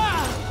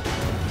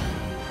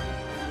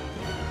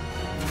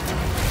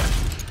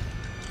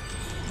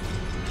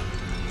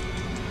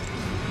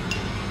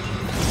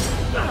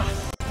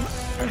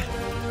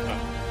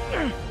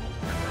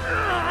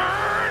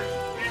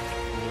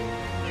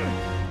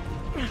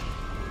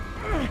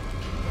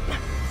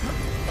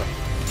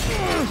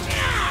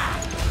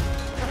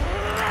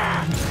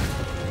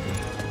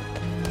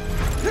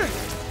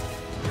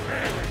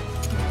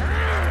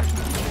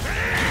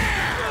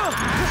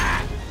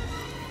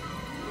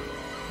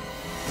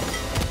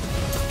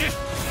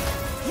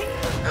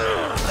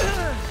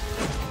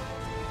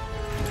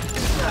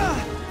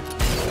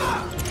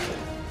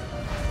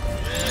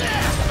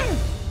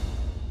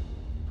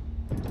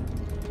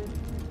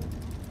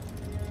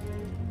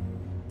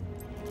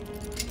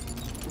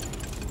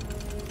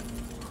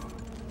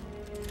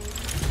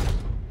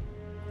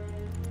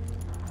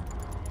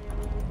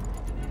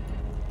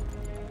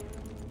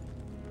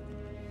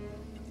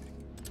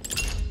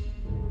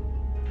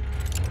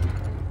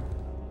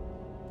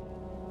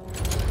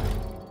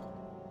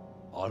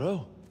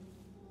 Otto?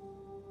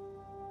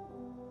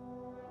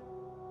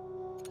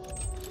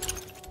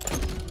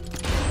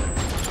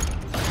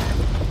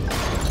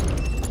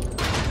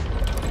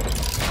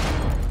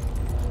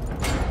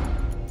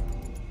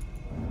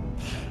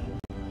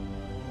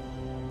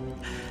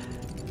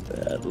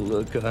 That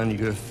look on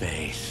your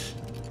face.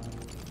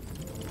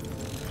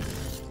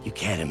 You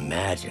can't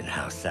imagine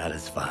how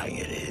satisfying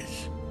it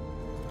is.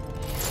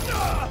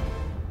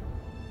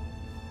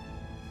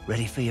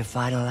 Ready for your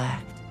final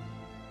act?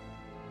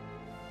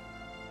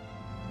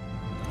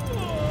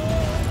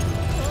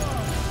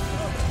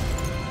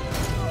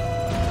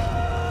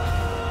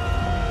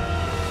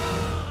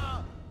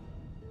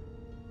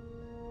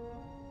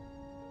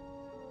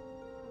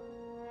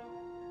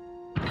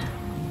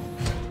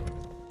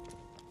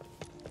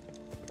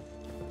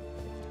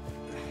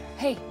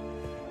 Hey.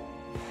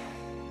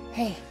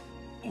 Hey.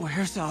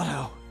 Where's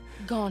Otto?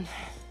 Gone.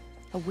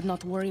 I would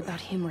not worry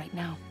about him right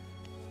now.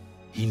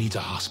 He needs a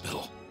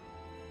hospital.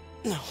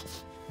 No.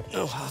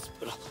 No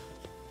hospital.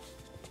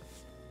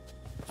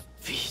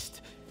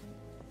 Feast.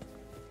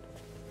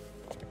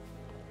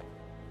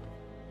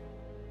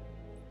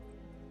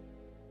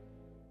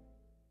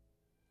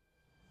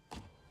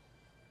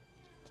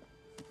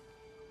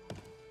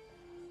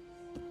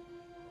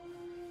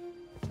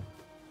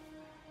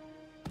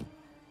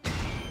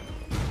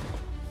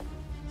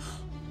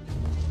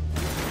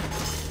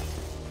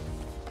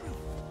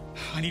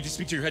 I need to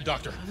speak to your head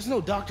doctor. There's no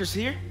doctors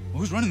here. Well,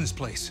 who's running this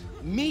place?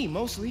 Me,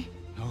 mostly.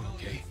 Oh,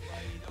 okay.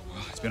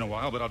 Well, it's been a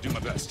while, but I'll do my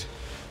best.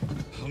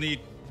 I'll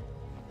need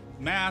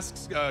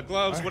masks,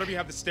 gloves, right. whatever you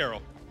have that's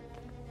sterile.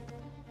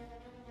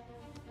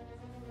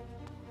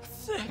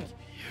 Thank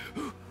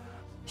you.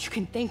 You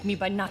can thank me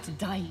by not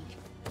dying.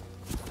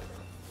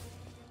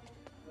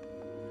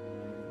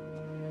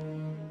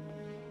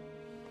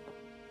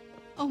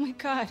 Oh my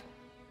god.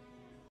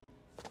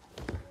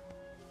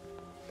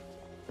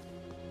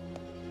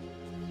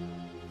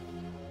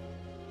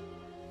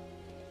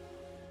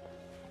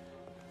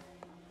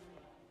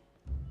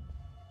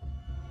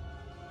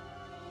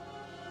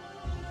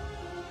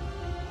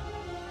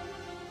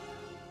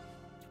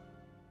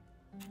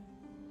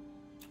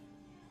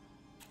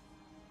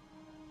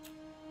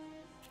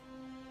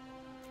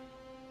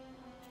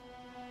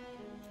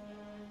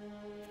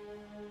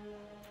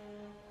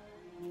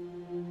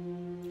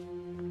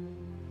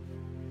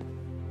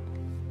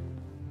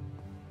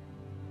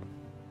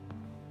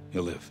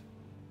 He'll live.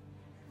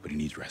 But he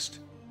needs rest.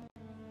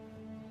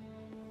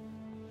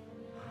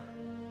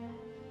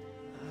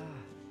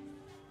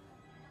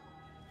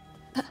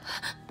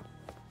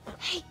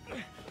 Hey,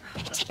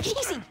 take it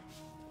easy.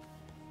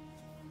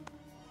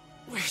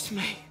 Where's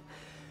May?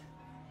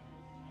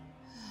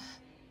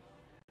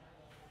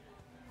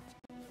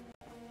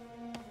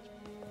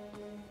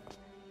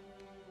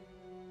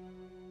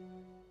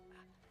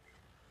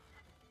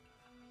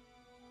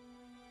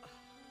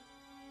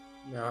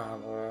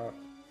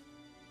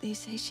 They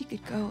say she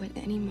could go at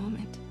any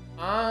moment.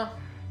 Where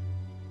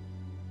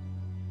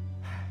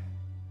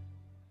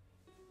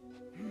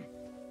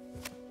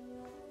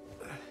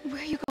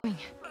are you going?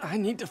 I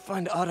need to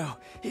find Otto.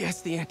 He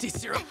has the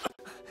anti-serum.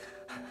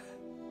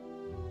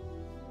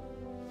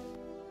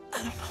 I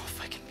don't know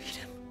if I can beat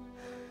him.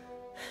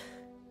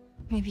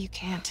 Maybe you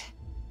can't.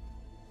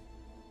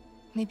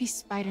 Maybe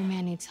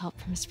Spider-Man needs help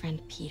from his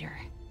friend Peter.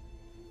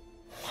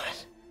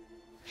 What?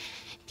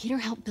 Peter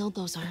helped build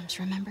those arms,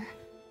 remember?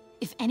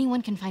 If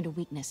anyone can find a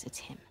weakness, it's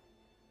him.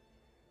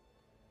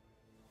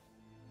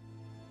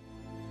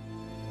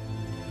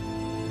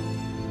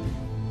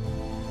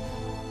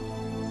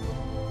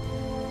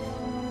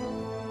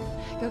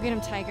 Go get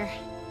him, Tiger.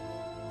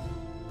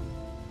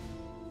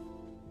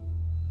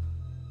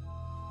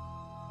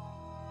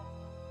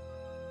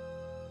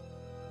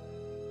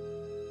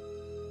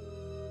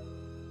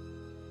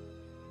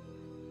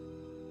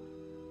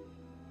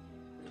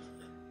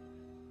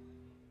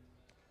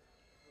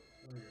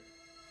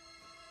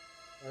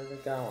 Where's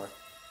it going?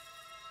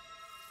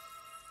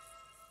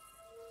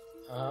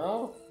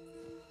 Oh?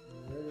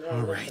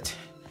 All right.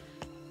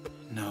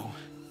 No.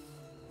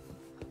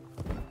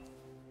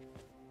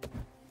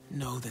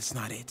 No, that's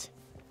not it.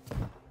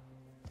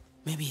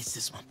 Maybe it's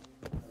this one.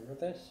 Remember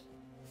this?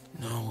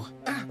 No.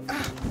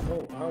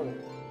 Oh, oh,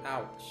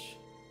 ouch.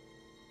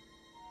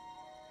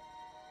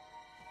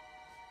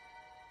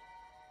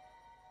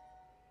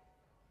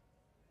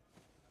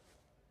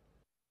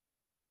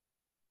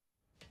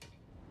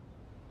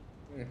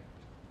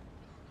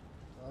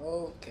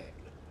 Okay.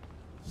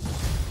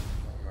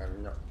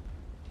 No.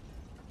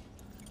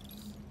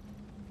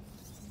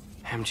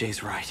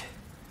 MJ's right.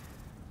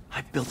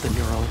 I built the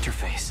neural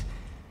interface.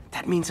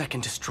 That means I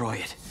can destroy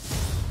it.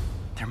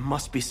 There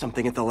must be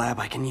something at the lab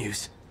I can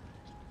use.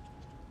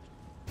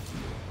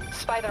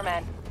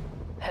 Spider-Man.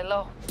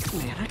 Hello.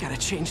 Man, I gotta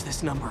change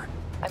this number.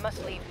 I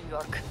must leave New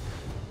York.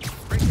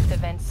 Recent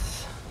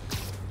events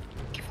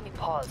give me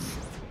pause.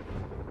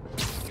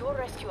 Your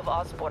rescue of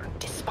Osborn,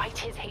 despite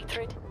his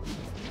hatred,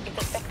 it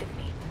affected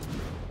me.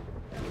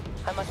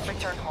 I must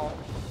return home.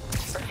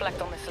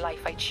 Reflect on this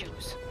life I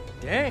choose.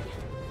 Dang.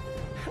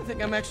 I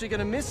think I'm actually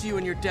gonna miss you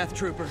and your death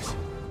troopers.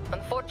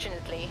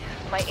 Unfortunately,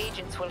 my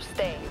agents will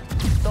stay.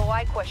 Though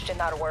I question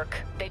our work,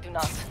 they do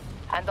not.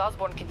 And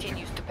Osborn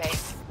continues to pay.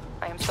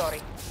 I am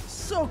sorry.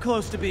 So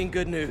close to being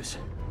good news.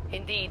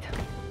 Indeed.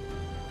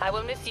 I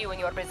will miss you and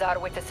your bizarre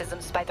witticism,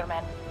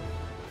 Spider-Man.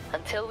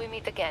 Until we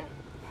meet again.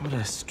 What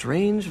a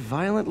strange,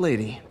 violent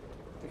lady.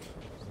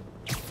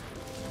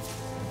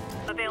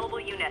 Available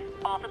units.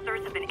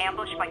 Officers have been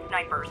ambushed by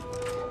snipers.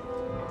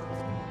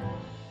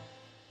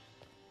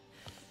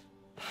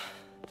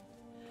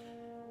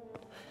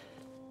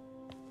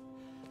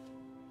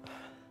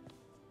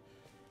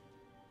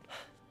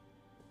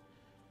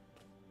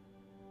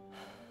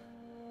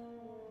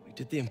 We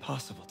did the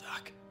impossible,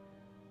 Doc.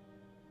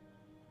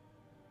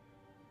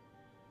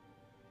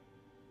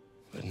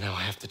 But now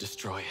I have to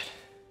destroy it.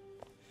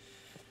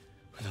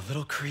 With a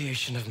little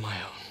creation of my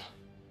own.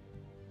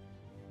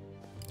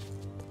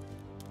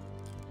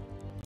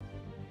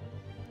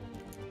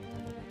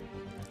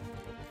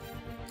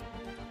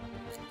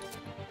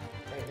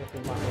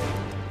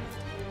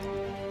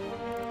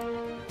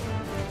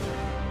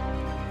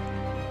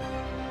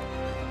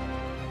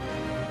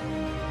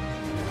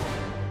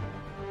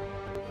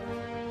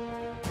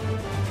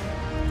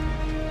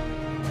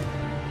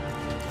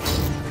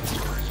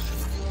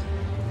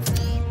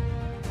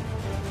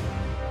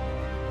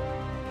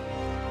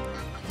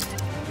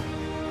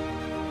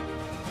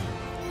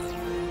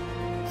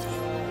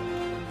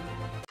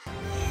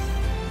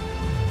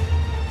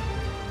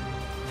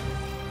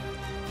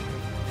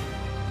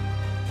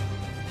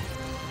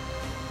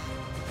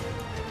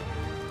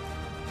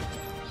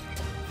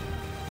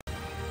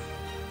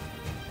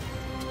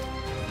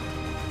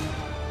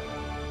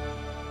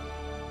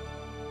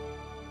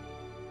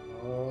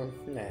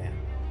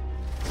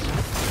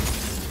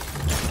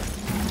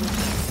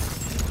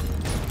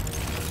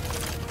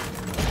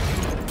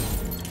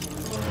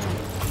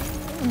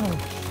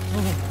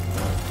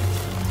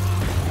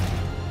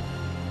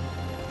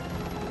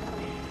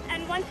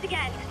 And once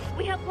again,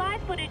 we have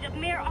live footage of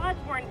Mayor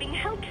Osborn being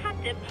held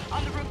captive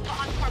on the roof of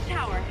Oscorp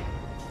Tower.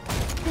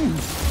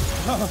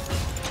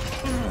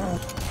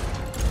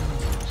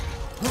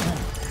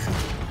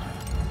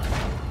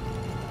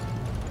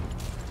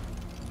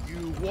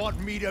 You want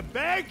me to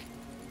beg?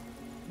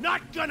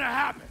 Not gonna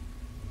happen!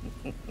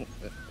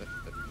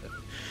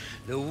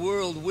 The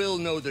world will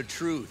know the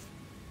truth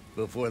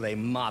before they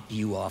mop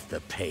you off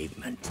the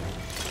pavement.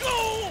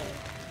 Go!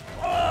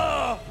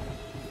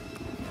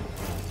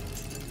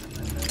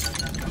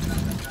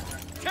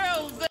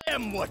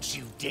 them what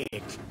you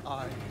did.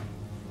 I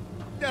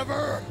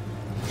never...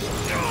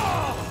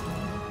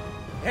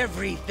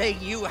 Everything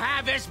you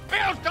have is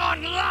built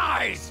on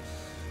lies!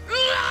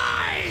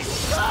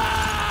 Lies!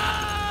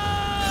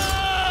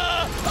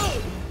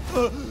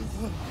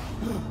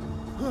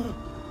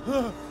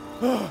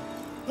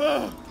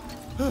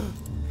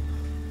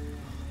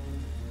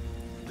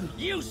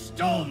 You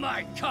stole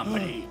my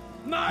company,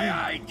 my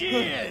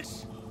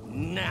ideas!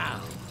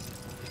 Now,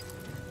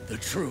 the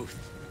truth.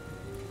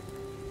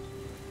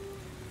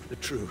 The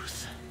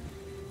truth.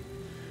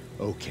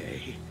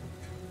 Okay.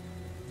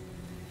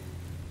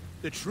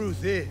 The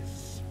truth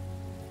is,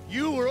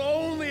 you were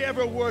only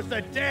ever worth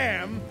a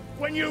damn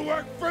when you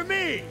worked for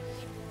me!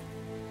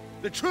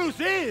 The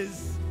truth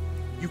is,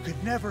 you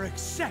could never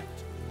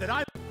accept that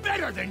I'm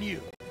better than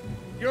you!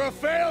 You're a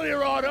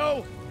failure,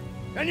 Otto!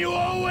 And you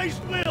always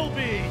will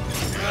be!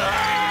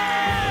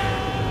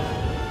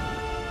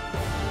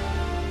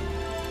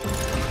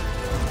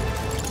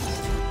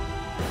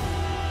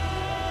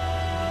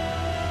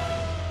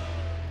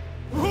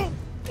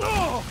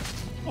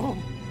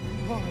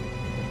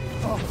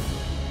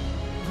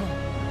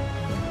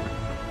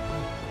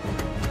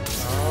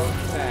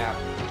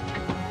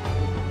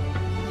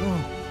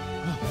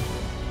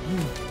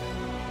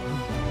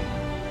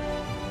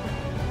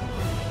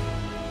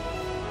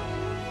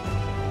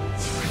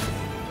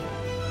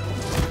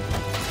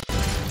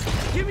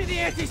 Give me the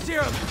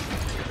anti-serum!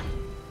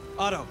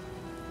 Otto,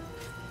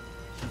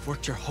 you've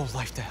worked your whole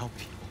life to help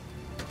people.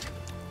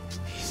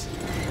 Please.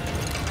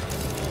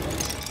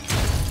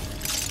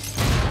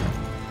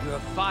 You're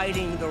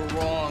fighting the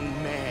wrong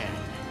man.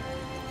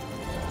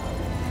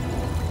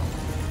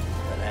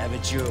 But have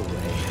it your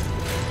way.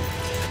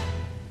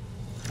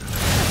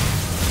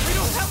 We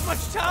don't have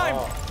much time!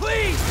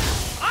 Please!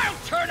 I'll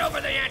turn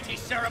over the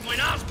anti-serum when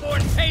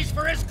Osborn pays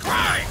for his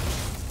crime!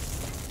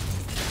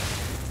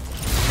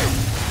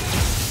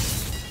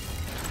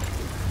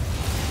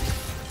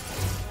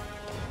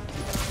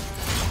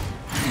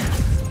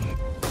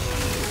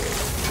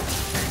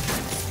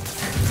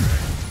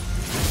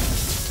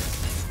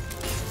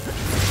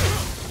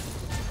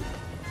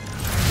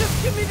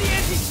 Give me the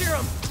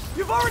anti-serum!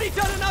 You've already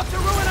done enough to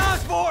ruin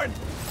Osborn!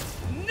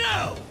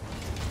 No!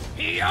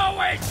 He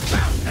always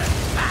bounces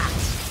back!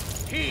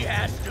 He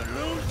has to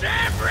lose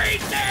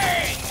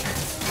everything!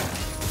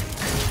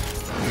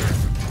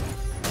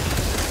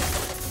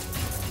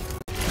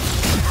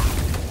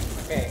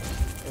 Okay,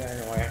 we're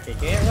gonna have to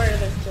get rid of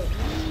this too.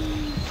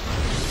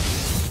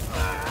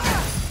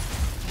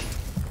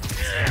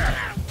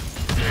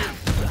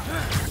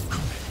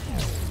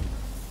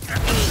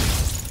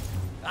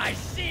 I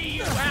see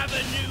you have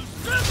a new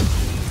suit!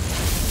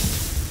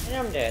 And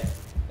I'm dead.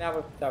 That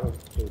was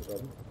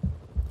stupid.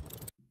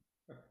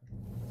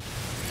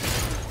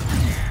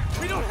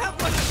 We don't have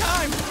much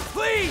time!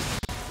 Please!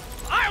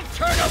 I'll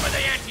turn over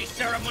the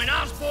anti-serum when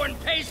Osborn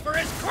pays for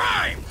his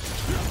crime!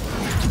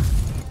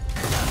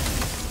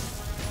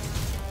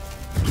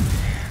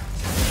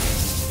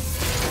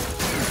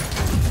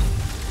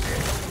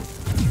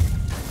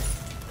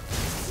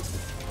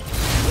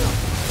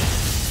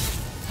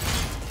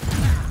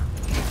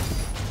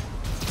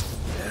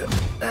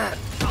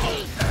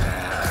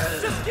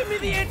 Just give me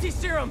the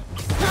anti-serum!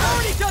 You've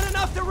already done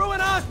enough to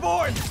ruin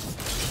Osborn!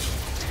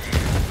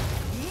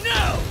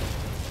 No!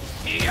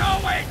 He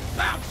always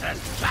bounces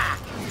back!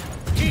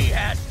 He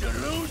has to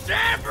lose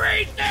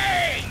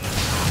everything!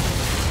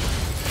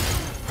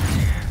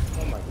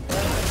 Oh my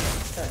god,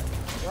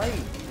 that's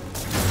right.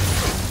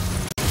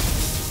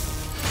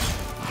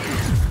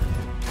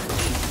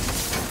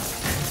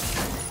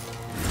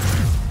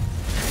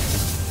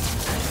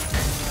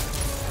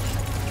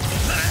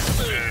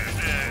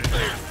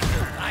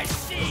 I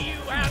see you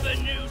have a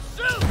new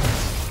suit!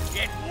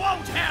 It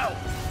won't help!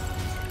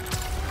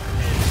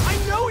 I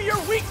know your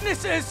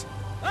weaknesses!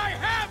 I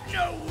have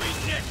no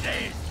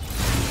weaknesses!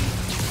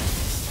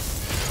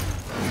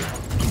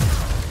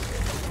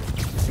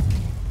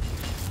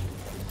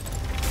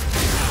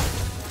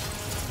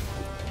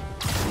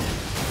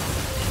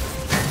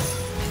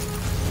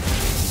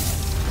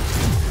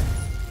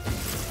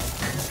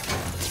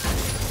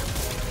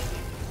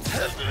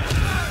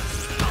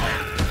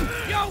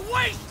 You're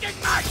wasting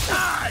my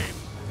time!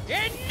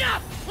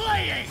 Enough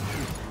playing!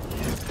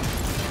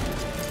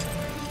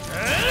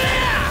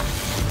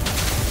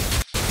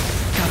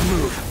 Gotta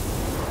move.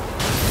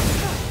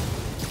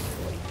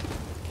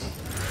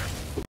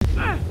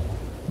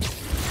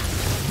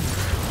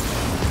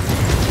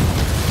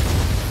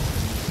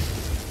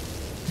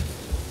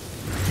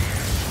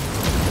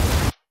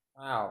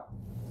 Wow.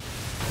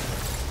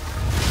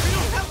 We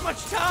don't have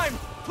much time!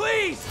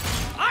 Please!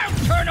 I'll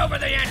turn over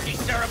the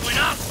anti-serum when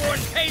Osborn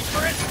pays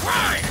for his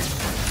crime!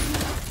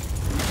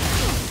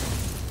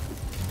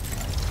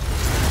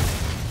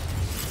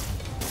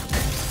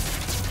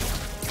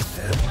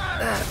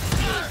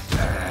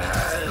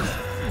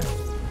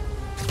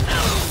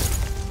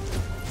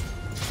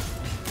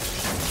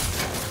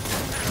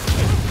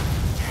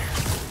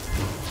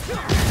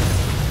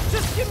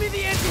 Just give me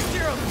the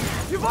anti-serum!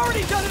 You've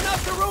already done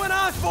enough to ruin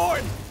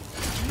Osborn!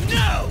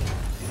 No!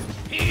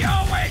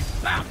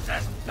 bounce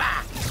us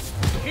back.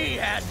 He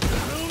has to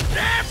lose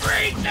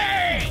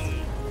everything!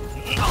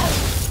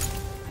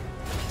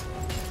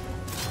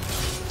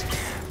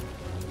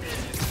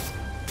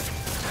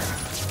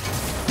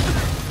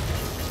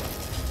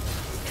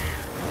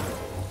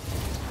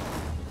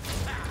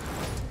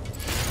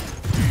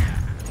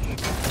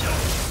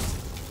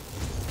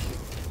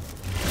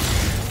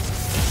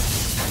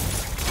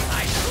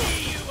 I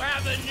see you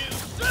have a new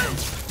suit!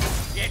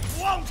 It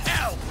won't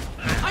help!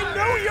 I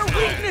know your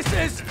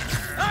weaknesses!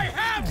 I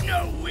have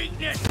no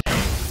weaknesses!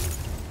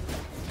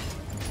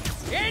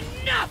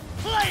 Enough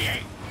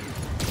playing!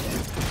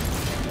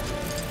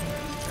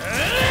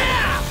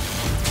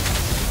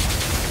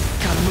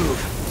 Gotta move.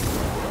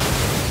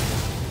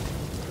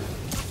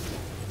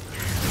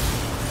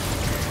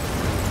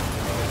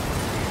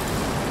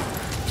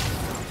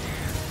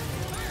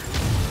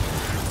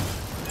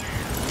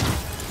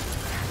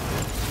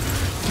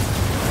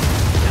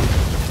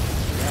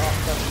 Off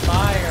the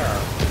fire.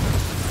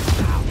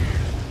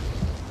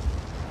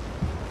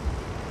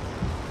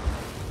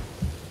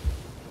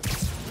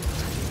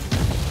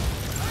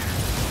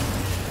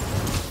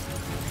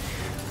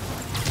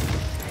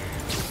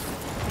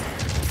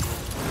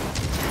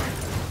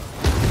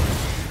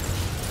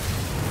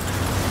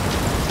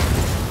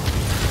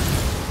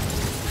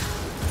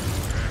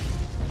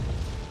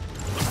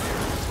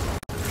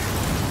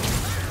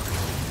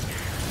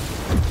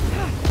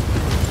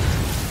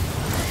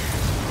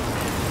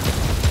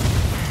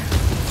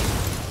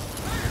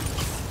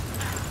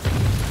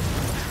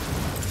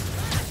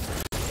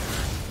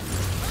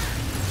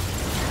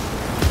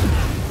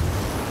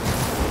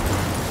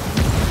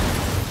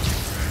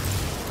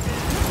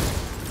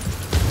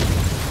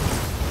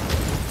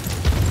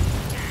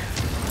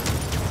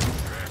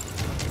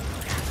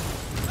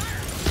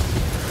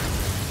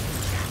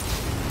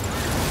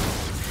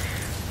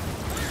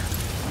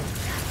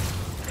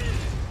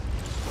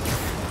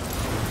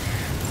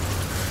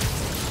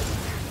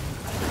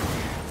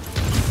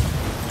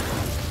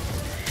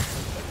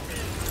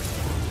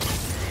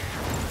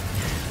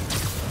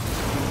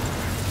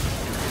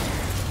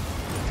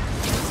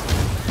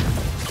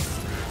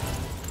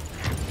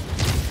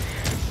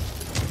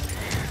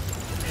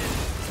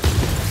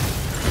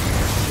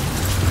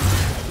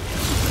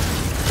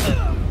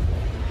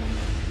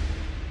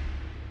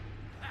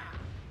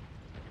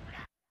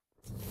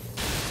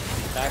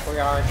 Back we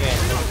are again.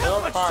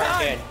 Still far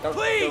again.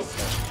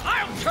 Please!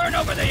 I'll turn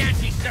over the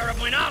anti-serum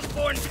when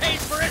Osborn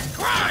pays for his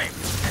crime!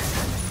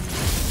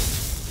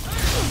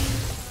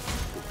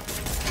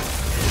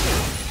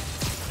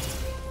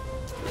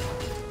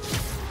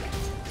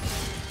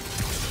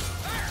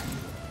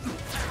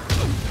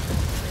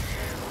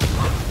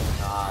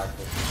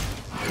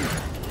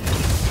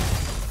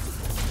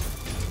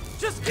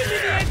 Just give me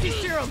the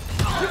anti-serum!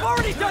 You've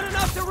already done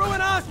enough to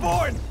ruin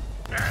Osborn!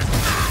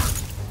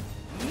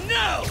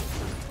 No!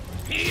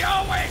 He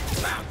always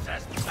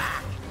bounces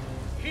back!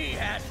 He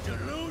has to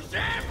lose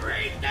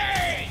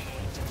everything!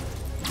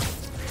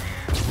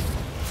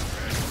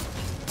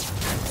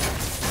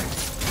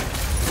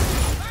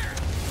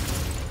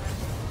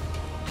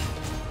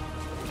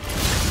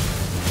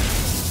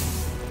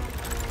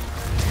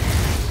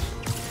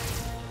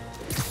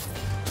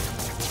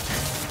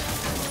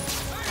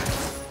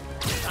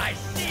 I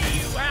see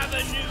you have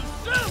a new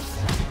suit!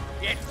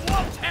 It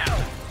won't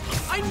help!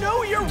 I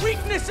know your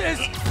weaknesses!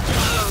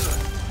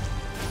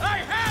 I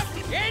have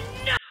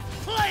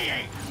enough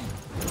playing!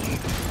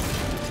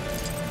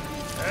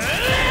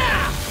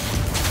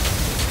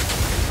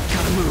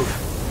 Gotta move.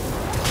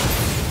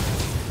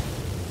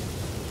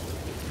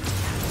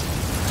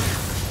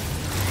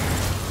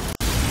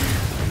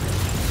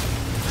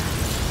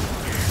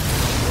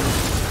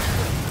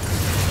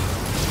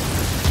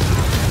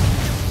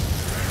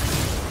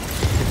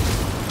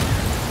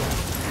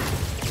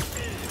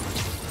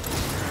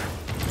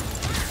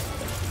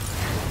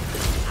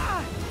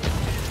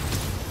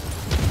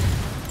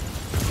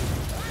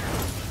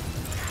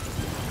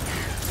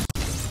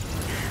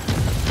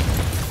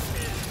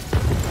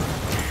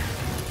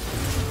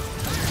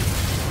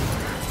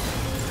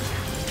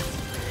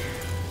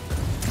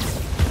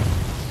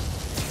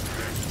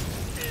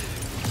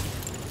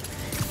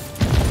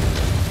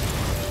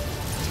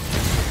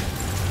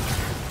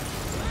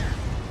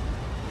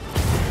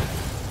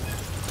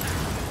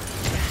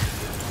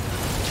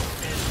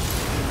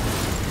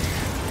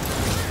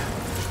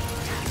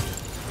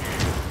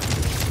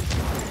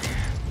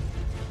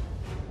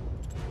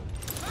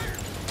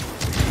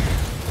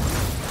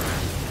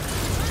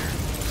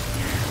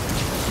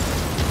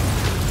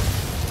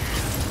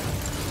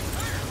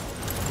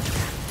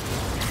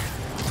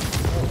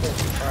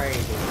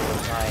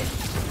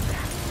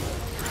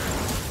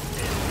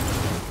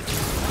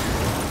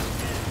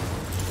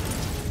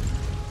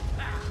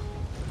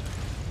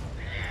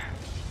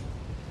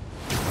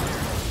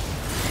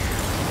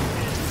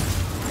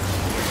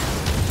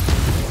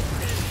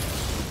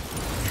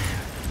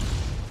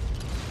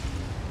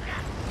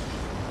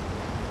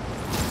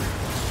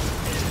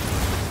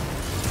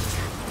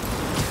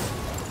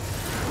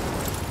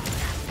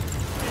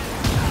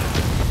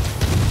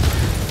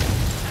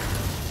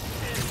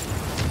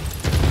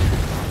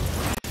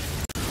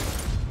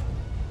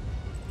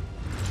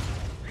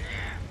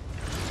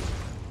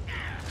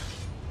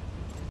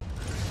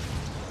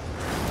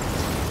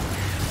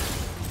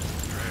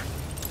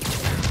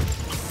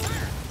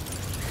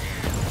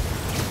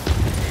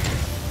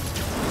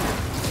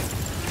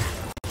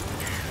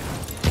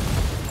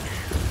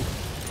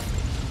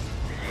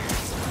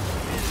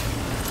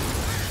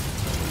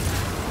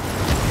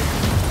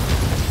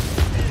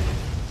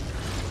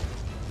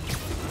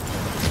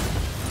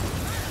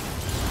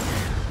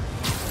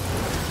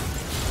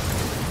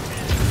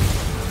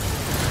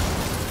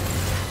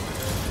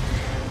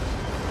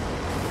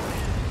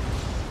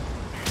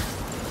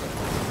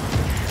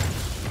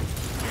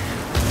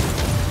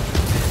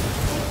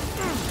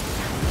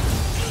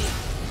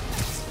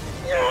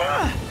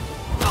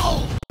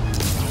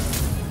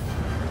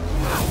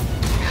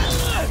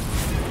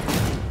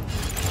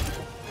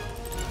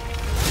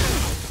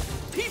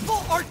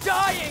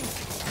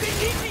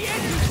 the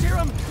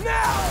anti-serum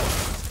now!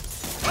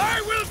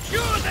 I will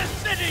cure the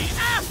city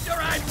after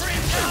I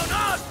bring down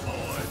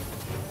Osborn!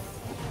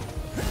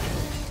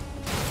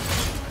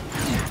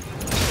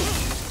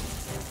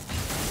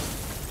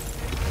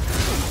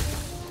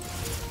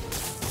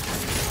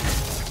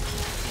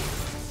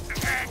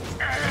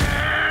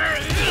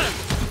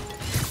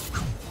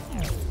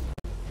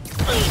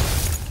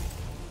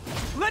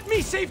 Let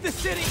me save the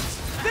city!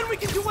 Then we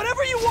can do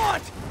whatever you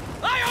want!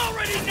 I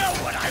already know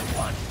what I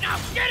want! Now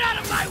get out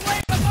of my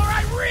way before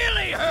I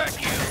really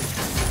hurt you!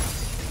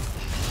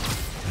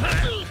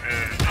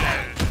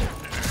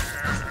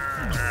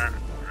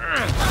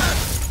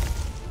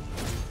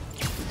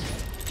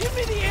 Give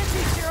me the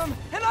anti-serum,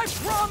 and I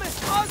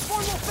promise Osborn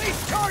will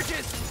face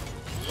charges!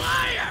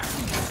 Liar!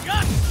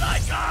 Just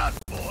like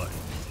Osborn!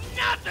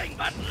 Nothing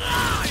but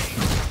lies!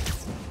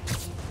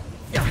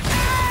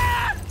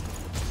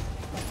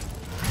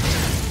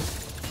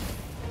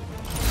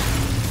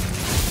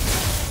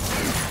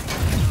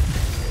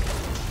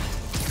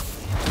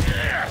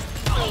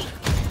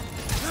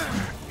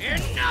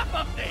 Enough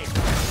of this!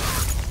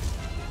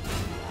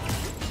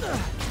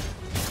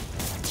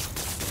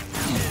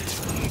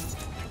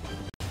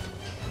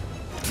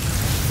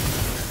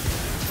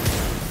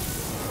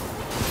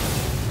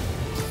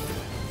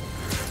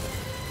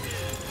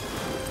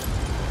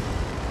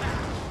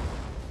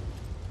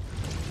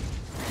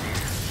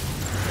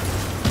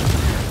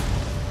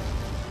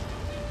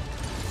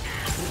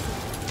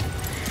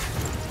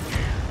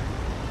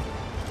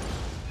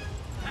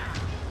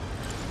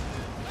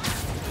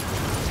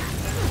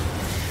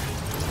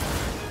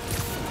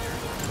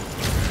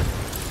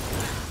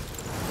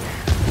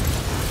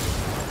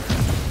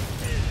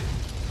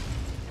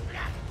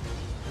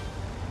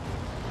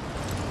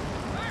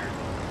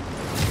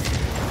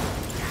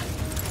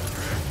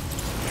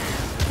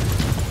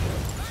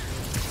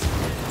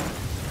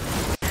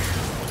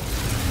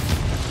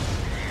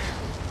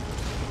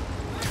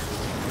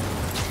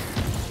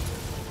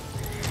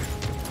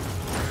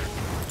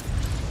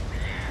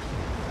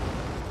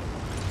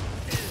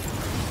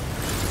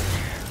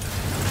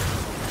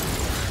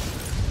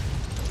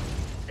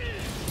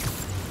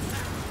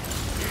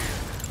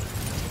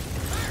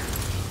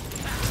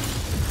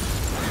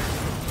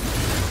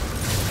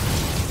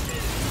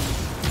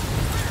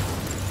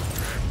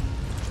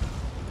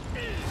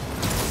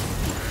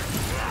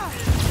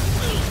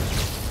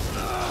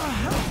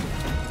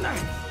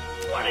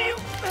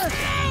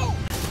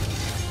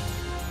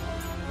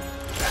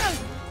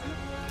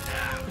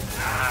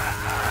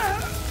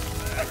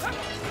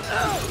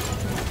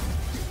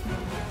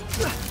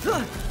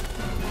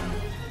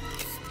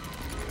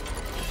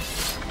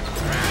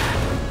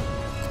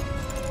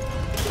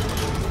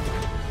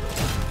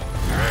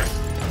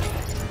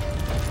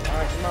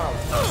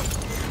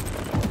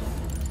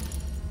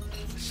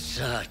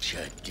 Such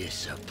a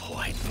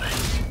disappointment.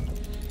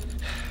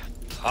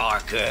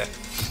 Parker.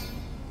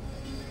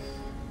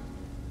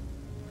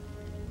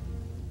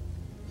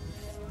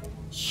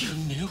 You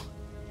knew?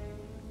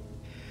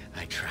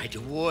 I tried to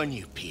warn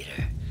you,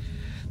 Peter,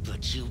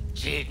 but you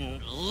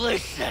didn't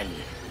listen.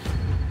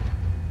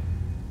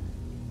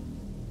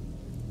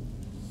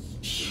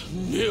 You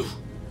knew?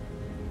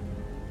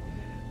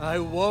 I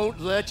won't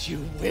let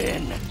you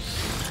win.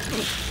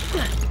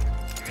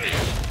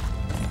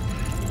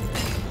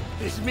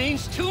 This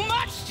means too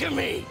much to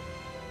me!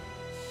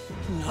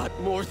 Not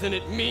more than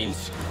it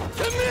means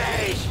to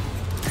me!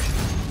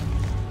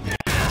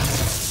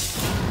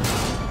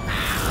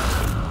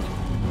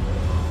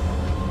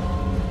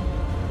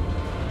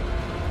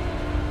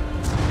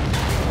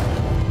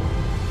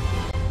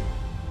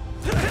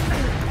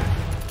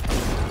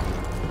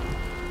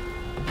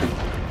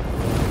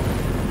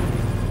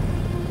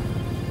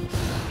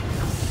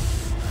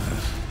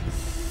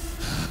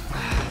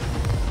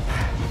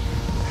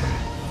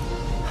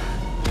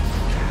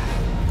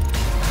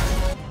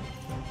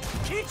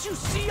 Can't you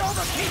see all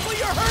the people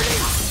you're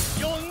hurting?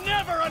 You'll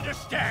never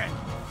understand!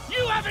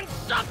 You haven't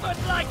suffered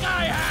like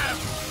I have!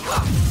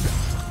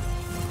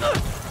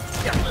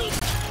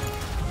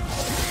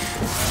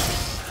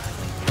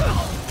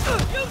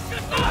 You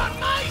should be on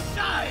my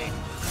side!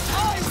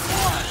 I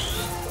won!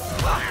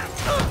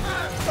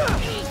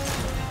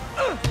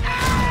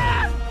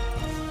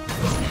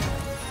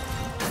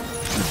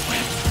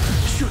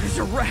 Shooters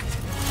are wrecked!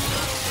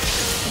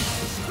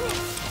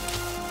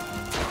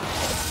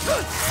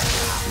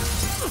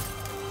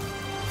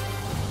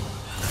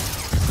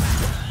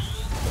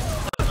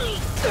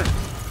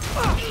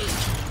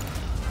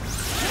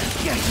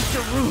 Gadgets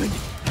are ruined!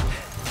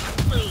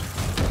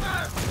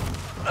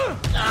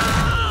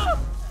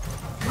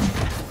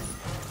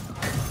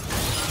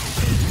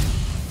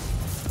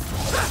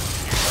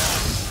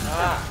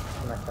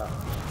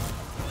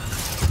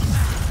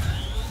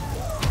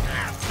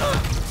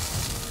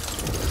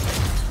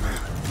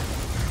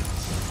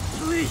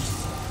 Please,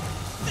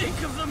 think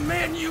of the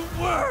man you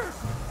were!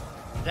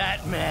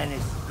 That man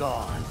is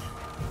gone.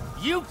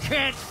 You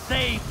can't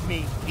save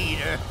me,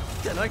 Peter.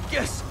 Then I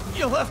guess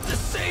you'll have to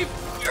save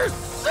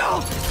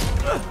yourself!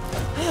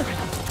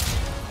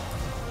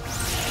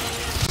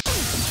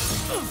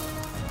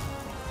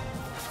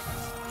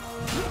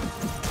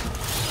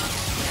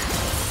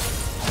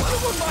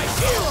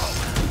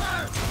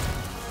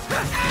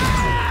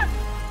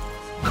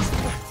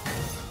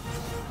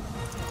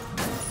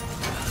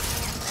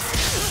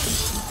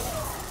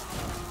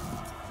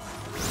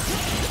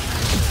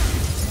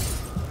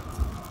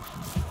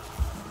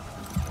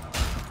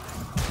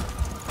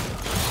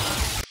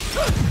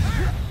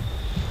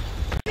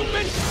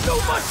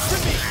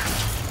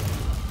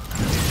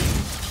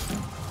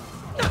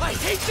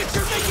 that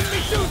you're making me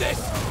do this!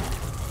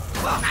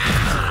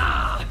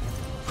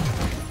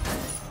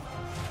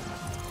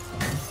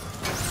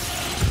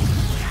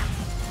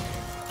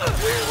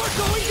 We were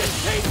going to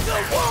save the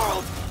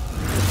world!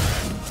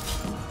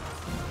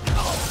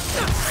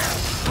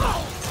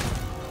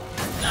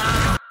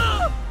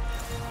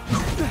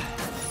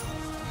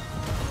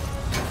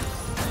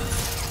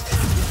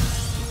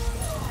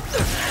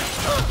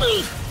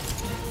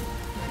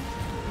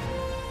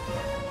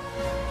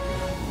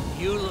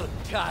 You look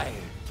tired,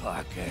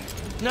 Parker.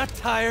 Not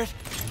tired.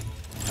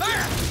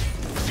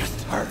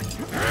 Just hurt.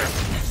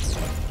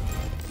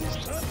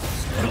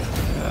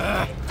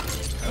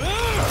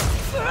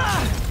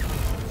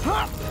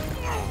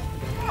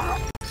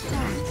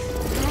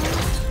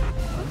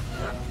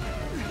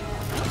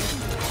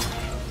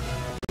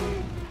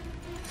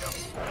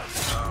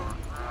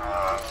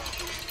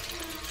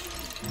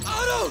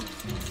 Otto!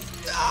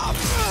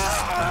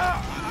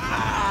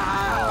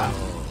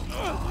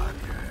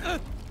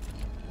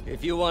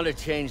 If you want to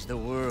change the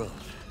world,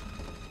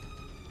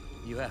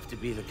 you have to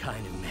be the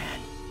kind of man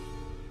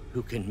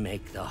who can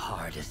make the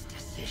hardest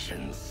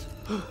decisions.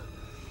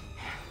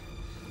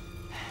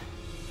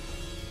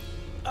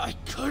 I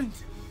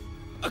couldn't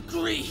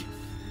agree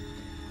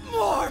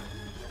more!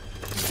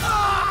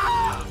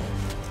 No!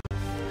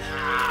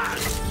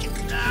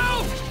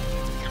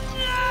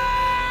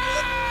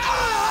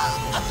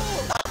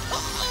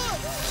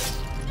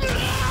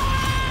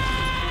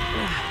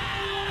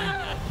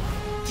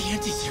 The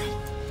anti-serum.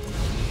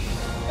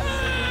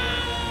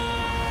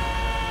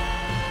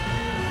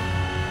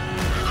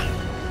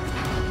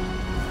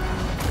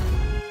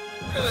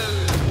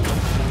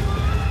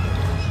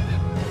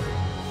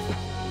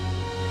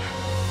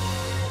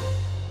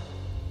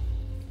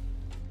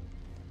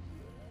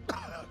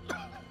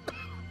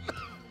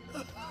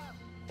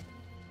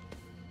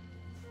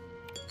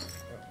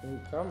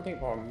 Some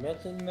people are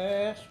missing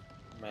this,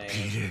 man.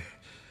 Peter,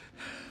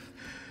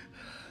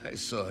 I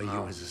saw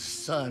you as a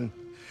son.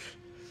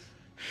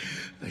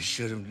 I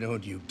should have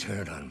known you'd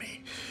turn on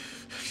me,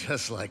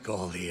 just like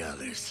all the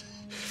others.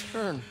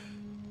 Turn.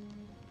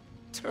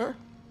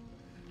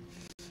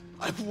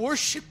 I've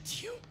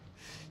worshipped you.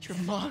 Your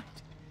mind,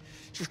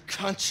 your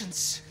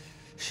conscience,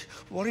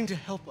 wanting to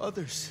help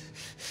others.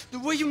 The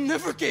way you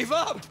never gave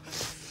up.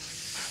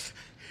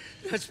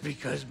 That's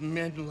because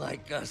men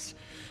like us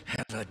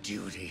have a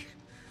duty,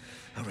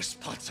 a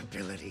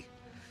responsibility,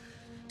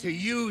 to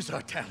use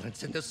our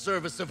talents in the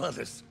service of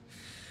others.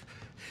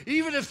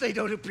 Even if they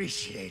don't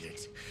appreciate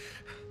it,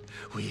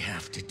 we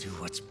have to do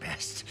what's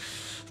best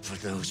for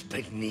those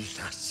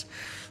beneath us,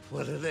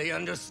 whether they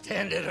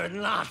understand it or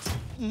not.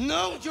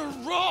 No, you're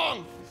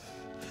wrong!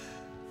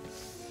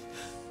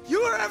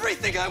 You are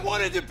everything I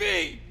wanted to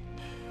be!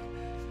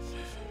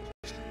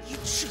 You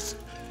just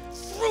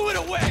threw it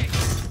away!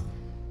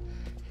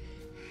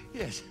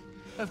 Yes,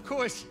 of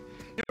course.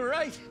 You're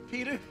right,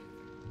 Peter.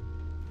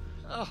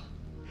 Oh,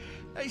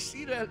 I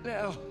see that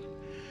now.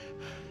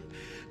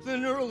 The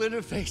neural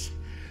interface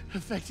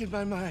affected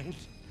my mind.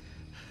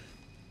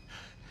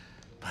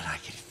 But I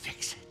can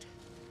fix it.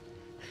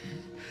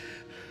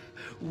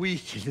 We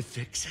can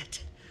fix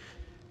it.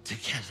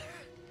 Together.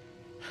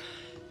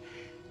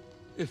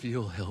 If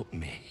you'll help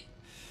me.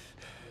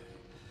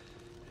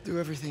 Do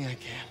everything I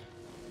can.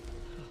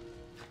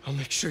 I'll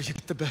make sure you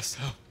get the best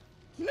help.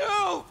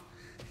 No!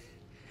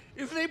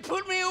 If they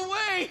put me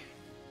away,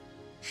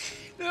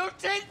 they'll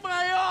take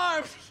my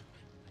arms.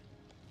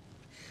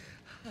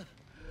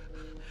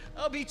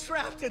 I'll be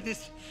trapped in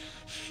this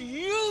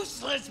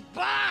useless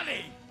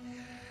body.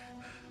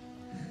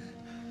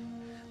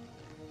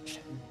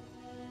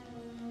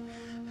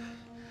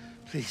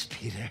 Please,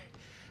 Peter.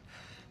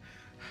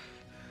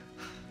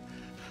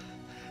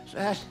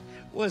 That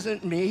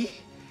wasn't me.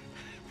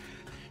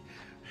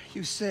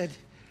 You said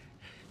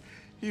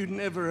you'd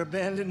never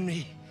abandon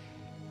me.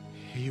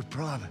 You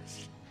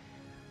promised.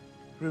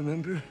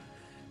 Remember?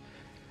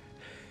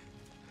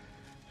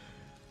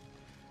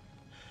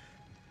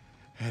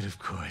 And of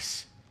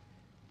course,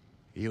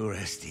 you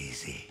rest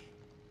easy,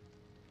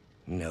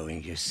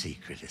 knowing your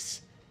secret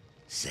is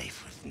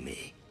safe with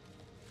me.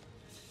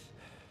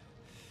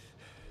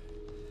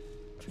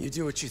 You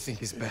do what you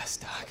think is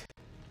best, Doc.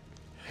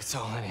 It's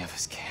all any of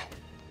us can.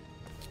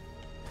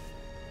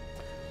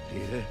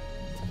 Peter?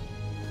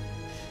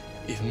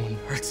 Even when it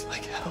hurts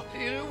like hell.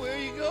 Peter, where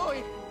are you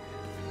going?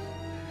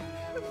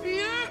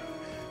 Peter?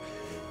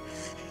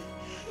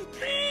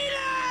 Peter!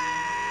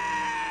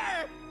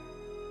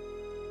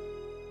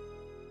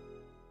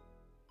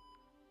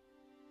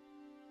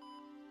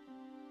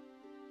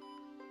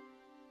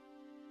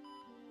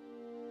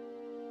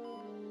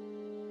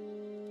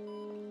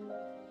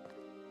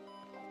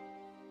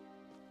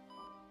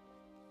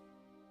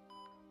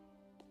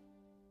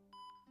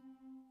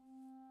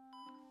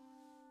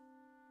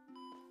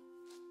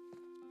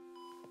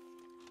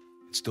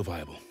 It's still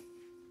viable.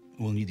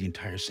 We'll need the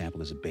entire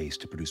sample as a base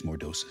to produce more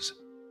doses.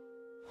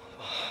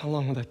 How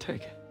long will that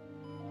take?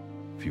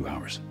 A few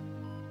hours.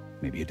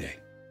 Maybe a day.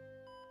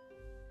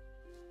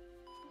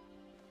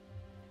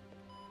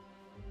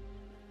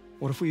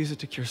 What if we use it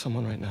to cure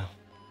someone right now?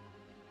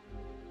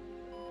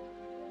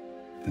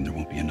 Then there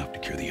won't be enough to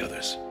cure the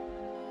others.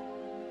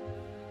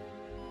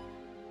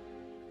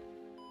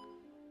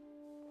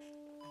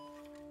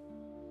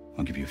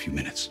 I'll give you a few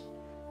minutes.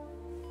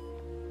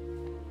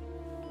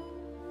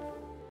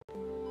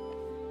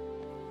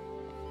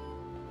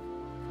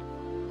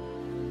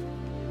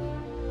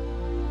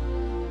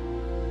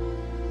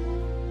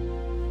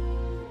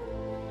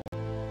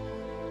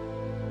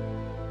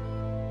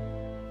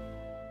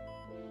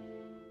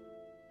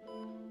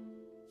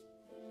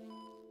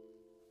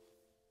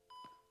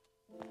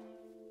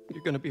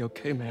 You're gonna be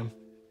okay, ma'am.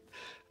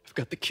 I've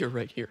got the cure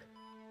right here.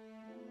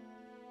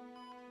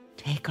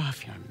 Take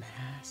off your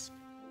mask.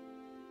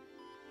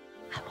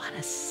 I want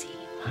to see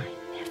my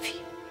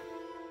nephew.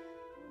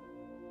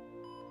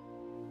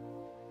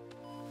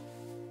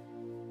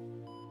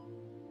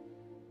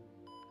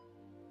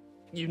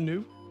 You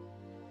knew?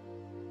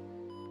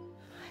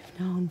 I've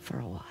known for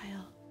a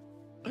while.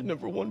 I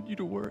never wanted you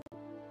to worry.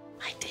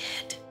 I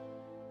did.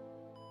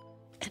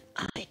 And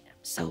I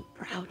am so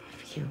proud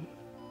of you.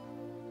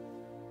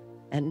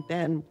 And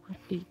Ben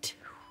would be too.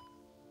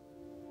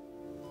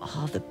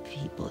 All the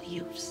people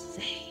you've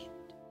saved.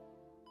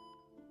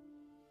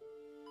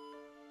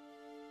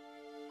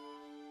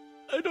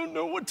 I don't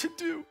know what to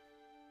do.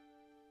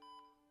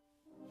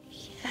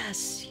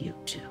 Yes, you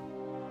do.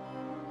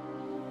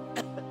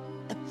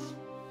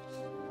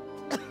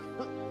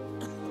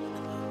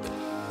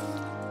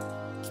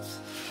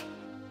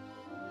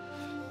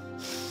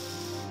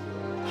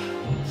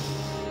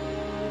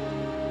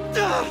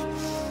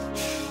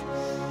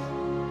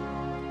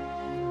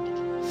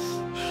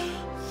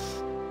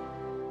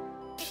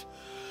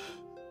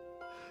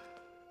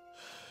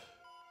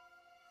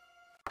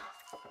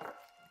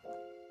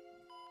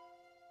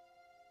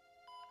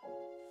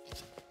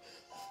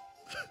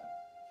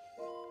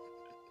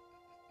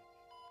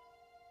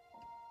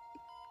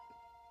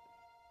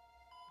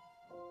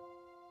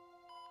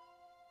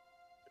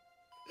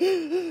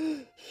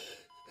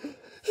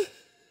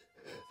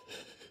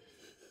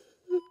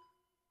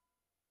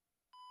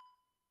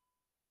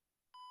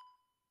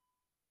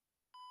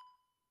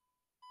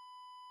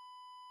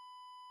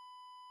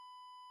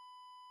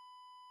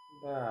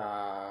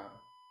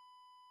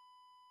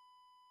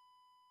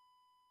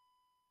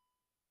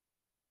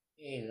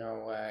 Ain't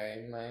no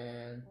way,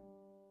 man.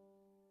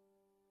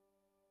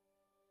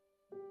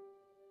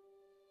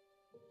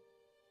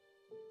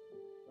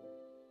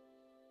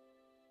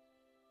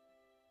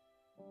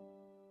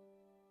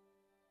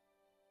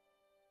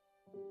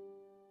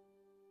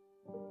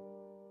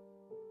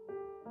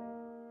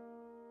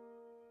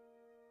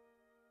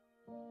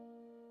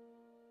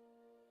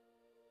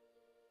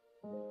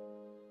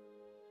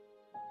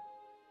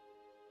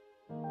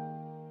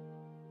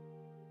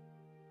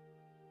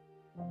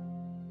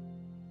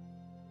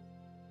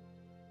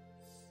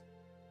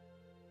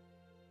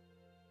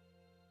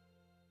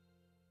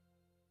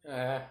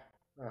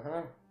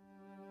 Uh-huh.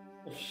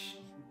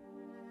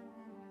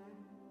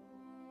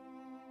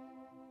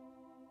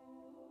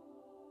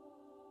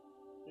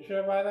 You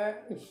sure about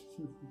that?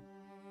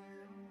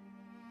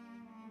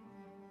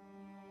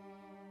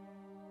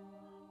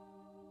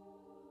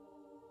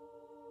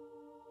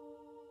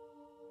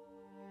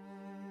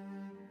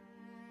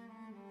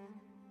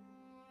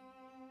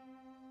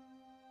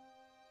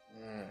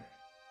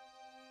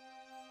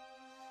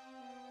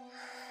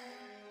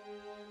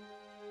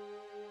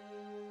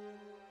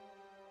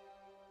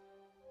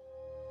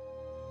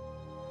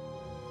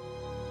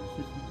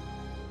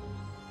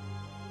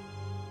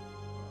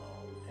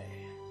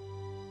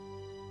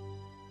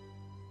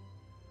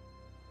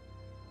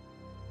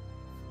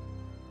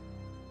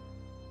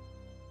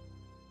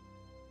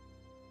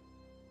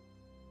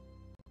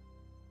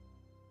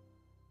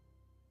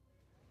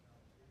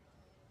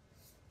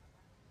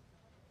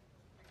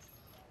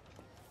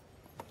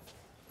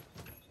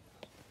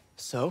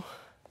 So?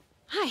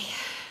 Hi,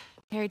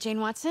 Mary Jane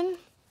Watson,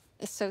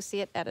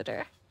 Associate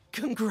Editor.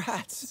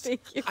 Congrats!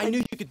 Thank you. I knew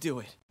you could do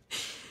it.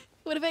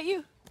 What about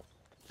you?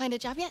 Find a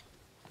job yet?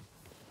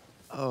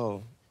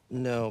 Oh,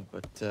 no,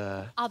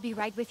 but, I'll be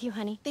right with you,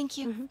 honey. Thank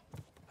you.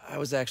 I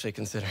was actually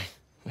considering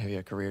maybe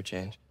a career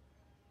change.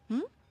 Hmm?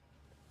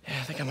 Yeah,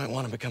 I think I might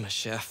want to become a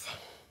chef.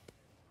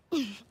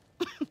 I'm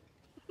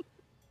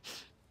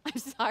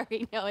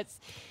sorry, no, it's...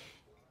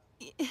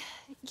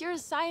 You're a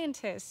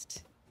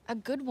scientist. A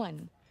good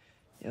one.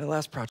 Yeah, the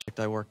last project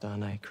I worked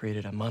on, I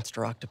created a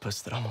monster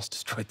octopus that almost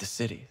destroyed the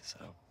city, so...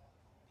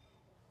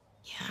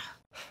 Yeah.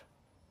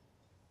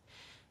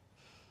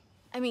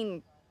 I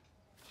mean,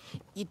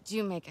 you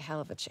do make a hell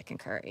of a chicken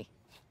curry.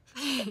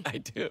 I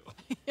do.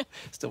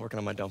 Still working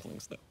on my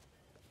dumplings, though.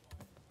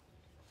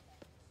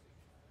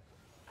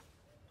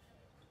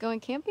 Going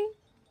camping?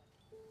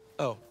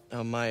 Oh,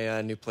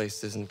 my new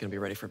place isn't gonna be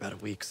ready for about a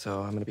week,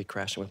 so I'm gonna be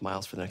crashing with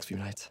Miles for the next few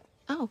nights.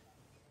 Oh.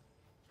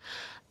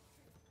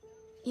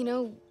 You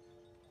know,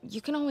 you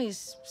can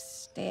always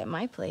stay at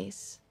my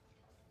place.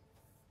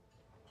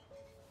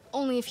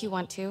 Only if you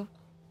want to.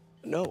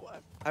 No,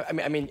 I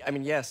mean,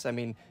 yes. I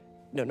mean,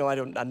 No, I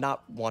don't.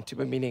 Not want to.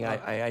 But meaning,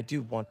 I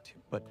do want to,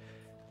 but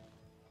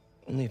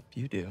only if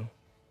you do.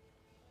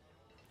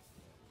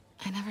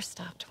 I never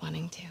stopped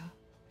wanting to.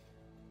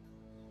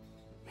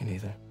 Me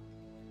neither.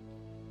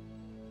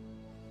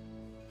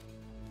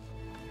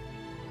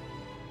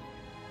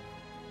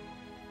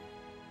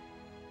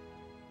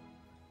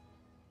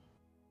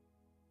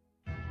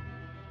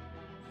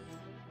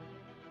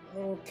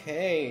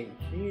 Okay,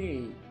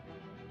 gee.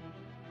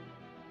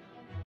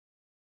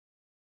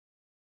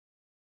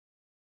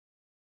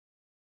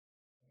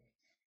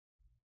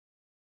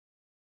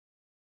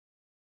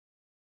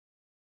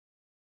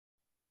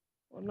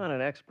 Well, I'm not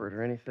an expert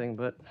or anything,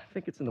 but I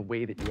think it's in the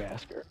way that you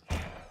ask her.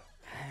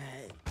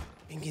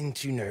 Been getting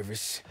too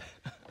nervous.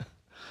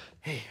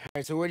 Hey, all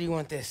right, so where do you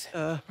want this?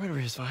 Right over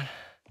here is fine.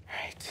 All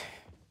right.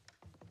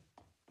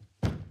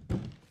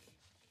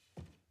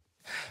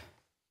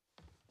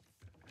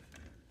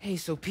 Hey,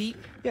 so Pete?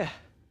 Yeah?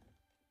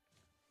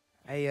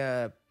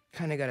 I,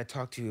 kinda gotta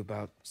talk to you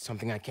about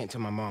something I can't tell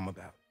my mom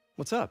about.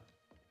 What's up?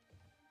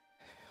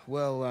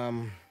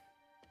 Well,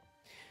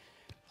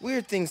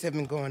 weird things have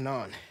been going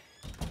on.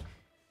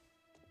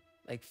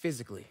 Like,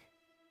 physically.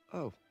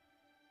 Oh.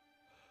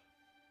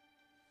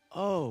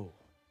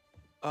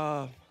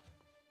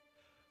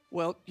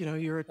 Well, you know,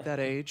 you're at that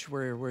age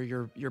where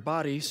your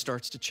body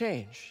starts to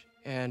change.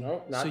 And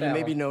so you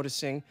may be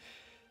noticing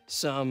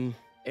some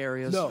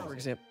areas, for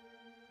example.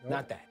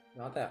 Not that.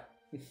 Not that.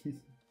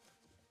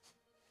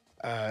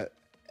 I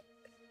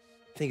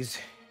think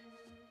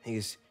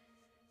it's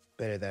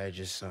better that I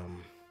just,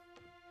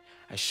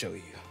 I show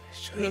you.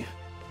 No.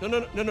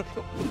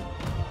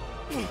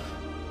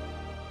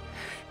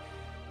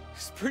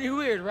 It's pretty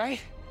weird, right?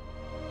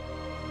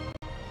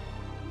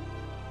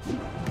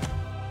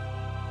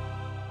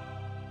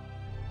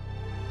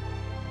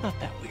 Not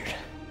that weird.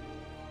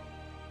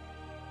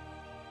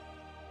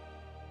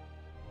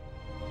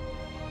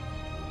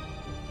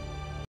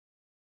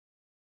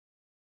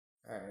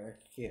 Alright,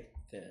 let's get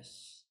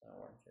this. I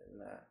want to do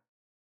that.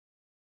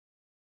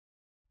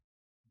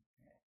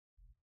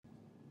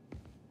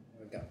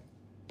 Okay. There we go.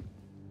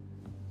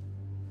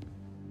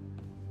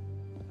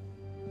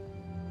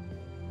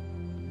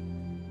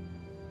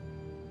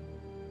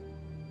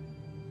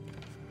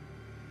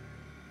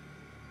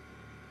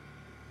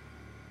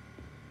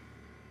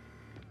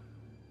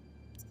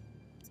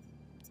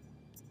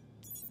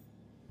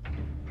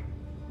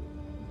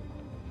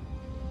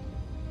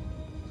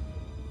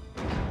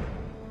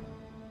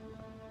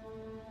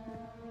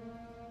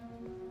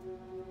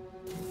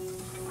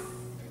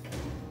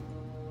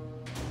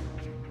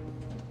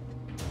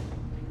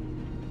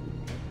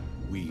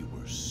 We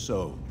were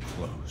so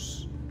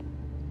close.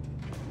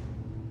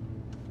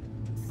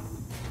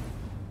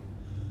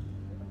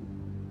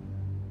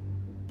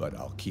 But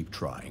I'll keep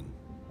trying.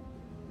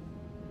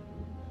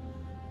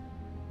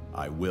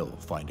 I will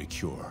find a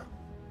cure.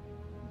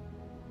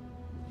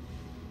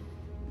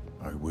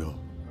 I will.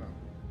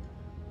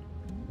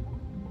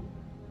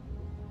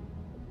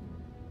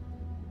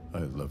 I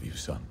love you,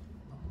 son.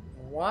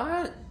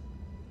 What?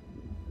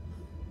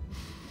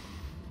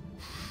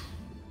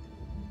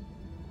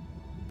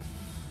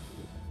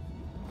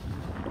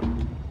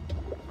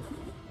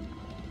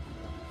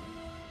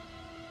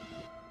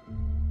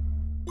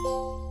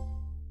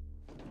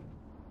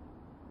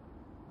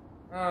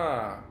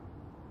 Ah.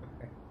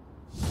 Okay.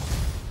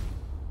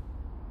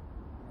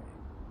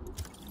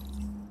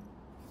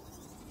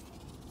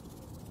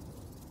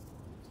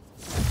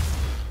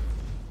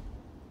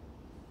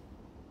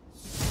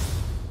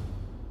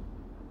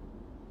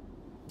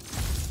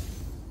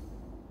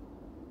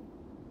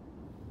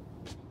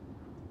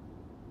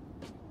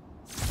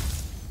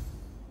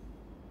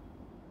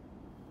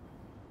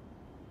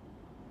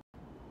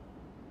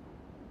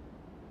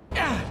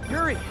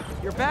 Yuri,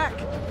 you're back.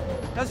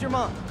 How's your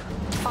mom?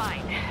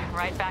 Fine.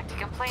 Right back to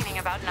complaining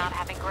about not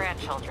having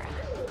grandchildren.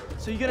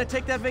 So you gonna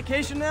take that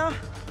vacation now?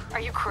 Are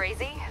you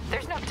crazy?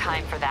 There's no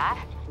time for that.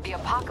 The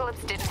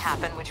apocalypse didn't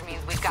happen, which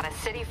means we've got a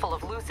city full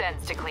of loose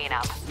ends to clean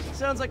up.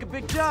 Sounds like a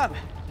big job,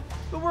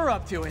 but we're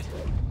up to it.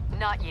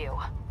 Not you.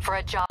 For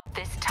a job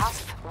this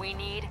tough, we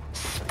need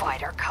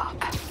Spider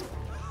Cop.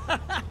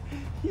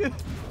 You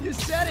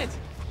said it.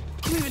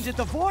 You even did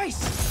the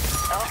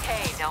voice.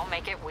 Okay, don't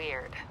make it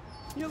weird.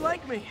 You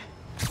like me.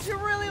 You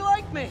really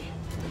like me.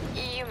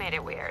 You made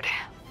it weird.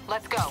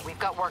 Let's go. We've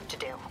got work to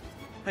do.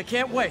 I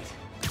can't wait.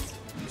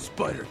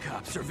 Spider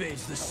Cop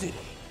surveys the city.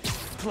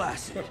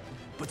 Placid,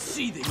 but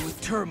seething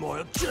with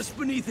turmoil just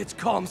beneath its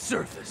calm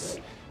surface.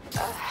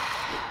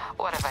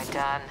 What have I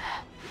done?